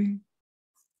victory.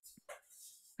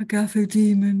 Agatho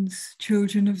demons,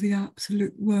 children of the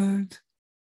absolute word.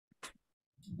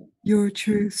 Your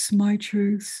truths, my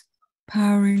truths,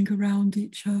 powering around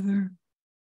each other.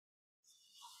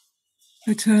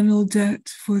 Eternal debt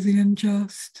for the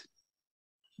unjust.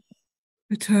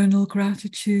 Eternal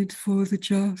gratitude for the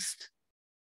just.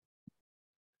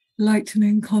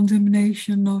 Lightning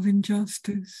condemnation of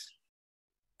injustice.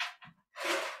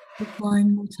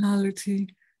 Divine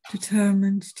mortality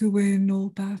determined to win all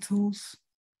battles.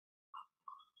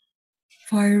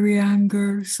 Fiery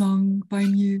anger sung by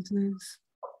muses,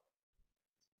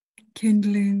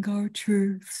 kindling our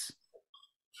truths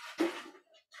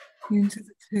into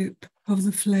the tip of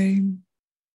the flame.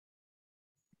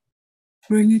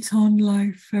 Bring it on,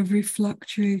 life, every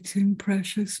fluctuating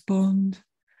precious bond,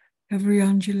 every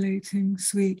undulating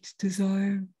sweet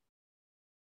desire.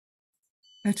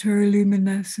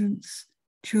 Eteroluminescence,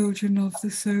 children of the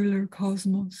solar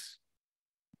cosmos.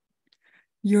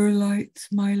 Your light,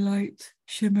 my light,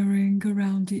 shimmering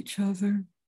around each other.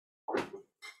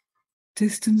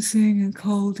 Distancing in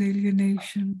cold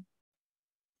alienation.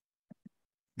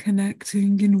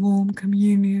 Connecting in warm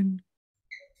communion.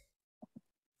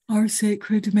 Our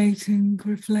sacred mating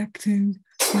reflecting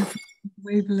different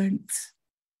wavelengths.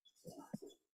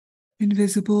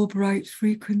 Invisible bright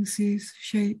frequencies,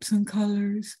 shapes and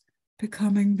colors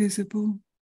becoming visible.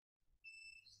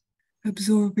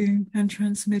 Absorbing and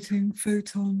transmitting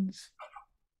photons.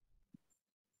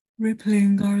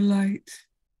 Rippling our light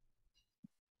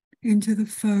into the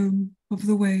foam of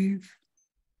the wave.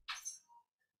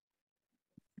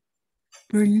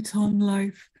 Bring it on,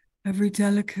 life, every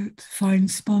delicate,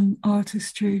 fine-spun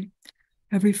artistry,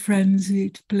 every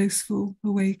frenzied, blissful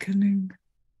awakening.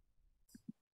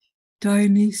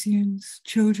 Dionysians,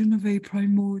 children of a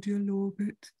primordial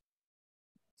orbit.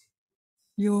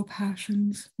 Your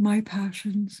passions, my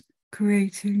passions,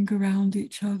 creating around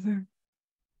each other.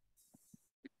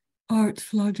 Art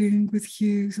flooding with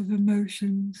hues of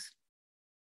emotions.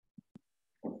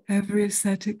 Every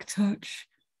aesthetic touch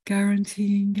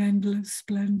guaranteeing endless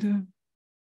splendor.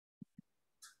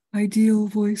 Ideal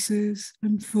voices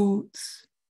and thoughts.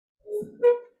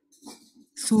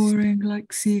 Soaring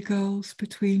like seagulls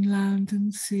between land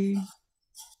and sea.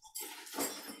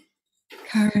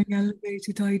 Carrying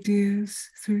elevated ideas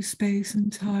through space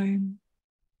and time.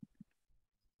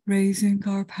 Raising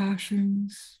our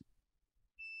passions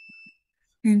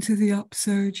into the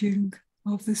upsurging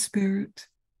of the spirit.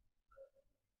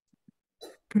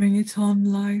 Bring it on,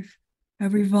 life,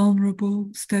 every vulnerable,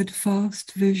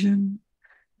 steadfast vision,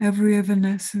 every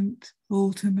evanescent,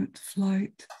 ultimate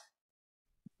flight.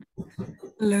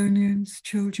 Thelonians,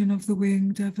 children of the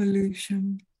winged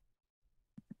evolution.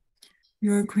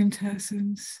 Your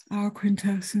quintessence, our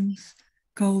quintessence,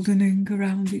 goldening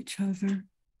around each other.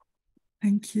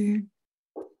 Thank you.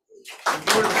 Thank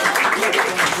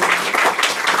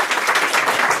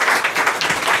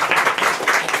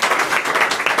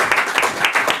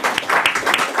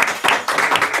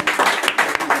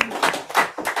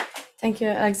you,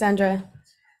 Alexandra.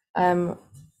 We're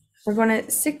going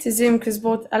to stick to Zoom because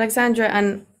both Alexandra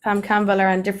and Pam Campbell are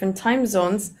on different time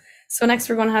zones. So next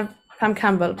we're going to have Pam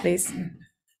Campbell, please.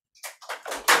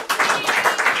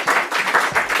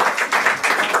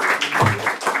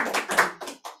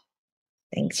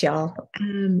 Thanks, y'all.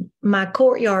 My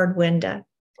courtyard window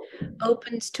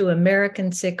opens to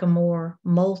American sycamore,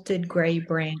 molted gray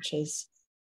branches,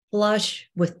 flush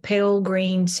with pale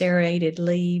green serrated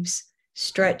leaves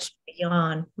stretched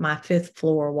beyond my fifth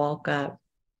floor walk up.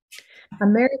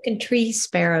 American tree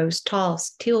sparrows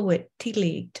toss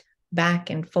teal-leaved back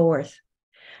and forth.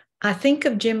 I think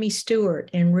of Jimmy Stewart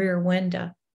in Rear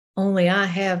Window, only I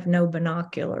have no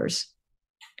binoculars.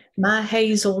 My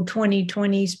hazel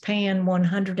 2020s pan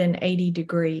 180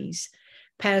 degrees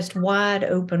past wide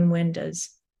open windows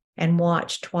and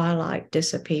watch twilight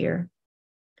disappear.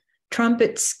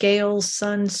 Trumpet scales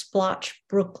sun-splotched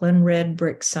Brooklyn red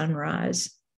brick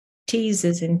sunrise,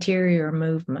 teases interior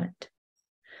movement.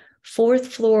 Fourth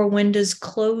floor windows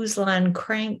clothesline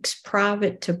cranks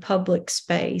private to public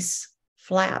space,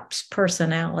 flaps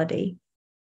personality.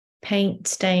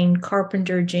 Paint-stained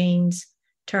carpenter jeans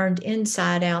turned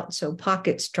inside out so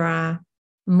pockets dry,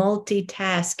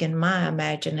 multitask in my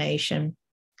imagination.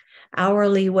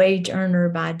 Hourly wage earner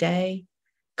by day,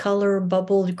 color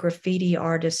bubbled graffiti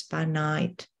artist by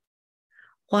night.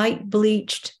 White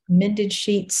bleached, mended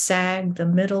sheets sag the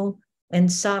middle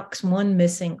and socks one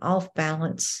missing off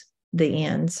balance the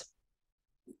ends.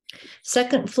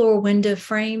 Second floor window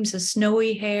frames a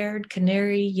snowy-haired,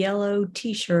 canary yellow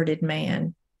t-shirted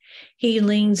man. He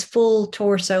leans full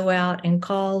torso out and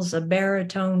calls a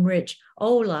baritone-rich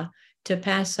 "Hola" to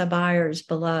passerbyers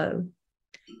below.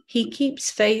 He keeps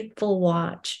faithful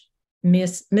watch,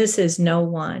 misses no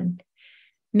one.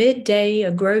 Midday,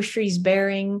 a groceries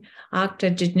bearing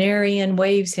octogenarian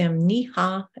waves him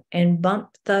 "ni-ha" and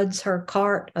bump thuds her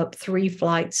cart up 3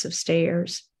 flights of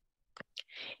stairs.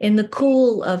 In the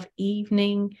cool of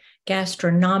evening,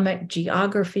 gastronomic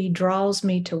geography draws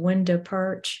me to window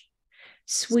perch.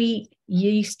 Sweet,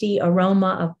 yeasty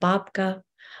aroma of babka,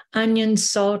 onions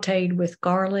sauteed with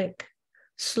garlic,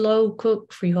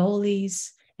 slow-cooked frijoles,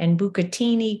 and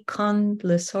bucatini con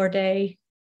le sorte,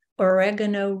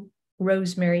 oregano,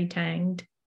 rosemary tanged.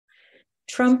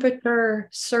 Trumpeter,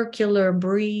 circular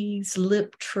breeze,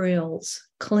 lip trills,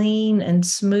 clean and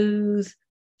smooth,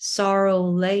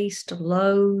 sorrow-laced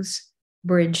lows,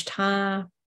 bridged high,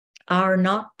 our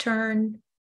nocturne,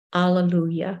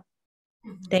 alleluia.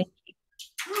 Thank you.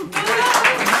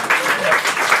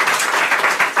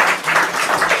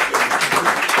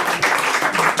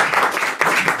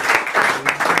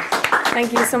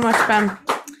 Thank you so much, Pam.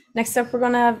 Next up, we're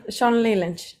going to have Sean Lee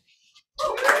Lynch.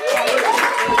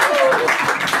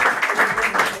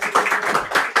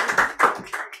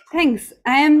 Thanks.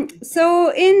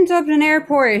 So in Dublin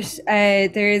Airport,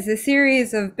 there is a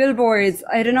series of billboards.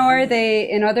 I don't know, are they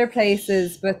in other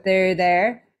places, but they're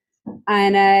there.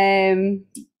 And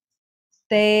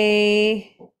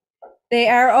they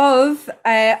are of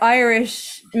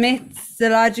Irish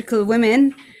mythological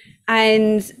women,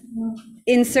 and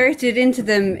inserted into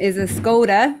them is a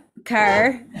Skoda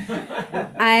car.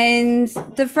 And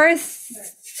the first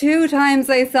 2 times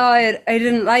I saw it, I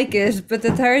didn't like it, but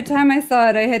the third time I saw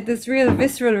it, I had this real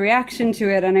visceral reaction to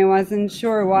it, and I wasn't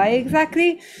sure why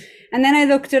exactly. And then I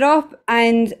looked it up,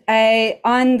 and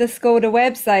on the Skoda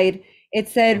website, it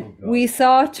said, "We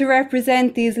sought to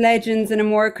represent these legends in a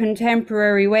more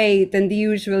contemporary way than the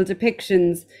usual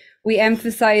depictions. We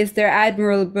emphasized their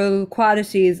admirable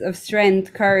qualities of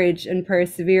strength, courage, and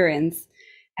perseverance."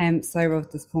 So I wrote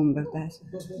this poem about that.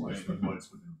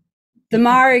 The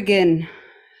Morrigan,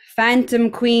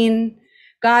 phantom queen,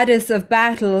 goddess of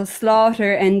battle,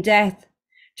 slaughter, and death,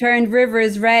 turned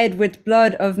rivers red with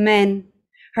blood of men.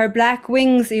 Her black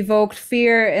wings evoked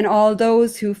fear in all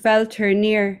those who felt her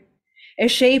near. A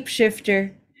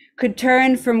shapeshifter, could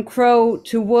turn from crow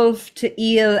to wolf to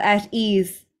eel at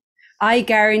ease. I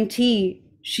guarantee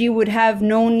she would have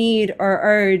no need or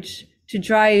urge to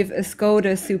drive a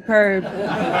Skoda Superb,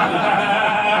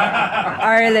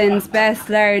 Ireland's best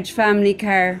large family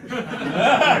car.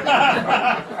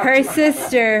 Her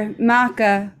sister,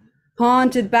 Maca,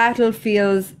 haunted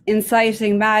battlefields,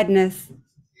 inciting madness.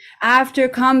 After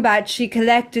combat, she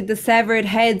collected the severed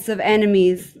heads of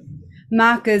enemies,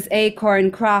 Maca's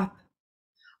acorn crop.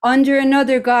 Under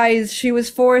another guise, she was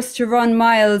forced to run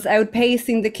miles,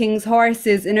 outpacing the king's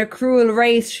horses in a cruel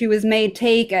race she was made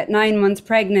take at 9 months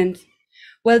pregnant.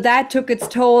 Well, that took its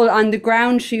toll on the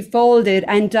ground she folded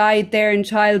and died there in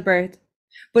childbirth.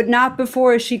 But not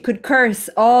before she could curse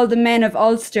all the men of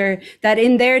Ulster that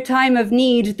in their time of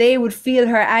need they would feel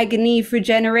her agony for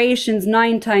generations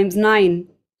 9 times 9.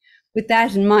 With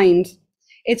that in mind,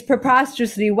 it's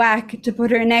preposterously whack to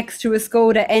put her next to a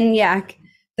Skoda Enyaq,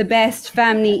 the best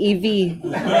family EV.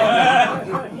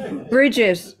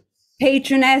 Bridget,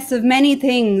 patroness of many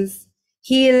things,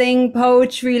 healing,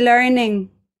 poetry, learning,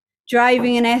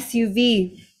 driving an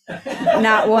SUV,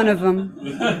 not one of them.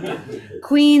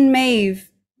 Queen Maeve,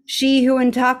 she who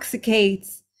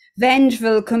intoxicates,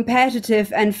 vengeful,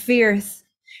 competitive, and fierce.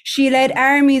 She led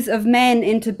armies of men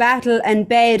into battle and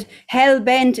bed,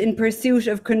 hell-bent in pursuit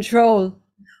of control.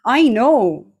 I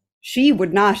know she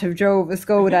would not have drove a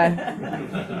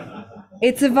Skoda.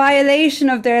 It's a violation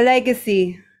of their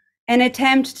legacy, an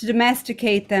attempt to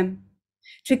domesticate them,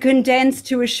 to condense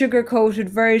to a sugar-coated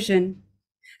version.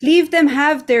 Leave them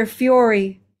have their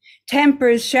fury,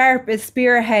 tempers sharp as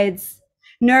spearheads,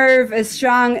 nerve as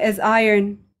strong as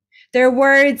iron. Their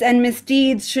words and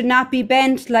misdeeds should not be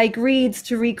bent like reeds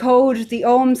to recode the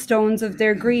ohm stones of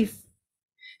their grief.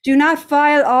 Do not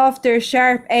file off their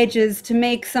sharp edges to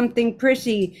make something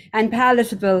pretty and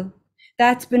palatable.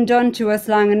 That's been done to us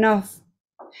long enough.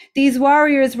 These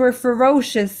warriors were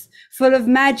ferocious, full of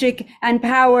magic and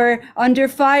power. Under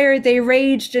fire they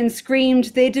raged and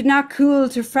screamed. They did not cool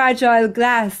to fragile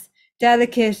glass,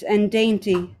 delicate and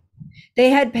dainty. They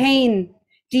had pain,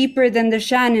 deeper than the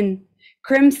Shannon,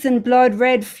 crimson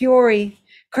blood-red fury,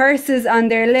 curses on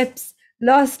their lips,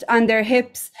 lust on their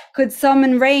hips, could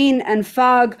summon rain and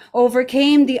fog,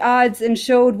 overcame the odds and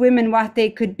showed women what they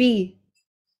could be.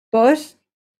 But,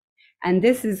 and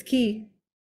this is key,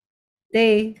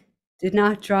 they did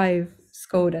not drive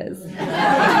Skodas.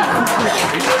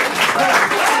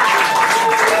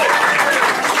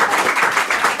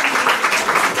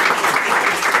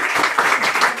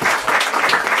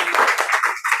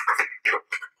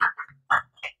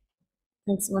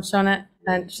 Thanks so much, Shauna.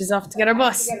 And she's off to get her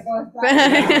bus.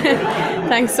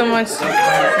 Thanks so much.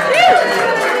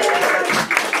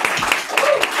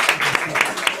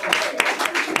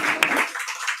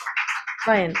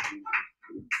 Ryan.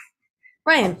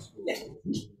 Ryan.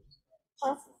 You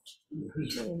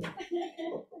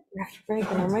have to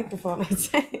break on our microphone, I'd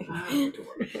say. Thank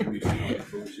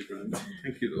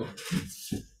you, though.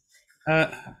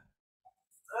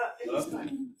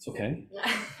 It's okay.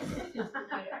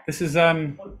 This is a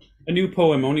new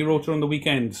poem. I only wrote it on the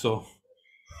weekend, so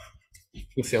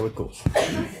we'll see how it goes.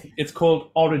 It's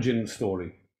called Origin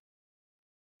Story.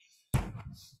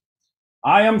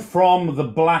 I am from the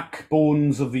black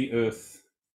bones of the earth,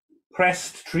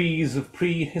 pressed trees of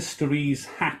prehistories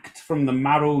hacked from the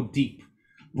marrow deep,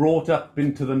 brought up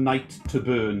into the night to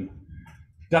burn,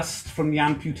 dust from the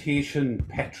amputation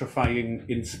petrifying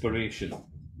inspiration.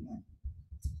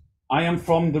 I am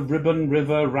from the Ribbon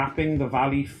River wrapping the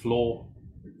valley floor,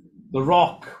 the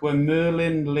rock where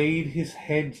Merlin laid his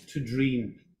head to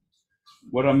dream,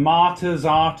 where a martyr's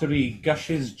artery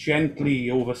gushes gently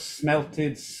over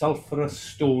smelted sulphurous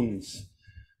stones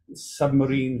and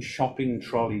submarine shopping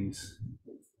trolleys.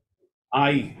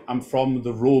 I am from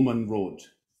the Roman road,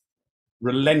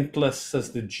 relentless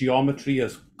as the geometry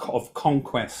of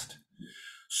conquest,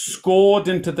 scored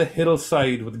into the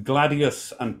hillside with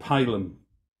gladius and pilum.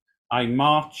 I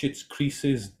march its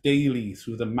creases daily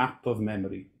through the map of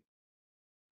memory.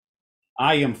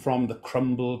 I am from the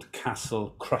crumbled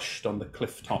castle crushed on the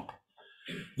cliff top,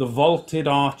 the vaulted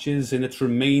arches in its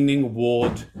remaining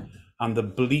ward, and the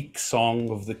bleak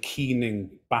song of the keening,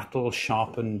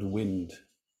 battle-sharpened wind.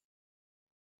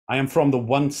 I am from the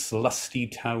once lusty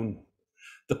town,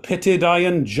 the pitted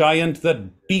iron giant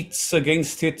that beats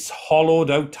against its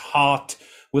hollowed-out heart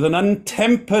with an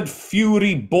untempered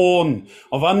fury born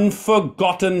of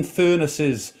unforgotten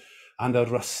furnaces and a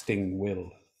rusting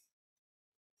will.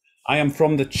 I am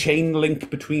from the chain link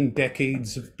between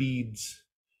decades of beads,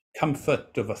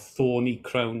 comfort of a thorny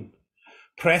crown,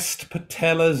 pressed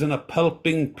patellas in a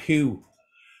pulping pew,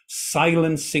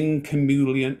 silencing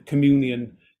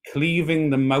communion, cleaving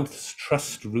the mouth's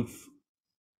trussed roof,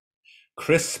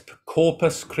 crisp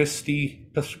Corpus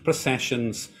Christi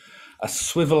processions, a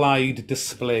swivel-eyed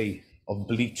display of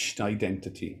bleached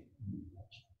identity.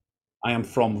 I am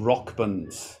from rock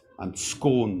buns and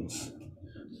scones,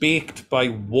 baked by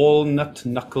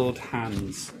walnut-knuckled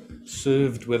hands,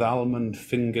 served with almond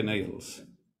fingernails.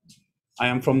 I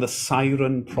am from the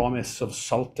siren promise of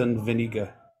salt and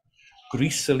vinegar,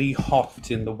 greasily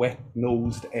hot in the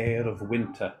wet-nosed air of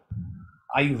winter.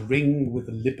 I ring with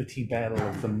the Liberty Bell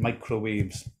of the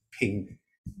microwave's ping.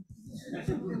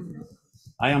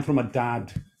 I am from a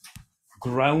dad,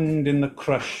 ground in the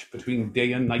crush between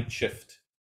day and night shift,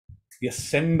 the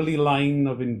assembly line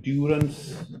of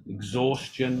endurance,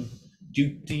 exhaustion,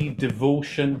 duty,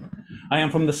 devotion. I am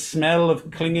from the smell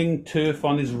of clinging turf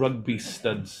on his rugby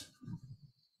studs,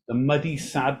 the muddy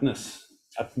sadness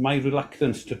at my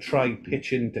reluctance to try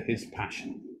pitch into his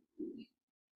passion.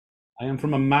 I am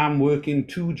from a mam working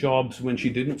 2 jobs when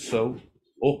she didn't sew,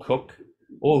 or cook,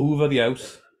 or hoover the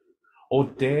house, or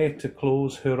dare to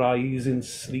close her eyes in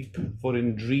sleep, for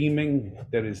in dreaming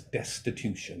there is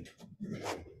destitution.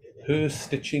 Her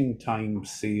stitching time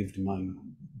saved mine.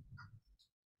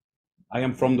 I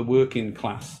am from the working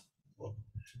class,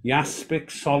 the aspic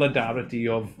solidarity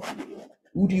of,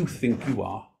 who do you think you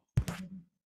are?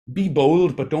 Be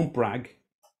bold, but don't brag.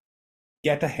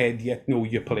 Get ahead, yet know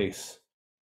your place.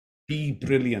 Be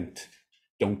brilliant,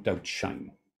 don't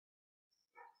outshine.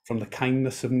 From the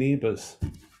kindness of neighbours,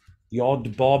 the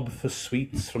odd bob for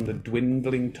sweets from the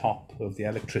dwindling top of the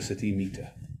electricity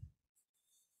meter.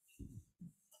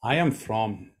 I am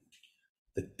from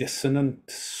the dissonant,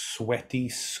 sweaty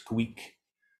squeak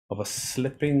of a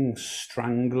slipping,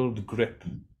 strangled grip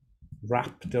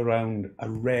wrapped around a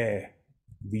rare,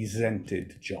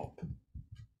 resented job.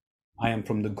 I am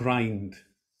from the grind,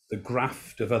 the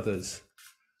graft of others,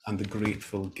 and the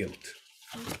grateful guilt.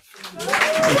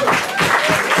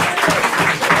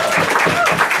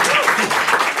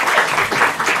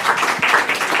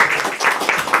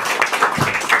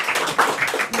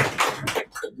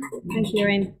 Thank you,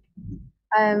 Irene.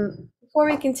 Before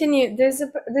we continue, there's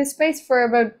space for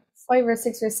about 5 or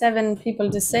 6 or 7 people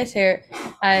to sit here.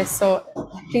 So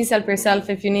please help yourself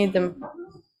if you need them.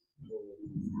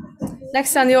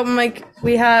 Next on the open mic,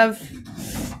 we have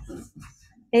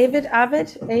Avid?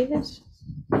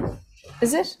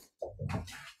 Is it?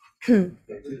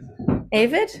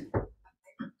 Avid?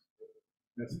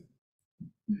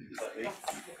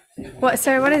 What?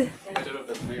 Sorry, what is?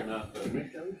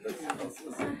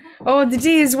 Oh, the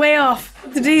D is way off.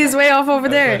 The D is way off over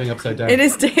there. Writing upside down. It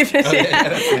is David. Oh, yeah,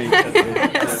 that's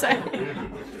me, Sorry.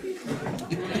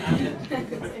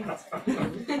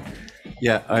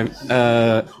 Yeah,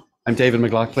 I'm David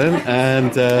McLaughlin,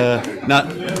 and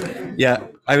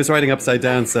I was writing upside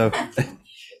down. So,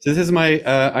 so this is my.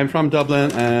 I'm from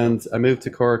Dublin, and I moved to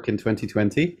Cork in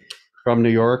 2020 from New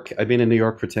York. I've been in New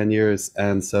York for 10 years,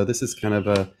 and so this is kind of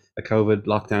a COVID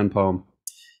lockdown poem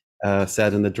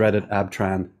set in the dreaded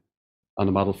Abtran on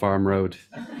the Model Farm Road.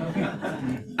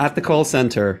 At the call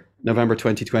centre, November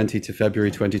 2020 to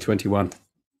February 2021.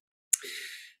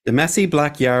 The messy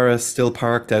black Yaris still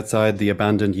parked outside the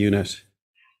abandoned unit.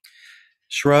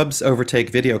 Shrubs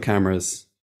overtake video cameras.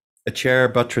 A chair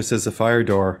buttresses a fire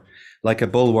door like a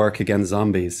bulwark against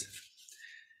zombies.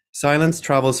 Silence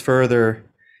travels further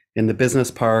in the business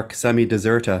park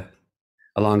semi-deserta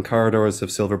along corridors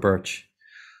of silver birch,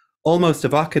 almost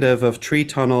evocative of tree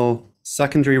tunnel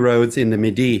secondary roads in the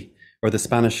Midi or the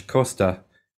Spanish Costa,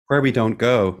 where we don't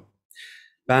go.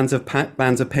 Bands of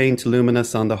paint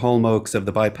luminous on the home oaks of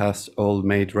the bypassed old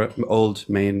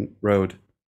main road.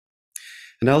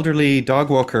 An elderly dog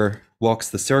walker walks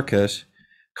the circuit,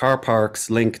 car parks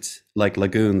linked like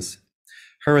lagoons,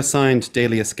 her assigned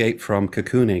daily escape from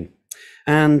cocooning.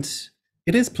 And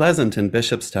it is pleasant in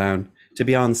Bishopstown to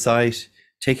be on site,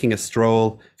 taking a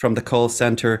stroll from the call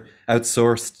centre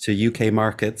outsourced to UK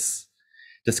markets,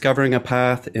 discovering a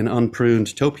path in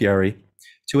unpruned topiary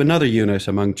to another unit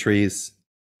among trees.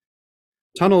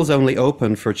 Tunnels only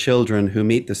open for children who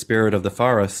meet the spirit of the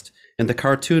forest in the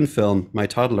cartoon film my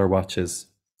toddler watches.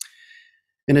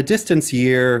 In a distance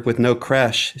year with no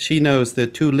creche, she knows the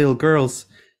 2 little girls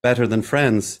better than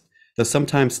friends, though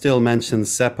sometimes still mentions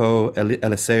Seppo,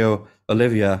 Eliseo,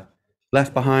 Olivia,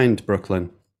 left behind Brooklyn.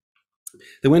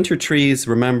 The winter trees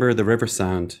remember the river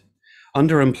sound.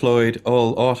 Underemployed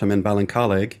all autumn in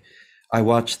Ballincollig, I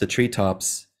watch the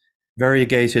treetops,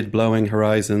 variegated blowing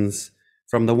horizons,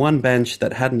 from the one bench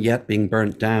that hadn't yet been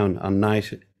burnt down on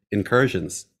night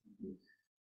incursions.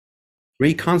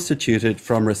 Reconstituted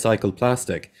from recycled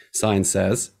plastic, sign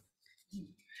says,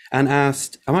 and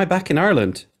asked, am I back in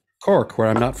Ireland? Cork, where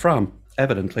I'm not from,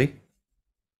 evidently.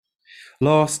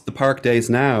 Lost the park days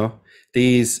now,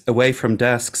 these away from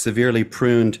desk severely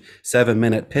pruned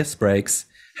 7-minute piss breaks,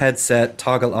 headset,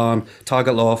 toggle on,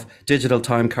 toggle off, digital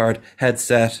time card,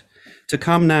 headset, to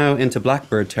come now into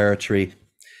Blackbird territory.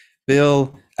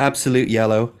 Bill, absolute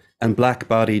yellow, and black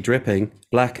body dripping,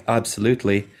 black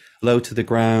absolutely, low to the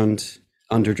ground,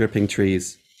 under dripping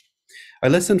trees. I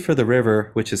listened for the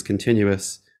river, which is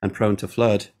continuous and prone to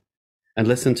flood, and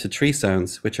listened to tree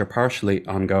sounds, which are partially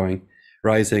ongoing,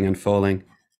 rising and falling.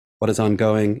 What is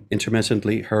ongoing,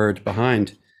 intermittently heard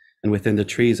behind and within the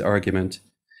trees argument.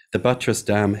 The buttress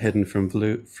dam hidden from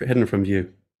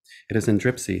view. It is in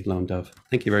Dripsy, Lone Dove.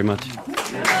 Thank you very much.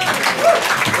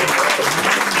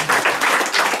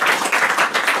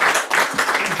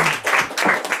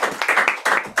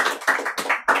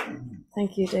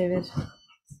 Thank you, David.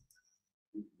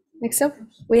 Next up,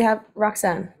 we have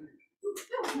Roxanne.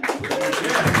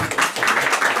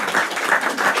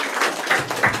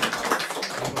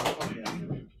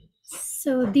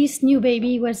 So this new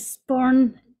baby was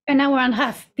born an hour and a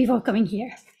half before coming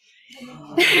here.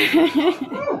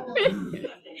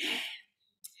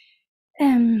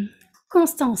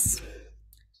 Constance.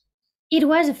 It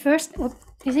was the first. Oh,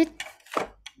 is it?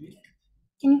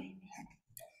 Can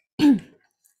you?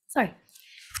 Sorry.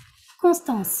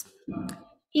 Constance.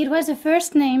 It was the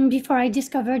first name before I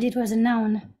discovered it was a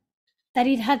noun. That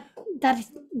it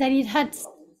had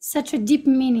such a deep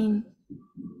meaning.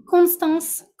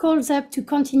 Constance calls up to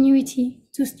continuity,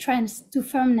 to strength, to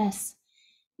firmness.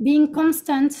 Being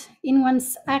constant in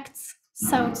one's acts,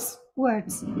 thoughts,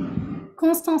 words.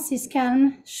 Constance is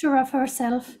calm, sure of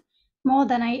herself, more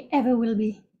than I ever will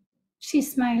be. She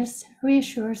smiles,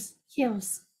 reassures,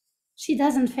 heals. She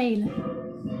doesn't fail.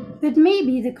 But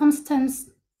maybe the constance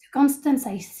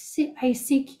I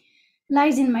seek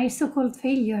lies in my so-called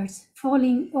failures,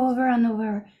 falling over and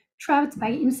over, trapped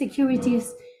by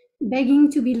insecurities, begging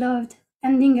to be loved,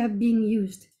 ending up being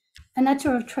used. A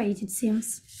natural trait, it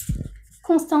seems.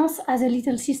 Constance has a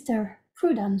little sister,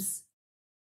 Prudence.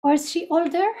 Was she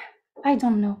older? I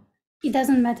don't know. It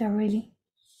doesn't matter, really.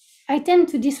 I tend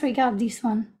to disregard this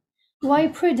one. Why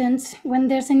Prudence when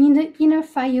there's an inner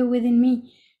fire within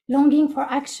me, longing for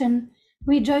action,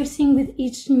 rejoicing with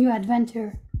each new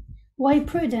adventure? Why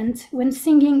Prudent when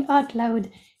singing out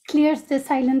loud clears the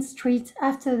silent street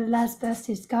after the last bus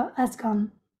has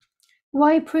gone?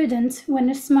 Why Prudent when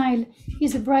a smile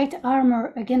is a bright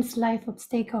armor against life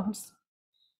obstacles?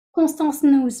 Constance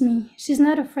knows me. She's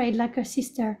not afraid like her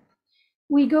sister.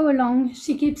 We go along,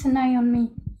 she keeps an eye on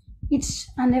me, each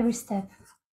and every step.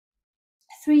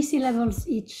 3 syllables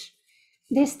each.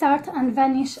 They start and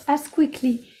vanish as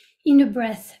quickly in a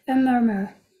breath, a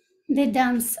murmur. They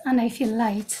dance and I feel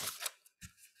light.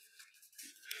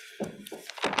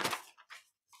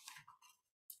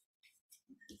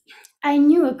 I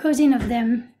knew a cousin of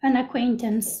them, an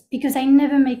acquaintance, because I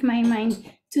never make my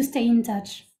mind to stay in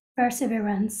touch.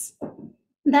 Perseverance.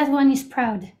 That one is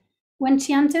proud. When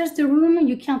she enters the room,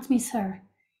 you can't miss her.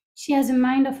 She has a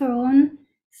mind of her own,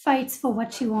 fights for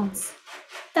what she wants.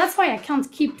 That's why I can't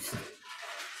keep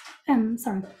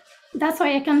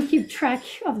track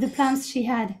of the plans she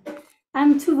had.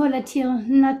 I'm too volatile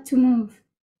not to move.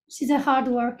 She's a hard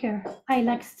worker. I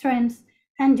lack strength,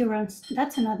 endurance.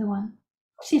 That's another one.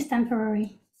 She's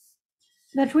temporary.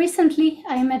 But recently,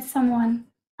 I met someone.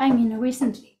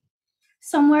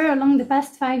 Somewhere along the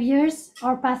past 5 years,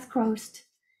 our paths crossed.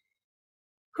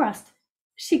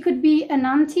 She could be an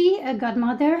auntie, a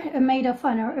godmother, a maid of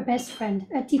honor, a best friend,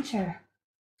 a teacher.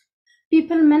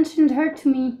 People mentioned her to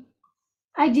me.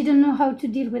 I didn't know how to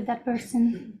deal with that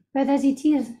person, but as it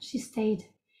is, she stayed,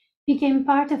 became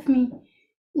part of me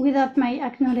without my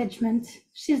acknowledgement.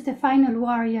 She's the final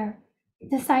warrior,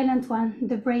 the silent one,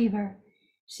 the braver.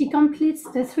 She completes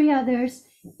the 3 others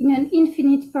in an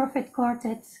infinite perfect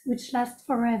quartet which lasts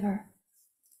forever.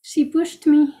 She pushed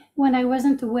me when I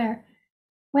wasn't aware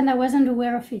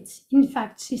of it. In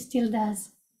fact, she still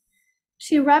does.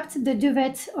 She wrapped the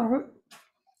duvet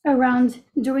around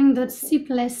during those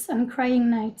sleepless and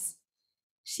crying nights.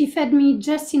 She fed me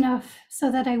just enough so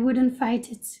that I wouldn't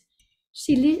fight it.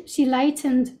 She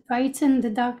lightened, brightened the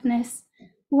darkness,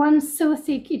 one so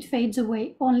thick it fades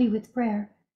away only with prayer.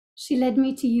 She led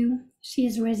me to you. She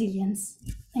is resilience.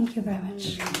 Thank you very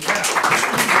much.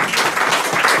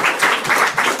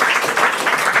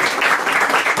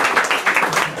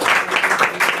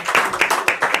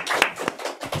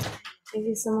 Thank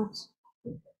you so much.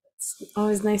 It's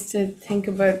always nice to think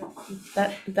about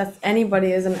that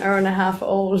anybody is an hour and a half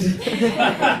old.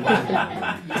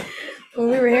 When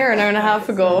we were here an hour and a half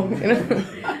ago,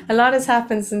 a lot has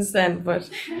happened since then, but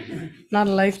not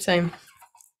a lifetime.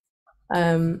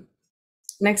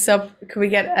 Next up, could we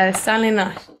get Stanley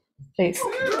Knott, please?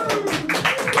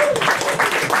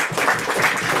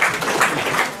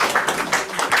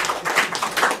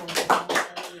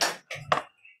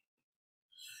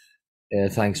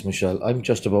 Thanks, Michelle. I'm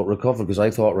just about recovered because I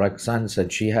thought Roxanne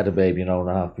said she had a baby an hour and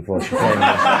a half before she came in.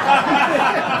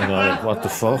 Like, what the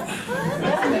fuck?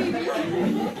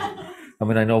 I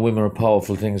mean, I know women are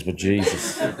powerful things, but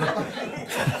Jesus.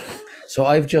 So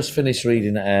I've just finished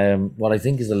reading what I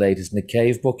think is the latest Nick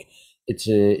Cave book. It's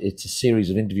a series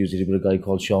of interviews he did with a guy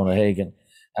called Sean O'Hagan.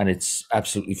 and it's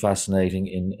absolutely fascinating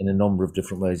in a number of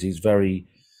different ways. He's very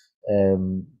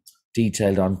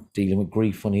detailed on dealing with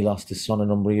grief when he lost his son a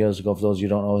number of years ago. For those of you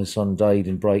who don't know, his son died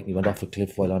in Brighton. He went off a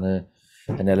cliff while on an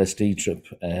LSD trip,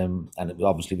 and it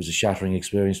obviously was a shattering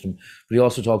experience for him. But he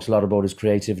also talks a lot about his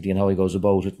creativity and how he goes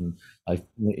about it, and I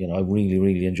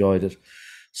really enjoyed it.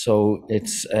 So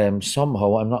it's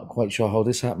somehow, I'm not quite sure how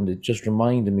this happened. It just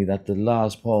reminded me that the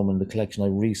last poem in the collection I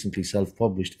recently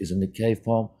self-published is a Nick Cave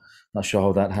poem. Not sure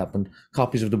how that happened.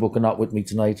 Copies of the book are not with me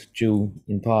tonight, due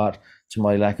in part to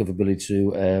my lack of ability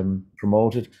to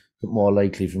promote it, but more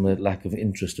likely from a lack of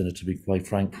interest in it, to be quite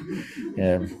frank.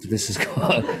 This is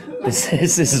called,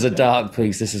 this is a dark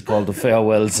piece. This is called The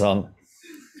Farewell Song.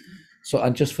 So,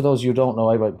 and just for those of you who don't know,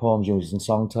 I write poems using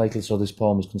song titles, so this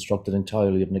poem is constructed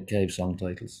entirely of Nick Cave song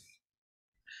titles.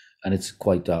 And it's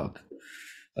quite dark.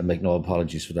 I make no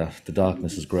apologies for that. The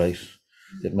darkness is great.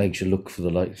 It makes you look for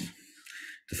the light.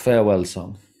 The Farewell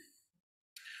Song.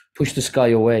 Push the sky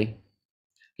away.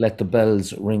 Let the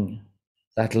bells ring.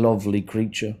 That lovely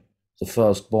creature, the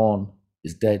firstborn,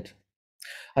 is dead.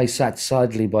 I sat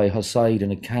sadly by her side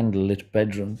in a candle-lit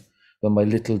bedroom when my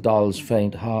little doll's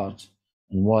faint heart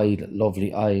and wide,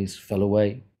 lovely eyes fell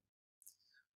away.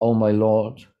 Oh, my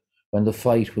Lord, when the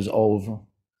fight was over,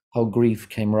 how grief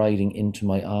came riding into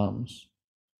my arms,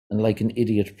 and like an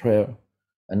idiot prayer,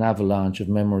 an avalanche of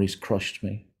memories crushed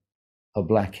me. Her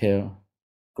black hair,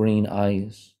 green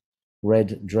eyes,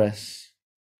 red dress,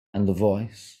 and the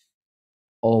voice.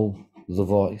 Oh, the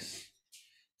voice.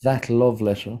 That love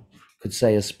letter could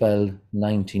say a spell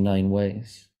 99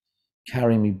 ways,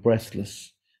 carry me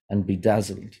breathless and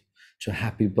bedazzled to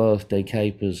happy birthday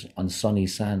capers on sunny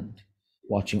sand,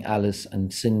 watching Alice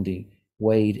and Cindy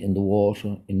wade in the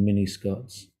water in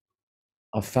miniskirts.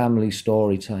 Our family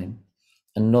story time,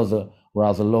 another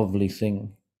rather lovely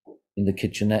thing in the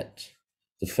kitchenette,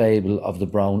 the fable of the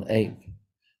brown ape,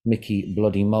 Mickey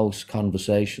Bloody Mouse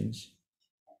conversations.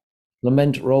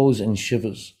 Lament rose in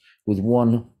shivers with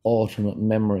one autumn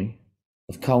memory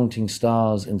of counting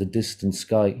stars in the distant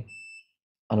sky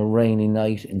on a rainy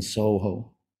night in Soho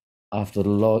after the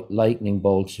lightning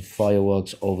bolts of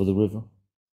fireworks over the river.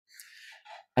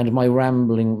 And my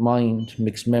rambling mind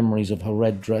mixed memories of her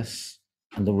red dress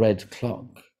and the red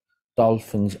clock,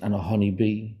 dolphins and a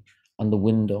honeybee on the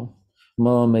window,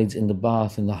 mermaids in the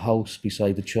bath in the house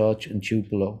beside the church in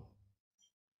Tupelo.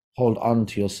 Hold on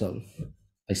to yourself,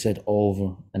 I said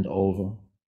over and over.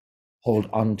 Hold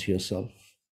on to yourself.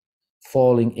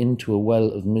 Falling into a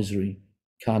well of misery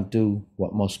can't do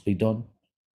what must be done.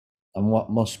 And what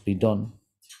must be done,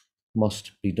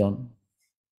 must be done.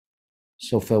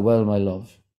 So farewell, my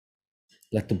love.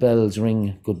 Let the bells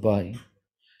ring goodbye,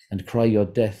 and cry your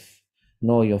death,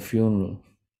 nor your funeral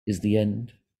is the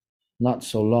end. Not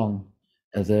so long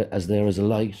as there is a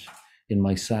light in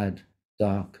my sad,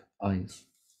 dark eyes.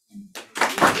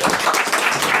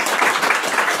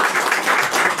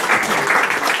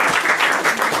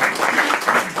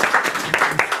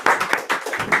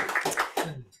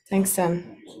 Thanks,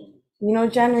 Sam. You know,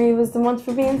 January was the month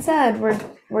for being sad.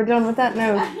 We're done with that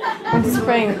now. We're to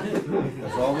spring.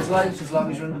 There's always light as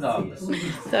long as you're in the darkness.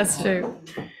 That's true.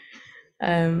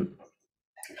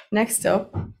 Next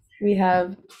up, we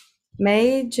have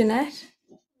May Jeanette.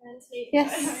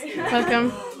 Yes,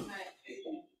 welcome.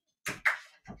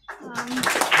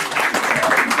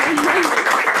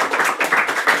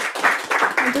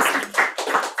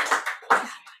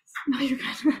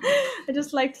 I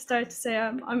just like to start to say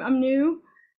I'm new.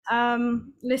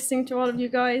 Listening to all of you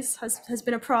guys has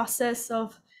been a process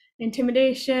of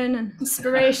intimidation and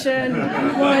inspiration,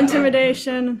 more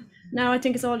intimidation. Now I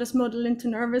think it's all just muddled into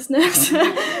nervousness.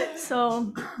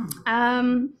 So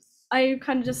I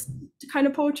kind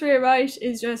of poetry I write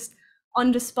is just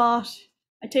on the spot.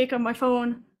 I take out my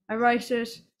phone, I write it,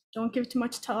 don't give too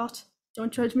much thought,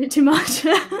 don't judge me too much.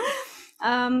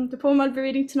 The poem I'll be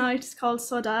reading tonight is called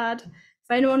Saudade.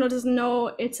 If anyone who doesn't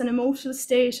know, it's an emotional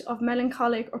state of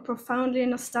melancholic or profoundly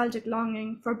nostalgic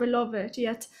longing for beloved,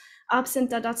 yet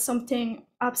absent of that something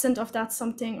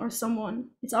or someone.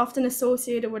 It's often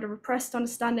associated with a repressed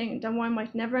understanding that one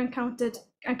might never encounter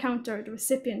the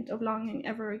recipient of longing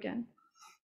ever again.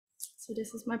 So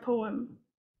this is my poem.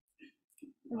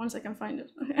 Once I can find it.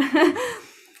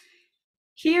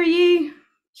 Hear ye,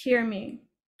 hear me.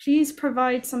 Please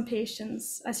provide some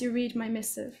patience as you read my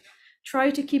missive.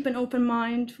 Try to keep an open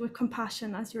mind with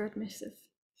compassion as you're admissive.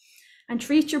 And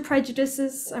treat your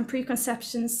prejudices and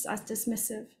preconceptions as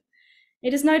dismissive.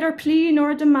 It is neither a plea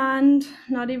nor a demand,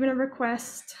 not even a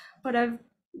request, but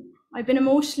I've been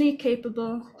emotionally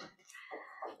capable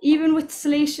even with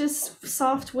salacious,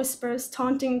 soft whispers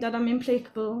taunting that I'm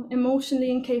implacable,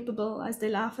 emotionally incapable as they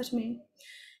laugh at me.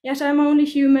 Yet I'm only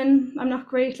human, I'm not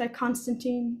great like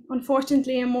Constantine.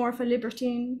 Unfortunately, I'm more of a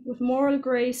libertine, with moral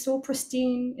grey so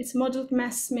pristine, its muddled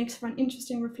mess makes for an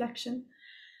interesting reflection.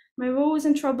 My woes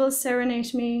and troubles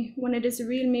serenade me when it is the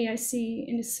real me I see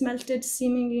in the smelted,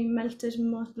 seemingly melted,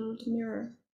 muddled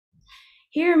mirror.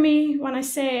 Hear me when I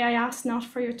say I ask not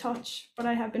for your touch, but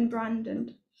I have been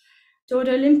branded, though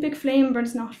the Olympic flame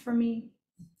burns not for me.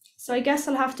 So I guess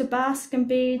I'll have to bask and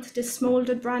bathe this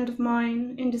smoldered brand of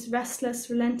mine in this restless,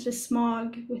 relentless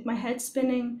smog, with my head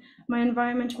spinning, my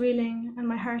environment reeling, and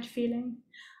my heart feeling.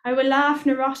 I will laugh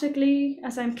neurotically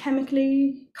as I'm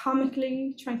chemically,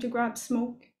 comically trying to grab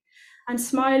smoke, and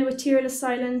smile with tearless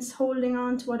silence, holding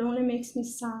on to what only makes me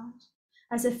sad,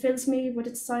 as it fills me with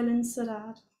its silent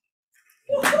sad.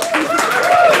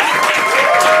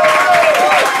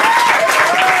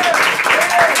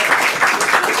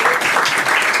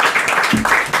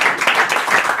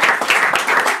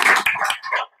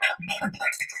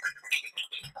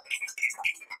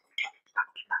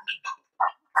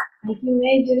 Thank you,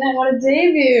 May Jeanette. What a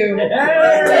debut!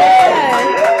 Yeah.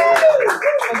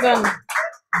 Well done.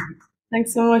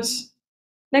 Thanks so much.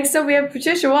 Next up, we have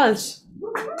Patricia Walsh.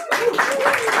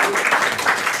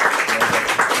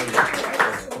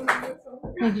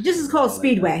 Thank you. This is called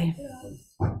Speedway.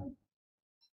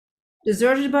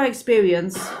 Deserted by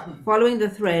experience, following the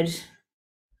thread,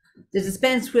 the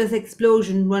dispense with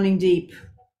explosion running deep.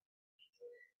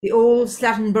 The old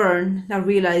slatin burn, not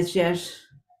realised yet.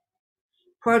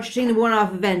 Purchasing the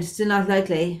one-off event, still not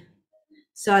likely.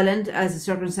 Silent as the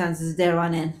circumstances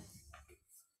thereon in.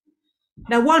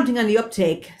 Now wanting on the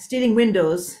uptake, stealing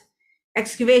windows,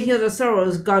 excavating other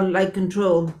sorrows, godlike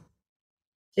control.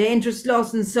 The interest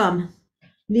lost in some,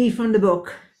 leave from the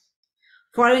book.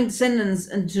 Following descendants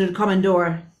into the common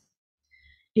door.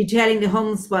 Detailing the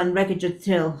homespun wreckage at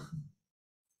till.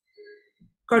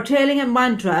 Curtailing a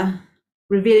mantra,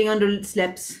 revealing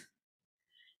underslips.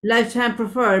 Lifetime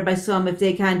preferred by some if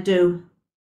they can't do.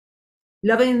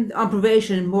 Loving on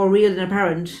probation more real than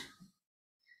apparent.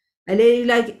 A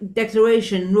ladylike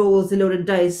declaration rolls the loaded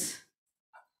dice.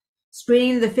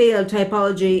 Screening the failed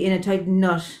typology in a tightened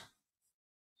nut.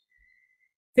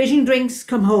 Fishing drinks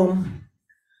come home.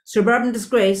 Suburban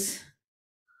disgrace.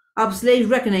 Obsolete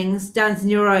reckonings dance in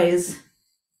your eyes.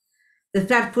 The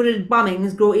flat-footed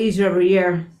bombings grow easier every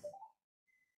year.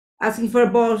 Asking for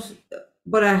a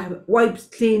but a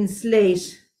wiped clean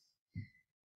slate.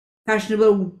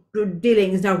 Fashionable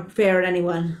dealings not fair on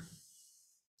anyone.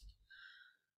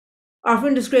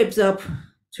 Offering the scrapes up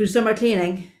through summer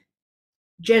cleaning.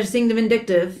 Jettisoning the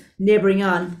vindictive, neighbouring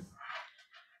on.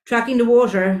 Tracking the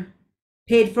water,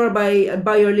 paid for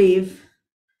by your leave.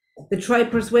 The tribe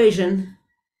persuasion,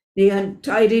 the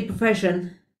untidy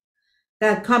profession.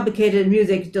 That complicated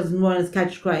music doesn't want its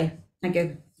catch cry. Thank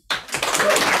you.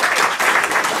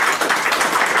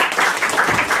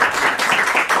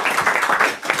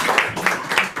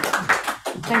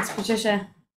 Thanks, Patricia.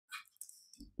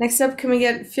 Next up, can we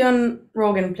get Fionn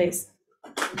Rogan, please?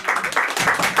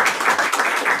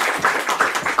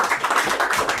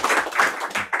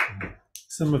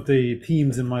 Some of the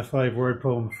themes in my 5-word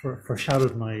poem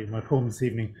foreshadowed my poem this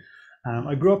evening.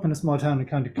 I grew up in a small town in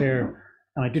County Clare,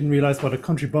 and I didn't realise what a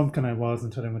country bumpkin I was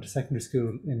until I went to secondary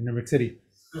school in Limerick City.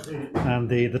 And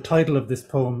the title of this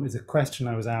poem is a question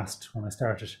I was asked when I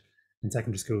started in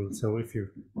secondary school. So if you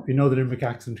know the Limerick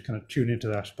accent, kind of tune into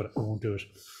that, but I won't do it.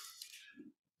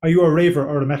 Are you a raver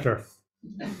or a mettler?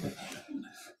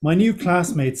 My new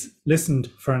classmates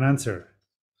listened for an answer.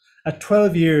 At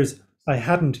 12 years, I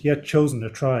hadn't yet chosen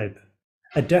a tribe.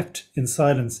 Adept in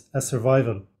silence as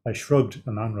survival, I shrugged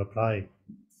a non-reply.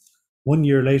 1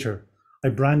 year later, I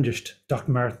brandished Doc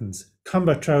Martens,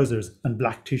 combat trousers and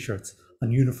black t-shirts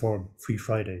on uniform-free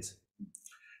Fridays.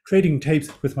 Trading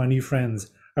tapes with my new friends,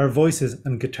 our voices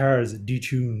and guitars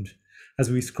detuned as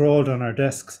we scrawled on our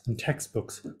desks and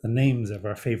textbooks the names of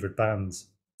our favourite bands.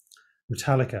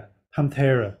 Metallica,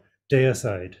 Panthera,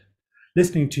 Deicide.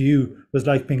 Listening to you was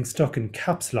like being stuck in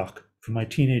caps lock for my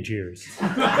teenage years.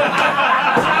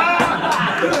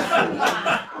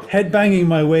 Headbanging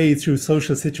my way through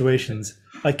social situations,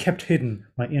 I kept hidden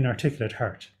my inarticulate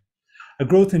heart. A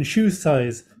growth in shoe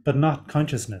size, but not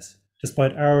consciousness,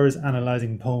 despite hours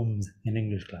analysing poems in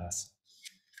English class.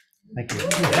 Thank you.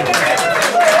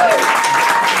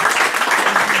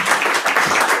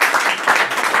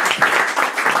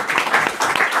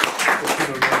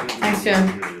 Thanks,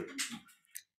 Fionn.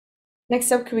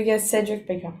 Next up, can we get Cedric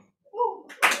Baker?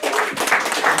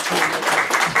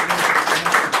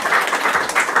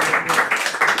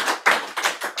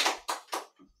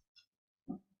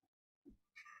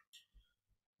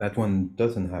 That one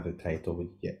doesn't have a title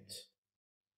yet.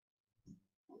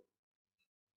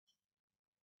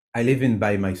 I live in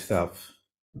by myself,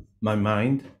 my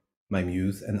mind, my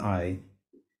muse, and I,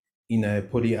 in a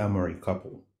polyamory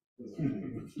couple,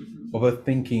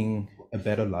 overthinking a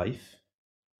better life,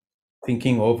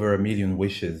 thinking over a million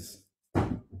wishes,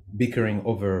 bickering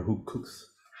over who cooks,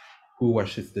 who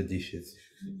washes the dishes.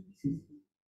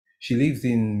 She lives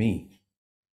in me,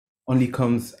 only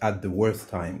comes at the worst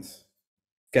times,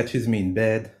 catches me in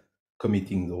bed,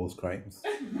 committing those crimes.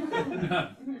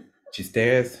 She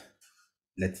stares,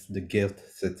 lets the guilt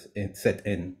set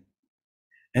in,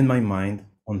 and my mind,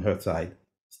 on her side,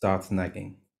 starts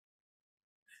nagging.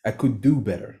 I could do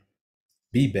better,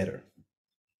 be better,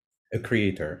 a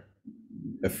creator,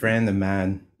 a friend, a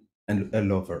man, and a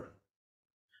lover,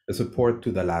 a support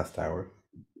to the last hour.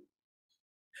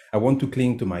 I want to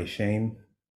cling to my shame,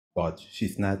 but she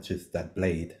snatches that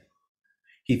blade.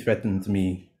 He threatens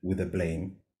me with a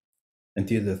blame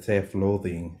until the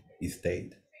self-loathing is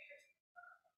stayed.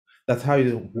 That's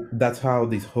how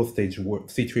this hostage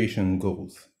situation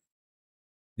goes.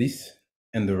 This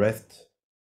and the rest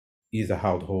is a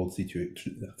household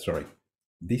situation. Sorry,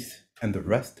 this and the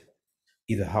rest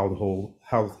is a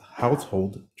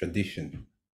household tradition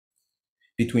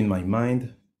between my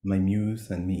mind, my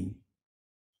muse, and me.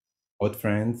 Odd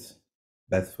friends,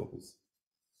 best foes.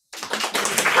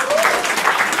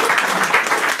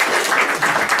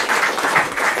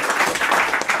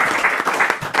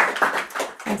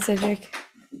 Thanks, Cedric.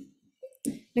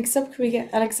 Next up, can we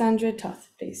get Alexandra Toth,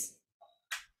 please?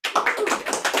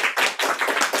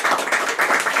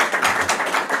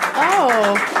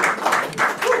 Oh.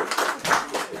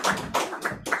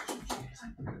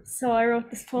 So I wrote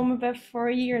this poem about 4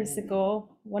 years ago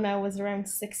when I was around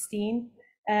 16.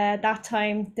 That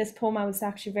time, this poem I was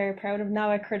actually very proud of. Now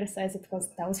I criticize it because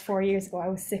that was 4 years ago. I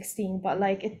was 16, but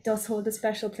like it does hold a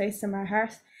special place in my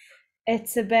heart.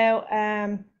 It's about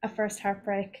a first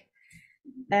heartbreak.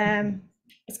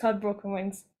 It's called Broken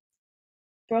Wings.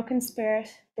 Broken spirit,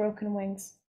 broken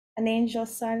wings. An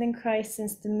angel's silent cry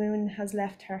since the moon has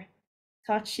left her.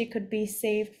 Thought she could be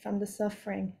saved from the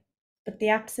suffering, but the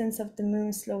absence of the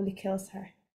moon slowly kills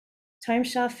her. Time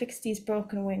shall fix these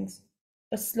broken wings,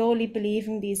 but slowly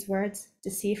believing these words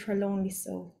deceive her lonely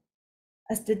soul.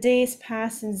 As the days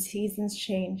pass and seasons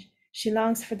change, she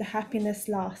longs for the happiness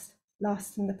lost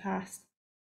in the past.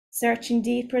 Searching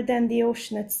deeper than the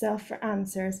ocean itself for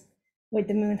answers, where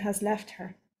the moon has left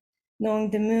her, knowing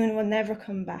the moon will never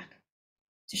come back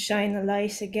to shine a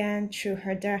light again through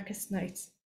her darkest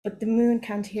nights, but the moon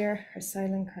can't hear her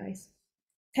silent cries.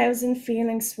 1,000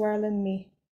 feelings swirl in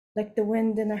me, like the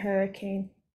wind in a hurricane.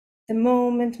 The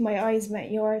moment my eyes met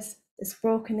yours, this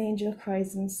broken angel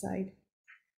cries inside.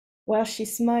 While she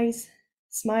smiles,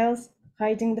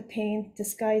 hiding the pain,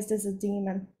 disguised as a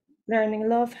demon, learning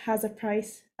love has a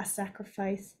price, a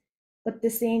sacrifice, but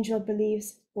this angel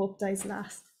believes hope dies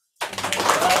last.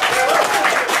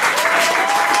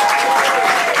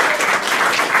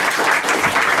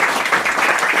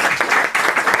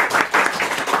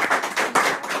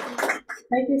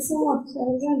 Thank you so much,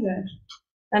 Alexandra.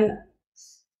 And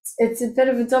it's a bit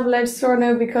of a double-edged sword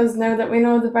now, because now that we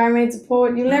know the barmaid's a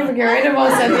poet, you'll never get rid of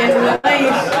us at the end of the night.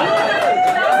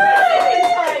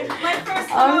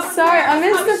 I'm sorry, I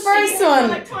missed the first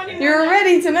one. You were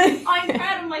ready tonight. I'm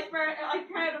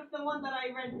proud of the one that I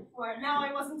read before. Now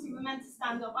I wasn't even meant to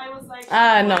stand up. I was like,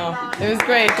 ah, no, it was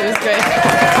great. It was great.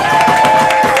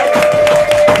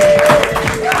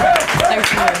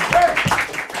 Thanks, Mary.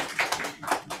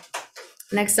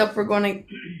 Next up, we're going to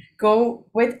go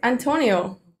with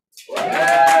Antonio.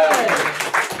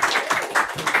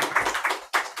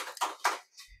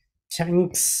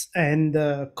 Thanks and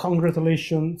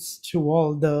congratulations to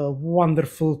all the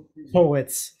wonderful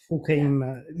poets who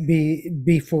came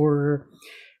before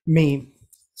me.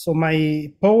 So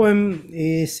my poem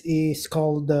is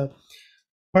called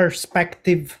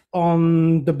Perspective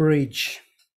on the Bridge.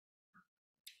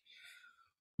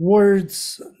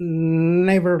 Words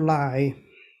never lie.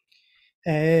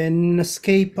 An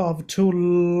escape of two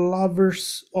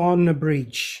lovers on a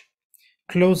bridge,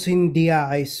 closing the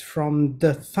eyes from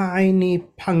the tiny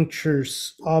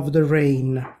punctures of the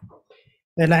rain.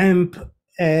 A lamp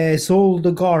as old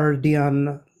a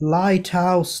guardian,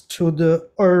 lighthouse to the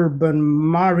urban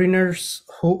mariners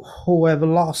who have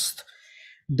lost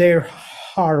their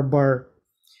harbor.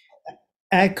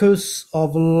 Echoes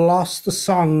of lost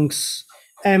songs,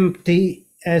 empty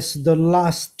as the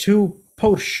last two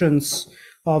portions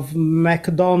of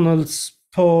McDonald's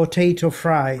potato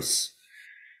fries.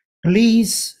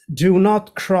 Please do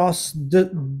not cross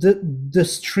the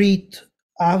street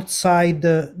outside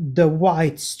the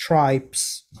white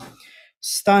stripes.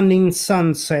 Stunning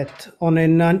sunset on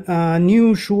an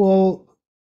unusual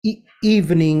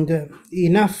evening,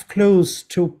 enough close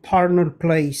to Parnell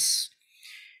Place.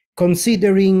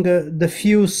 Considering the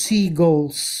few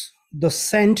seagulls, the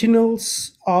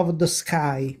sentinels of the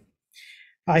sky.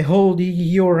 I hold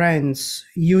your hands,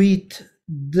 you eat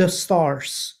the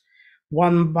stars,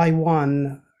 one by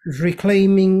one,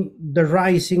 reclaiming the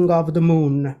rising of the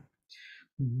moon.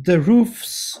 The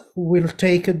roofs will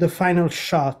take the final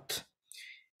shot,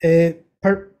 a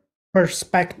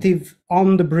perspective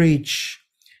on the bridge,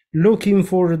 looking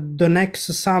for the next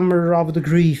summer of the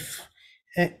grief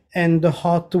and the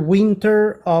hot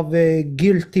winter of a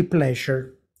guilty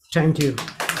pleasure. Thank you.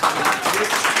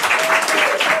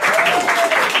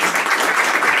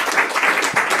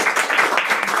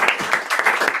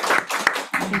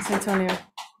 Thanks, Antonio.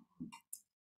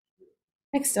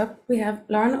 Next up, we have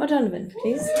Lauren O'Donovan,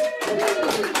 please.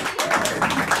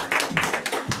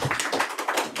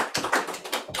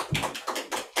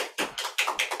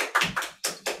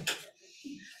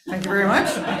 Thank you very much.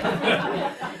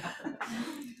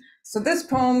 So this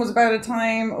poem was about a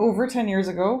time over 10 years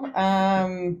ago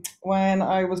when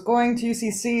I was going to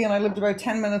UCC, and I lived about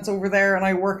 10 minutes over there, and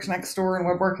I worked next door in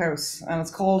Web Workhouse, and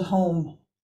it's called Home.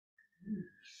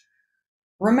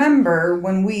 Remember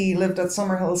when we lived at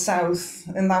Summerhill South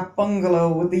in that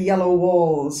bungalow with the yellow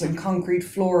walls and concrete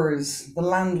floors the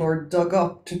landlord dug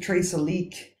up to trace a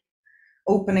leak,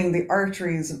 opening the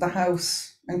arteries of the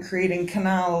house and creating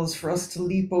canals for us to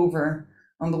leap over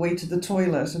on the way to the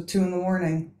toilet at 2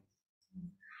 a.m.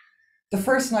 The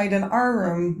first night in our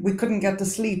room, we couldn't get to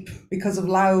sleep because of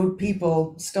loud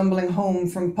people stumbling home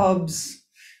from pubs,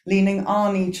 leaning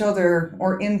on each other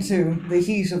or into the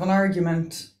heat of an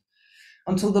argument,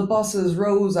 until the buses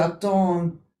rose at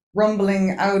dawn,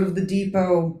 rumbling out of the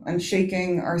depot and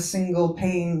shaking our single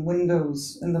pane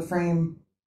windows in the frame.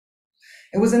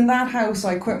 It was in that house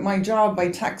I quit my job by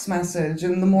text message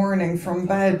in the morning from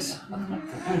bed.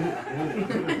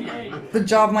 The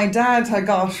job my dad had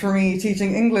got for me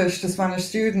teaching English to Spanish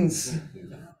students.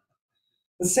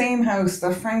 The same house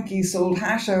that Frankie sold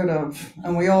hash out of,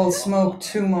 and we all smoked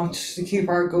too much to keep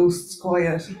our ghosts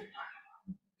quiet.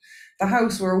 The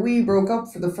house where we broke up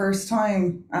for the first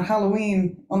time at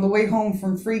Halloween on the way home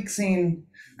from Freak Scene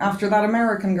after that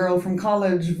American girl from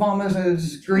college vomited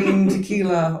green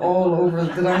tequila all over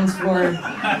the dance floor.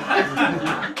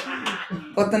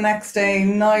 But the next day,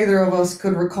 neither of us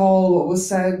could recall what was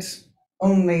said,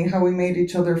 only how we made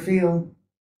each other feel.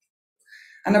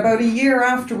 And about a year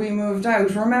after we moved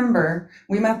out, remember,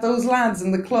 we met those lads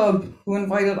in the club who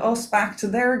invited us back to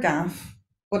their gaff.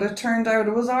 But it turned out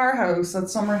it was our house at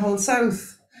Summerhill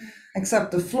South,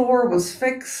 except the floor was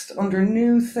fixed under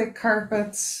new thick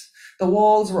carpets, the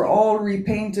walls were all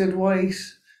repainted white,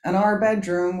 and our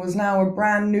bedroom was now a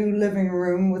brand new living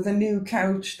room with a new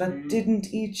couch that didn't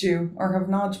eat you or have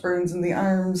notch burns in the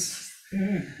arms.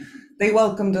 They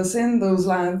welcomed us in, those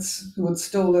lads who had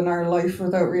stolen our life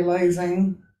without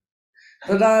realizing.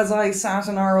 But as I sat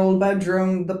in our old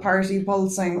bedroom, the party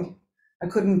pulsing, I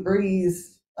couldn't breathe,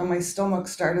 and my stomach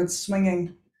started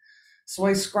swinging. So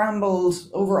I scrambled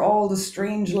over all the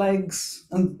strange legs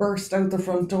and burst out the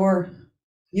front door.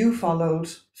 You followed,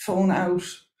 phone out,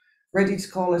 ready to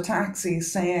call a taxi,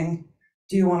 saying,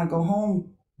 "Do you want to go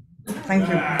home?" Thank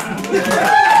you.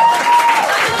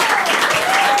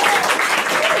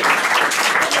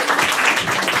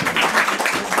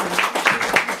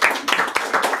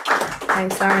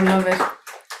 Thanks, Lauren, love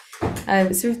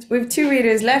it. So we have 2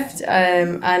 readers left,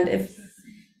 and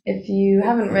if you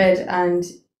haven't read and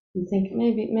you think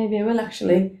maybe I will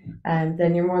actually,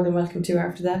 then you're more than welcome to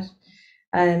after that.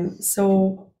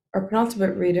 So our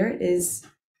penultimate reader is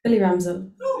Billy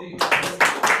Ramsell.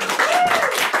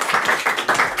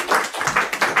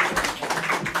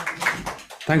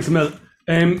 Thanks, Mel.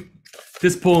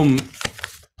 This poem,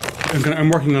 I'm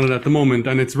working on it at the moment,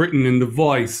 and it's written in the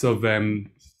voice of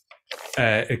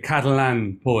a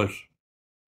Catalan poet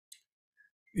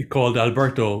called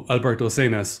Alberto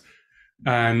Senas.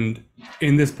 And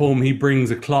in this poem, he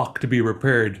brings a clock to be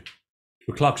repaired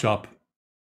to a clock shop.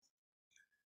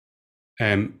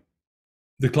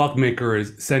 The clockmaker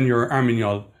is Senor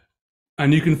Armiñol,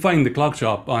 and you can find the clock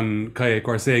shop on Calle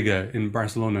Córcega in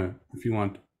Barcelona if you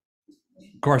want.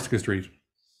 Córcega Street.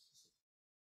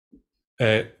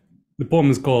 The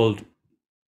poem is called,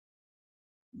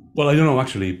 well, I don't know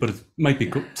actually, but it might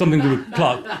be something to do with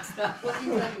clock.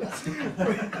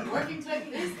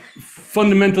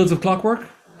 Fundamentals of clockwork?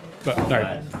 But, all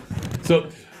right. So,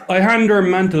 I hand her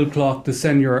mantle clock to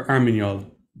Senor Armiñol.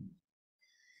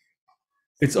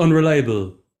 It's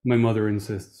unreliable, my mother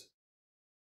insists.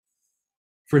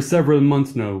 For several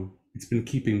months now, it's been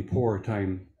keeping poor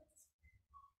time.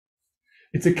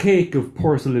 It's a cake of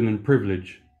porcelain and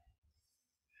privilege.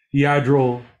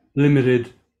 Yadro,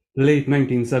 limited, late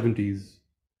 1970s,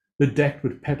 bedecked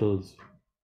with petals,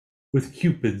 with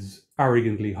cupids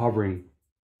arrogantly hovering.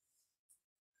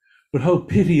 But how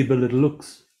pitiable it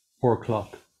looks, poor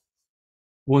clock.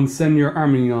 One Seigneur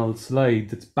Armignol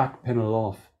slides its back panel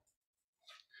off,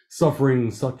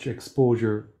 suffering such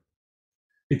exposure,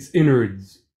 its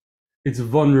innards, its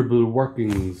vulnerable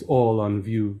workings all on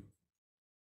view.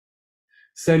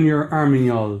 Seigneur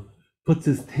Armignol puts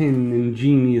his thin,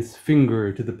 ingenious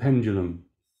finger to the pendulum,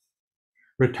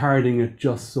 retarding it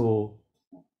just so,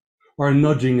 or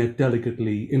nudging it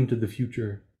delicately into the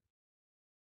future.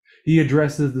 He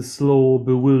addresses the slow,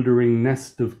 bewildering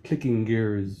nest of clicking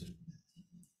gears,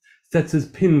 sets his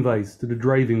pin vise to the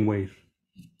driving weight,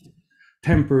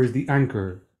 tempers the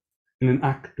anchor in an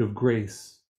act of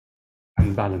grace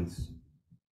and balance.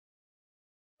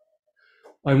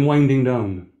 I'm winding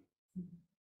down.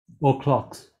 Oh,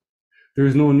 clocks, there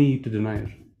is no need to deny it.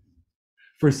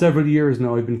 For several years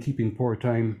now, I've been keeping poor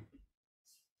time.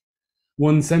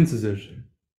 One senses it,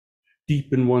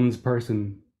 deep in one's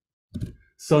person,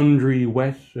 sundry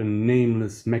wet and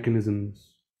nameless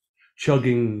mechanisms,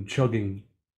 chugging,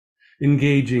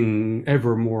 engaging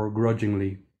ever more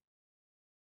grudgingly.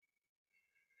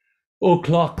 O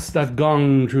clocks that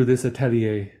gong through this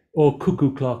atelier, O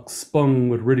cuckoo clocks spun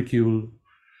with ridicule,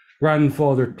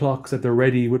 grandfather clocks at the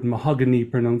ready with mahogany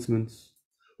pronouncements,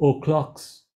 O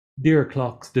clocks, dear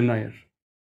clocks, deny it.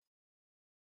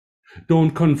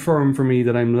 Don't confirm for me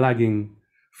that I'm lagging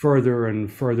further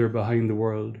and further behind the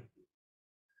world.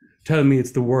 Tell me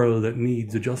it's the world that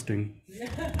needs adjusting.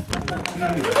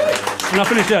 I'm not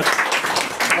finished yet.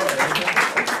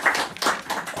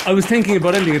 I was thinking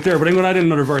about ending it there, but I'm going to add in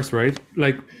another verse, right?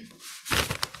 Like,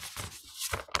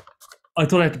 I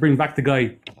thought I had to bring back the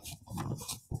guy.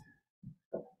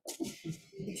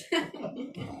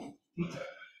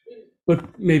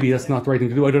 But maybe that's not the right thing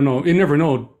to do. I don't know. You never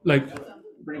know. Like,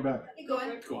 bring it back.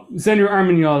 Seigneur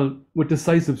Armignol, with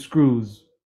decisive screws,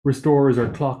 restores our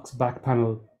clock's back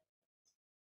panel.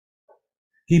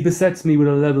 He besets me with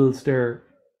a level stare,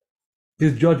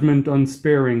 his judgment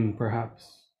unsparing,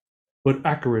 perhaps, but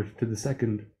accurate to the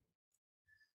second.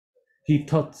 He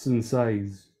tuts and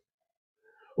sighs.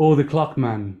 Oh, the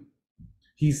clockman,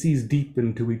 he sees deep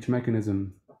into each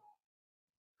mechanism.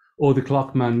 Oh, the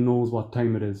clockman knows what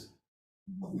time it is.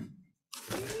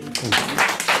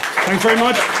 Thanks very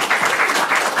much.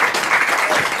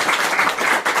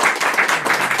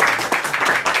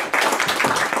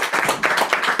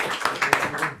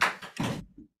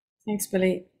 Thanks,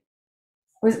 Billy.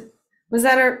 Was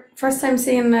that our first time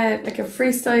seeing like a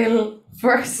freestyle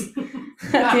verse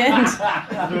at the end?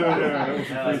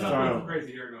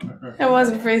 It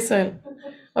wasn't freestyle.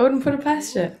 I wouldn't put it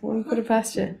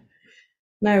past you.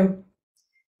 Now,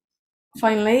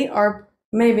 finally, or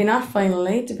maybe not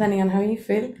finally, depending on how you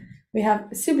feel, we have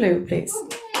Sublu, please.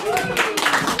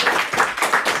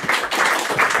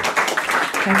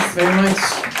 Thanks very much.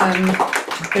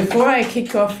 Before I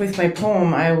kick off with my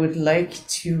poem, I would like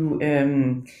to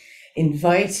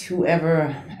invite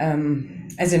whoever,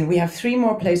 as in we have 3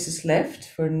 more places left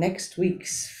for next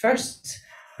week's first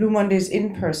Blue Mondays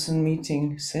in-person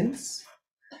meeting since.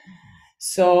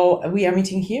 So we are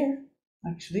meeting here,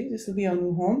 actually. This will be our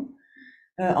new home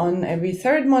on every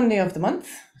 3rd Monday of the month,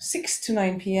 6 to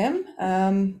 9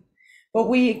 p.m. But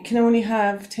we can only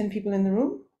have 10 people in the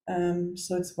room.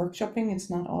 So it's workshopping, it's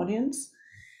not audience.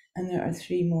 And there are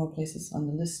 3 more places on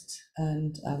the list,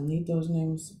 and I'll need those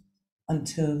names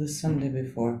until the Sunday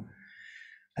before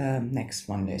next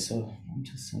Monday, so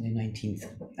until Sunday 19th.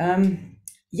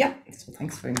 Yeah, so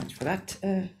thanks very much for that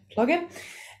plug-in.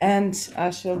 And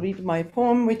I shall read my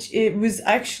poem, which it was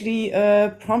actually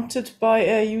prompted by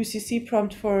a UCC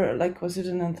prompt for, like, was it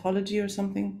an anthology or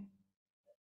something?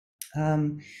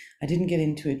 I didn't get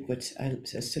into it, but I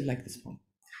still like this poem.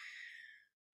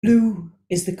 Blue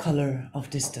is the color of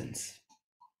distance.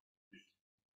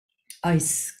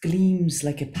 Ice gleams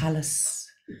like a palace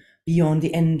beyond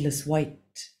the endless white,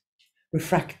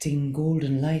 refracting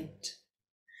golden light,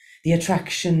 the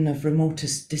attraction of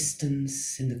remotest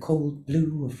distance in the cold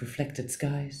blue of reflected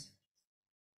skies.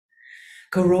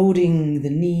 Corroding the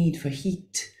need for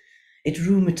heat, it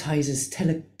rheumatizes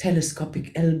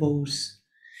telescopic elbows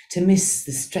to miss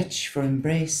the stretch for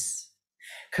embrace,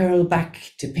 curl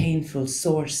back to painful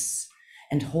source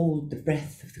and hold the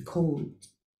breath of the cold.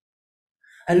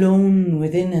 Alone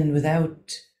within and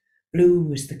without,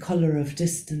 blue is the color of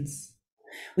distance.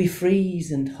 We freeze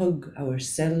and hug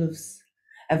ourselves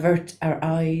avert our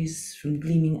eyes from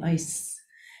gleaming ice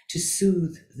to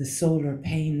soothe the solar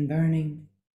pain burning.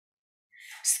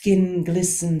 Skin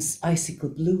glistens icicle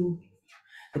blue,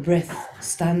 the breath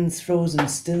stands frozen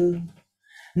still,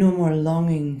 no more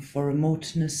longing for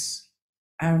remoteness,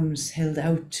 arms held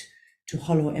out to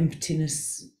hollow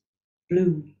emptiness.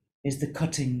 Blue is the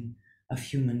cutting of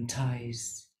human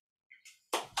ties.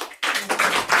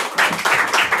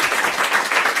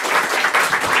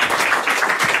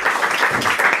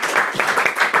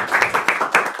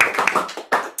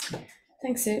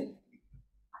 Thanks, Sue.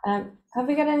 Have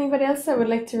we got anybody else that would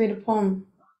like to read a poem?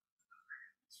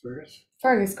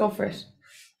 Fergus, go for it.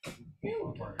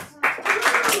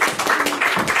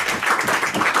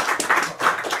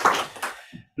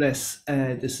 Bless,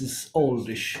 this is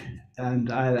oldish,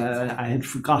 and I had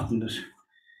forgotten it.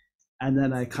 And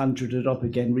then I conjured it up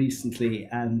again recently,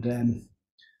 and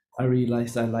I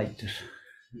realized I liked it.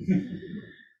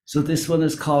 So this one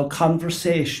is called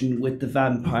Conversation with the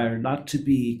Vampire, not to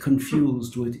be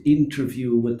confused with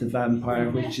Interview with the Vampire,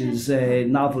 which is a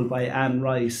novel by Anne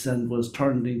Rice and was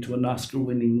turned into an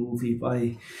Oscar-winning movie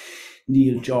by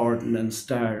Neil Jordan and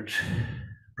starred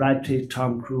Brad Pitt,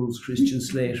 Tom Cruise, Christian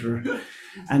Slater,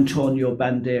 Antonio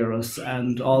Banderas,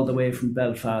 and all the way from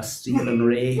Belfast, Stephen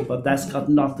Ray. But that's got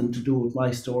nothing to do with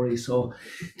my story, so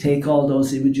take all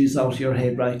those images out of your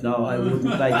head right now. I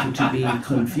wouldn't like you to be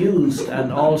confused,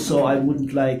 and also I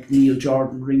wouldn't like Neil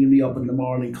Jordan ringing me up in the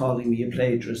morning calling me a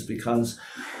plagiarist, because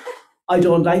I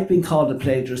don't like being called a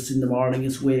plagiarist in the morning.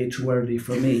 It's way too early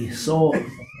for me. So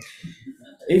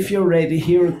if you're ready,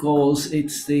 here it goes.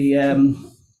 It's the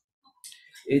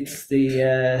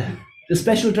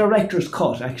special director's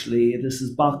cut, actually. This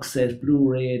is box set,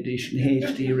 Blu-ray edition,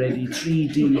 HD ready,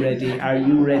 3D ready. Are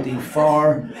you ready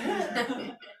for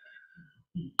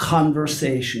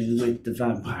Conversation with the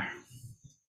Vampire?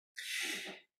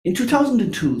 In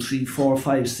 2002, 3, 4,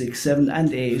 5, 6, 7,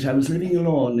 and 8, I was living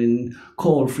alone in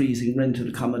cold, freezing rented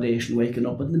accommodation, waking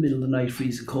up in the middle of the night,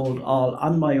 freezing cold, all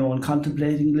on my own,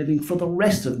 contemplating living for the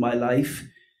rest of my life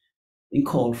in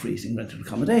cold, freezing rented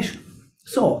accommodation.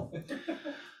 So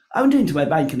I went into my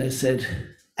bank and I said,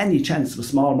 any chance of a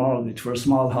small mortgage for a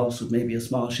small house with maybe a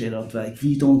small shed out back?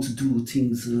 We don't do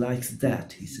things like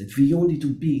that, he said. We only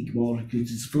do big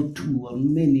mortgages for 2 or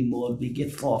many more. We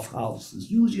get 4 houses.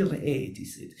 Use your head, he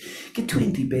said. Get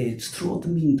 20 beds, throw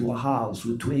them into a house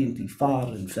with 20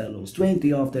 foreign fellows,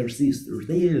 20 of their sisters.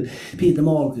 They'll pay the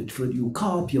mortgage for you.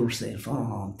 Cop yourself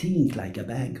on. Think like a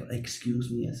banker.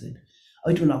 Excuse me, I said.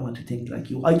 I do not want to think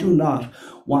like you. I do not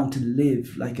want to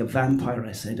live like a vampire,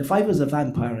 I said. If I was a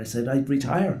vampire, I said, I'd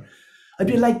retire. I'd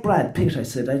be like Brad Pitt, I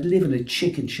said. I'd live in a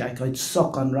chicken shack. I'd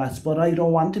suck on rats, but I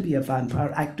don't want to be a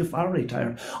vampire, active or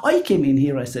retire. I came in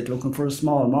here, I said, looking for a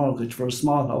small mortgage for a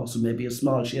small house and maybe a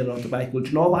small shed out the back. Well,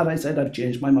 you know what? I said, I've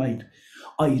changed my mind.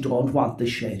 I don't want the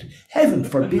shed. Heaven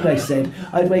forbid, I said,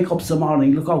 I'd wake up some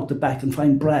morning, look out the back and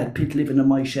find Brad Pitt living in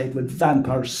my shed with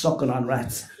vampires sucking on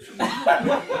rats.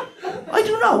 I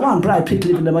do not want Brad Pitt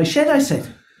living in my shed, I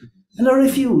said. And I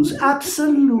refuse,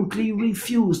 absolutely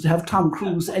refuse to have Tom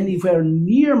Cruise anywhere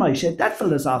near my shed. That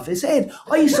fella's off his head.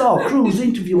 I saw Cruise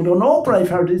interviewed on Oprah, I've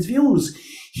heard his views.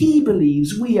 He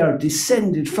believes we are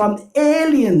descended from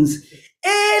aliens.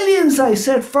 Aliens, I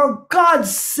said, for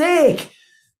God's sake.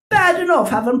 Bad enough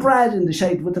having Brad in the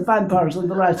shed with the vampires and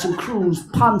the rats and Cruise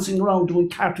pouncing around doing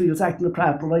cartwheels, acting a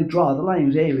prat, but I draw the line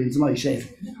with aliens in my shed.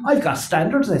 I've got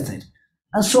standards, I said.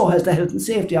 And so has the Health and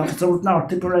Safety Officer with North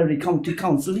Tipperary County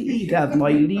Council. He'd have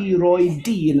my Leroy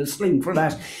D in a sling for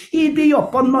that. He'd be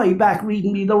up on my back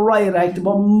reading me the Riot Act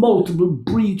about multiple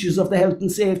breaches of the Health and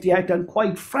Safety Act, and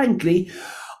quite frankly,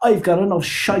 I've got enough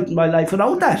shite in my life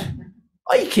without that.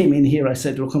 I came in here, I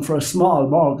said, looking for a small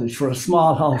mortgage for a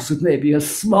small house with maybe a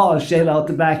small shed out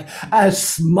the back. A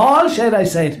small shed, I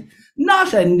said,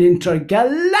 not an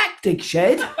intergalactic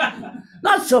shed.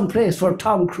 Not some place for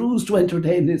Tom Cruise to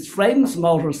entertain his friends from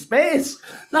outer space.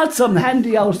 Not some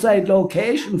handy outside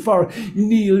location for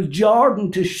Neil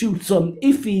Jordan to shoot some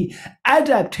iffy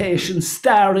adaptation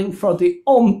starring for the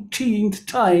umpteenth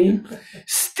time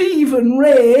Stephen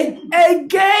Ray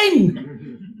again.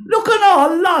 Looking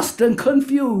all lost and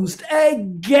confused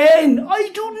again.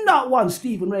 I do not want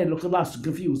Stephen Ray looking lost and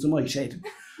confused in my shed.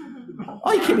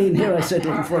 I came in here, I said,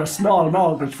 looking for a small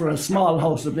mortgage for a small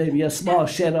house with maybe a small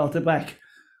shed out the back.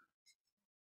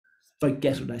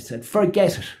 Forget it, I said,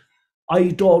 forget it. I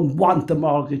don't want the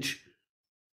mortgage.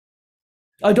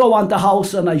 I don't want the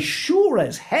house, and I sure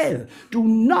as hell do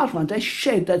not want a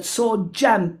shed that's so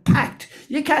jam-packed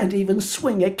you can't even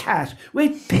swing a cat,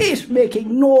 with Pitt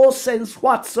making no sense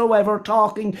whatsoever,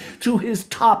 talking through his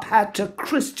top hat to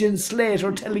Christian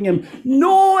Slater, telling him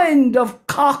no end of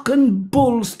cock and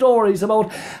bull stories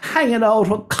about hanging out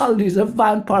with colonies of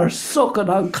vampires sucking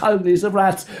on colonies of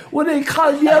rats, with a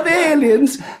colony of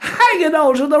aliens hanging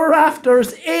out of the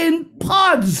rafters in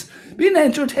pods, being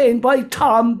entertained by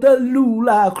Tom the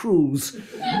Lula Cruise,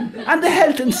 and the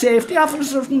health and safety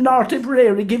officer from North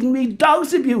Tipperary giving me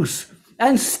dog's abuse,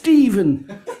 and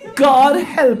Stephen, God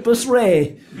help us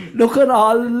Ray, looking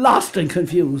all lost and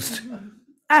confused,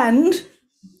 and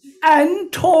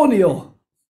Antonio,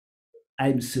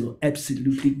 I'm so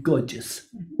absolutely gorgeous,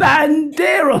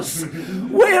 Banderas,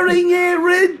 wearing a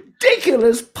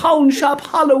ridiculous pawn shop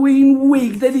Halloween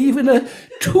wig that even a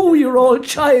 2-year-old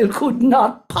child could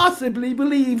not possibly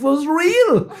believe was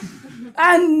real.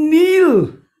 And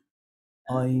Neil,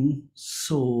 I'm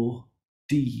so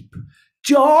deep.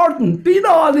 Jordan, being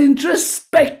all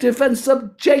introspective and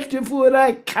subjective with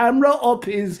a camera up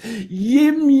his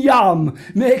yim-yam,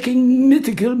 making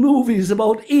mythical movies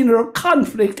about inner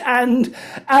conflict and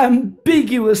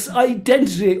ambiguous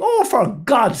identity. Oh, for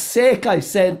God's sake, I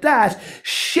said, that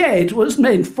shed was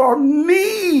meant for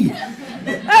me,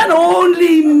 and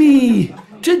only me,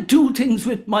 to do things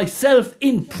with myself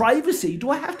in privacy. Do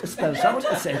I have to spell it out?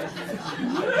 I said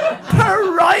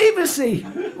privacy,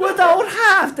 without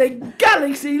half the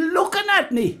galaxy looking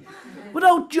at me,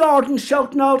 without Jordan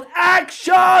shouting out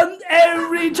action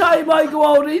every time I go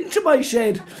out into my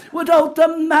shed, without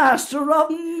the master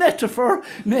of metaphor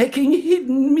making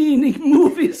hidden meaning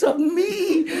movies of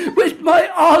me, with my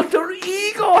alter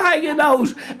ego hanging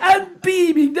out and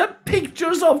beaming the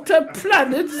pictures up to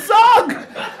planet Zog.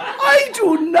 I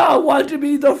do not want to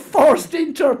be the first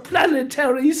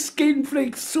interplanetary skin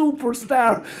flick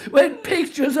superstar with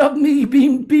pictures of me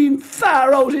being beamed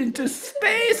far out into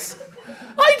space.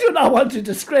 I do not want to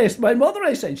disgrace my mother,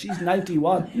 I said. She's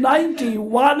 91.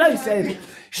 91, I said.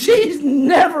 She's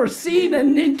never seen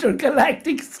an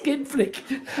intergalactic skin flick,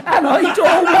 and I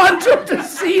don't want her to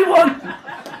see one.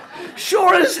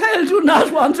 Sure as hell do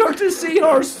not want her to see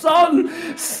her son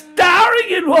starring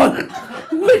in one,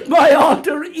 with my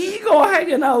alter ego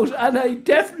hanging out, and I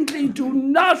definitely do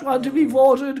not want to be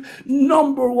voted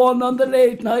 #1 on the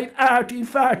late night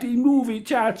arty-farty movie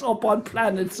charts up on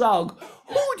Planet Zog.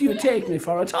 Who do you take me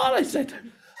for at all? I said.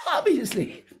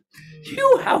 Obviously,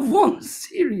 you have one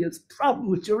serious problem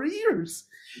with your ears.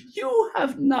 You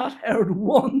have not heard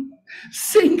one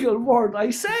single word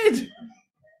I said.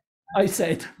 I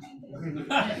said,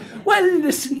 well,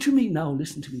 listen to me now,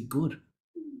 listen to me good.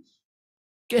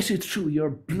 Get it through your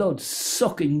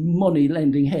blood-sucking,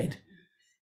 money-lending head.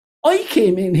 I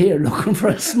came in here looking for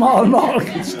a small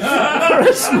mortgage, for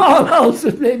a small house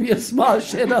with maybe a small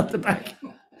shed out the back.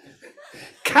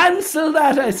 Cancel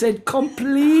that, I said,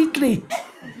 completely.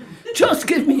 Just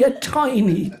give me a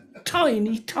tiny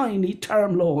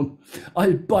term loan.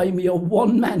 I'll buy me a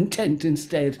one-man tent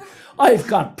instead. I've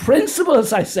got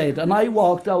principles, I said, and I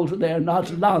walked out of there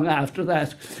not long after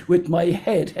that with my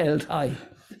head held high.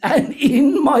 And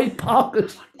in my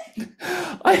pocket,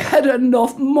 I had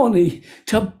enough money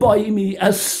to buy me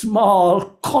a small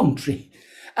country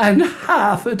and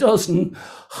half a dozen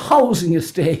housing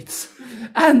estates.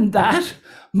 And that,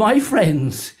 my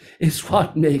friends, is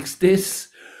what makes this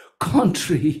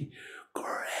country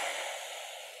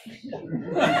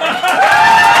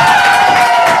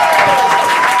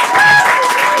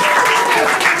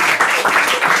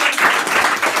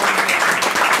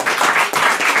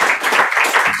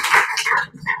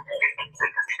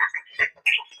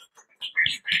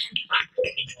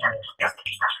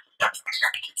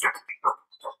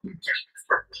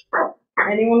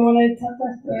Anyone want to tap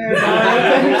that?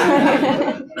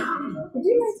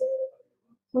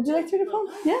 Would you like to do the poem?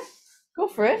 Yeah? Go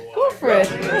for it. Go for it.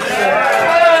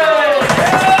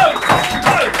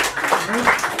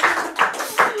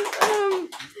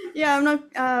 Yeah, I'm not.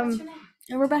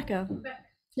 Rebecca.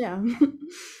 Yeah.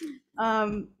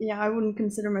 Yeah, I wouldn't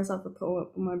consider myself a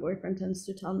poet, but my boyfriend tends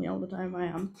to tell me all the time I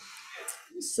am.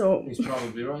 So. He's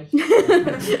probably right.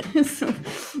 So,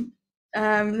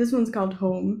 this one's called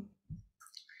Home.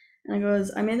 And it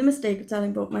goes, I made the mistake of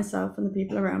telling both myself and the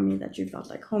people around me that you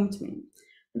felt like home to me,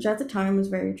 which at the time was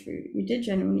very true. You did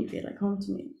genuinely feel like home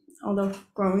to me. Although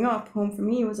growing up, home for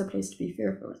me was a place to be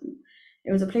fearful in.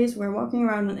 It was a place where walking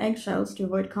around on eggshells to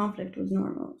avoid conflict was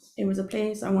normal. It was a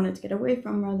place I wanted to get away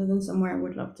from rather than somewhere I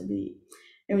would love to be.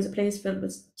 It was a place filled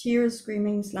with tears,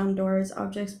 screaming, slammed doors,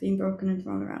 objects being broken and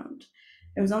thrown around.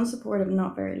 It was unsupportive and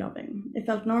not very loving. It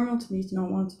felt normal to me to not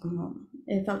want to come home.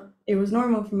 It was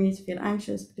normal for me to feel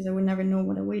anxious because I would never know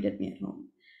what awaited me at home.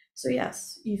 So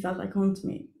yes, you felt like home to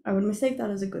me. I would mistake that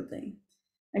as a good thing,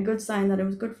 a good sign that it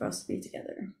was good for us to be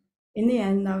together. In the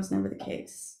end, that was never the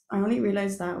case. I only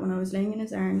realized that when I was laying in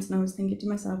his arms and I was thinking to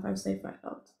myself how safe I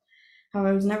felt, how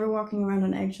I was never walking around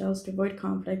on eggshells to avoid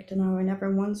conflict, and how I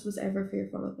never once was ever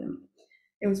fearful of him.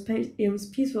 It was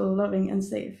peaceful, loving, and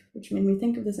safe, which made me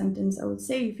think of the sentence, I would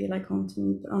say you feel like home to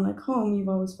me, but unlike home, you've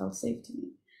always felt safe to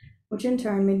me. Which in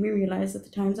turn made me realize that the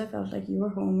times I felt like you were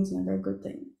home was never a good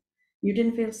thing. You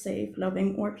didn't feel safe,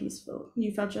 loving, or peaceful.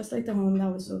 You felt just like the home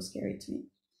that was so scary to me.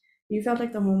 You felt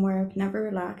like the home where I could never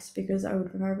relax because I would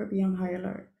forever be on high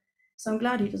alert. So I'm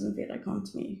glad he doesn't feel like home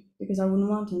to me, because I wouldn't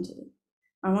want him to.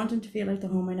 I want him to feel like the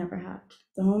home I never had,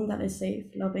 the home that is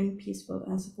safe, loving, peaceful,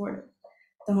 and supportive.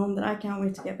 The home that I can't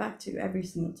wait to get back to every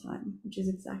single time, which is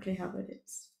exactly how it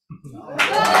is.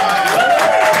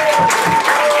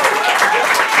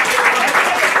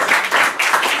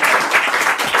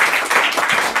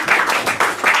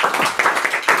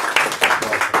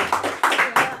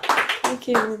 Thank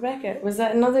you, Rebecca. Was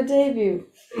that another debut?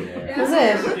 Yeah. Was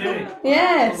it? Yeah.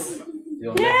 Yes.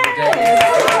 Brilliant.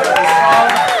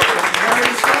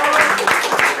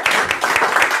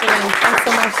 Thanks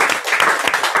so much.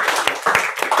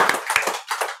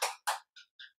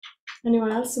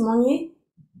 Anyone else among you?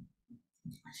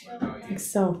 I think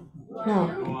so.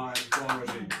 No.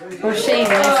 Or Shane.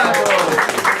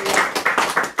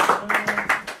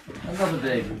 Another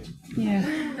debut. Yeah.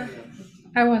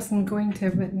 I wasn't going to,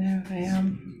 but now I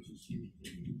am.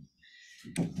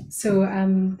 So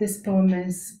this poem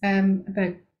is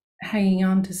about hanging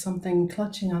on to something,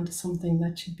 clutching onto something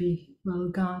that should be well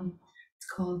gone. It's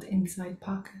called Inside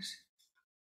Pocket.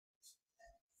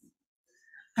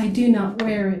 I do not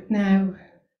wear it now,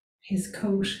 his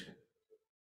coat.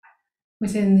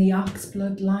 Within the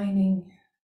oxblood lining,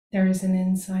 there is an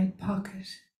inside pocket,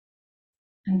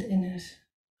 and in it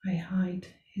I hide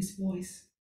his voice.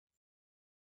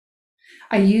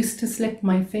 I used to slip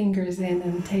my fingers in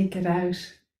and take it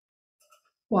out,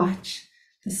 watch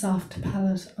the soft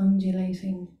palate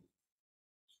undulating,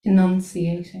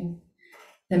 enunciating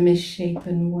the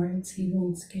misshapen words he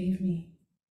once gave me.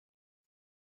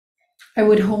 I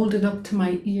would hold it up to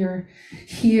my ear,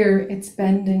 hear its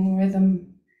bending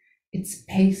rhythm, its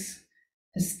pace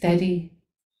as steady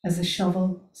as a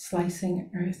shovel slicing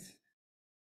earth.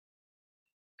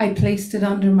 I placed it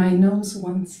under my nose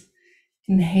once,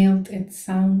 inhaled its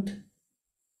sound.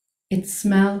 Its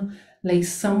smell lay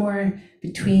somewhere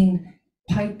between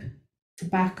pipe,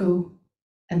 tobacco,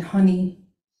 and honey,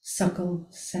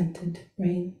 suckle-scented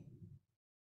rain.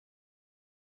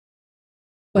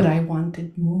 But I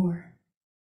wanted more.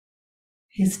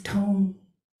 His tone,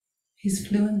 his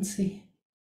fluency,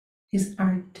 his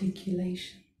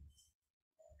articulation.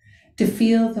 To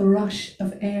feel the rush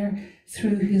of air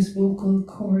through his vocal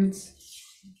cords,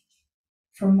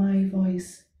 for my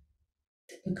voice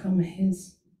to become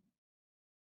his.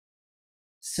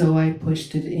 So I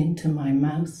pushed it into my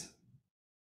mouth.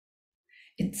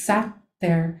 It sat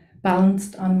there,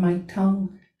 balanced on my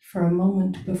tongue for a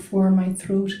moment before my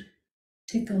throat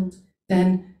tickled,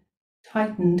 then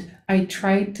tightened. I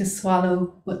tried to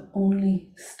swallow, but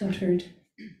only stuttered.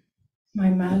 My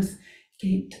mouth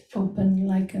gaped open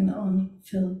like an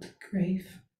unfilled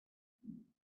grave.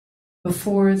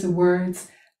 Before the words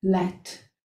let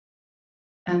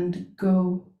and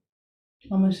go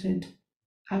plummeted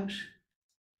out.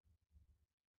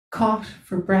 Caught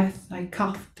for breath, I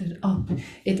coughed it up.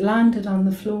 It landed on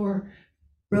the floor,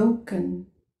 broken.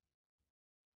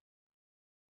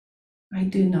 I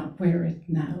do not wear it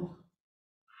now.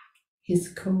 His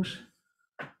coat.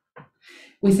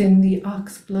 Within the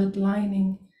oxblood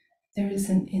lining, there is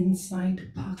an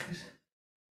inside pocket,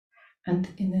 and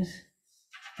in it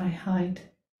I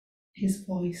hide his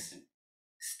voice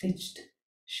stitched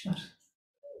shut.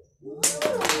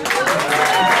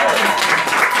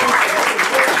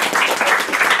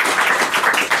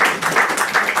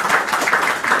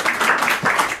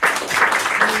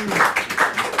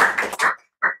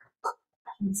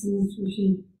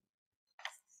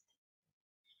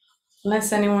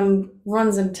 Unless anyone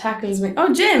runs and tackles me.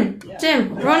 Oh, Jim! Yeah.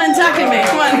 Jim, run and tackle me.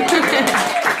 Come on.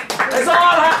 It's all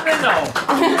happening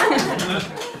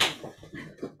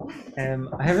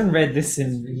now. I haven't read this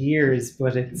in years,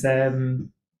 but it's I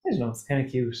don't know, it's kind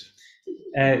of cute.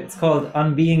 It's called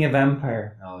On Being a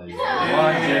Vampire. Oh,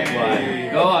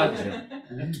 yeah. Go on,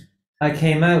 Jim. I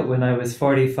came out when I was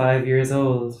 45 years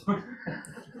old.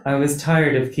 I was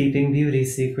tired of keeping beauty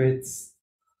secrets.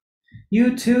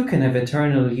 You too can have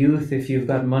eternal youth if you've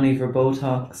got money for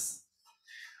Botox.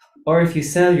 Or if you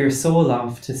sell your soul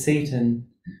off to Satan,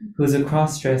 who's a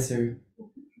cross-dresser,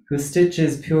 who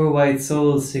stitches pure white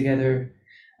souls together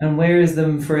and wears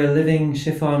them for a living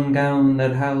chiffon gown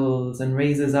that howls and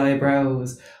raises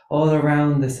eyebrows all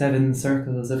around the 7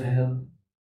 circles of hell.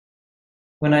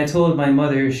 When I told my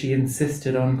mother, she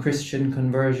insisted on Christian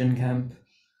conversion camp.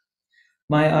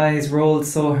 My eyes rolled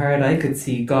so hard I could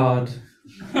see God.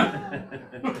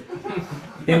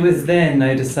 It was then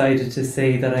I decided to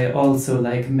say that I also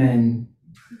like men.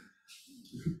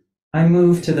 I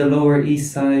moved to the Lower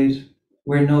East Side,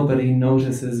 where nobody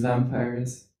notices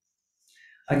vampires.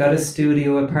 I got a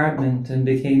studio apartment and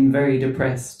became very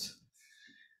depressed.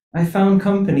 I found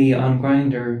company on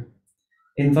Grindr,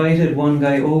 invited one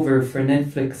guy over for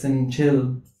Netflix and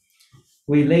chill.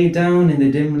 We lay down in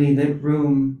the dimly lit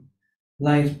room,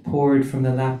 light poured from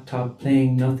the laptop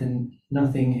playing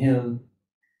Nothing Hill.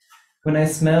 When I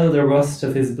smelled the rust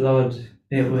of his blood,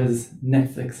 it was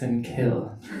Netflix and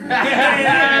kill.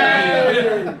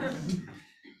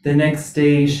 The next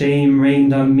day, shame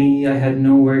rained on me. I had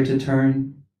nowhere to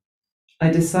turn.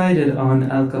 I decided on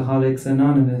Alcoholics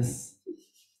Anonymous.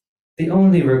 The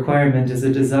only requirement is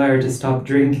a desire to stop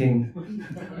drinking.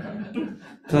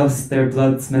 Plus, their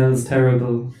blood smells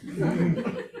terrible.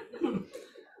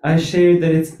 I shared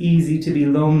that it's easy to be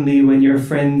lonely when your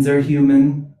friends are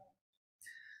human.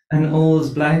 An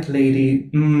old black lady,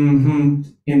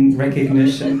 in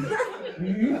recognition.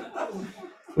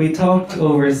 We talked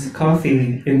over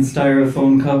coffee in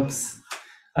styrofoam cups.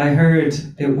 I heard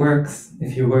it works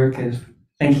if you work it.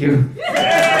 Thank you.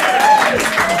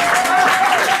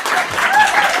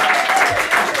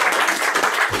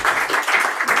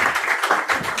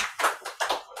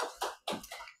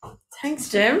 Thanks,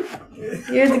 Jim.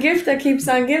 You're the gift that keeps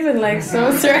on giving, like, so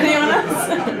is there anyone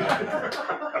else?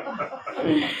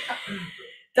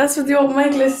 That's what the open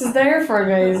mic list is there for,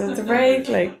 guys. It's a break,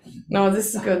 like, no,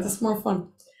 this is good. This is more fun.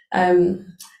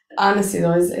 Honestly,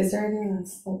 though, is there anyone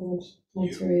else that would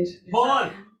like to read? Paul!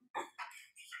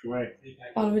 Right.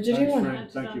 Paul, would you do one?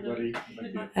 Thank you, buddy.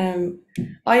 Thank you.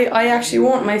 I actually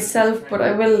won't myself, but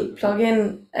I will plug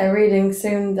in a reading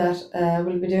soon that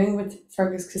we'll be doing with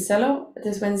Fergus Costello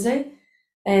this Wednesday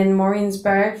in Maureen's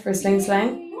Bar for Sling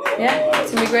Slang. Yeah,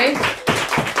 it's gonna be great.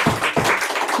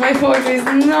 My poetry is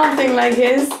nothing like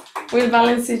his. We'll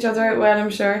balance each other out well, I'm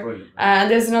sure. And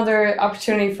there's another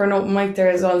opportunity for an open mic there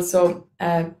as well, so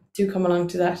do come along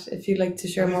to that if you'd like to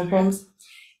share more poems.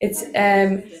 It's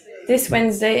this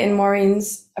Wednesday in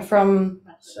Maureen's from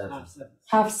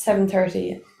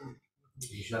 7:30.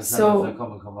 So,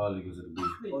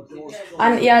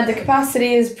 and yeah, the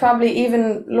capacity is probably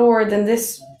even lower than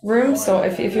this room, so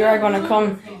if you are going to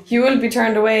come, you will be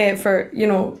turned away for, you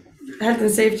know, health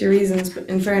and safety reasons,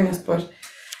 in fairness, but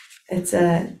it's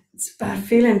a bad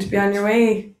feeling to be on your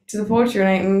way to the poetry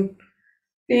night and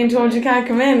being told you can't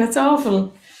come in. It's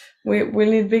awful.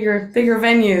 We'll need bigger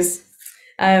venues.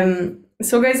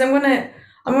 So guys, I'm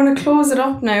gonna close it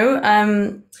up now.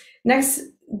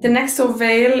 The next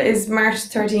O'Vale is March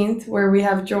 13th, where we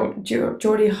have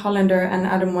Jodie Hollander and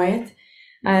Adam Wyatt.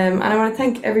 And I want to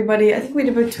thank everybody. I think we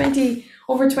had about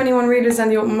over 21 readers on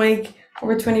the open mic,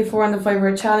 over 24 on the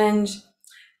 5-word challenge.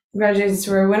 Congratulations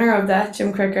to our winner of that,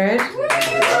 Jim Crickard.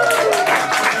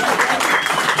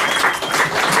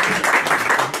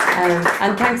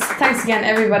 And thanks again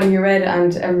everybody who read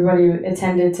and everybody who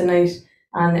attended tonight.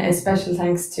 And a special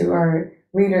thanks to our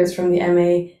readers from the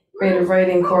MA Creative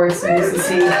Writing course in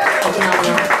UCC.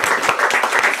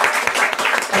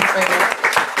 Thanks very much.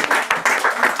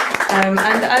 And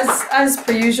as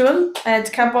per usual, to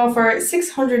cap off our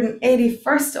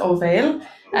 681st O'Vale,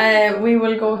 we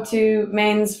will go to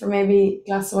Mains for maybe a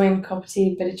glass of wine, cup of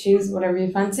tea, bit of cheese, whatever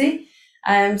you fancy.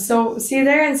 So see you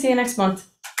there and see you next month.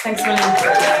 Thanks a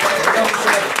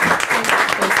million.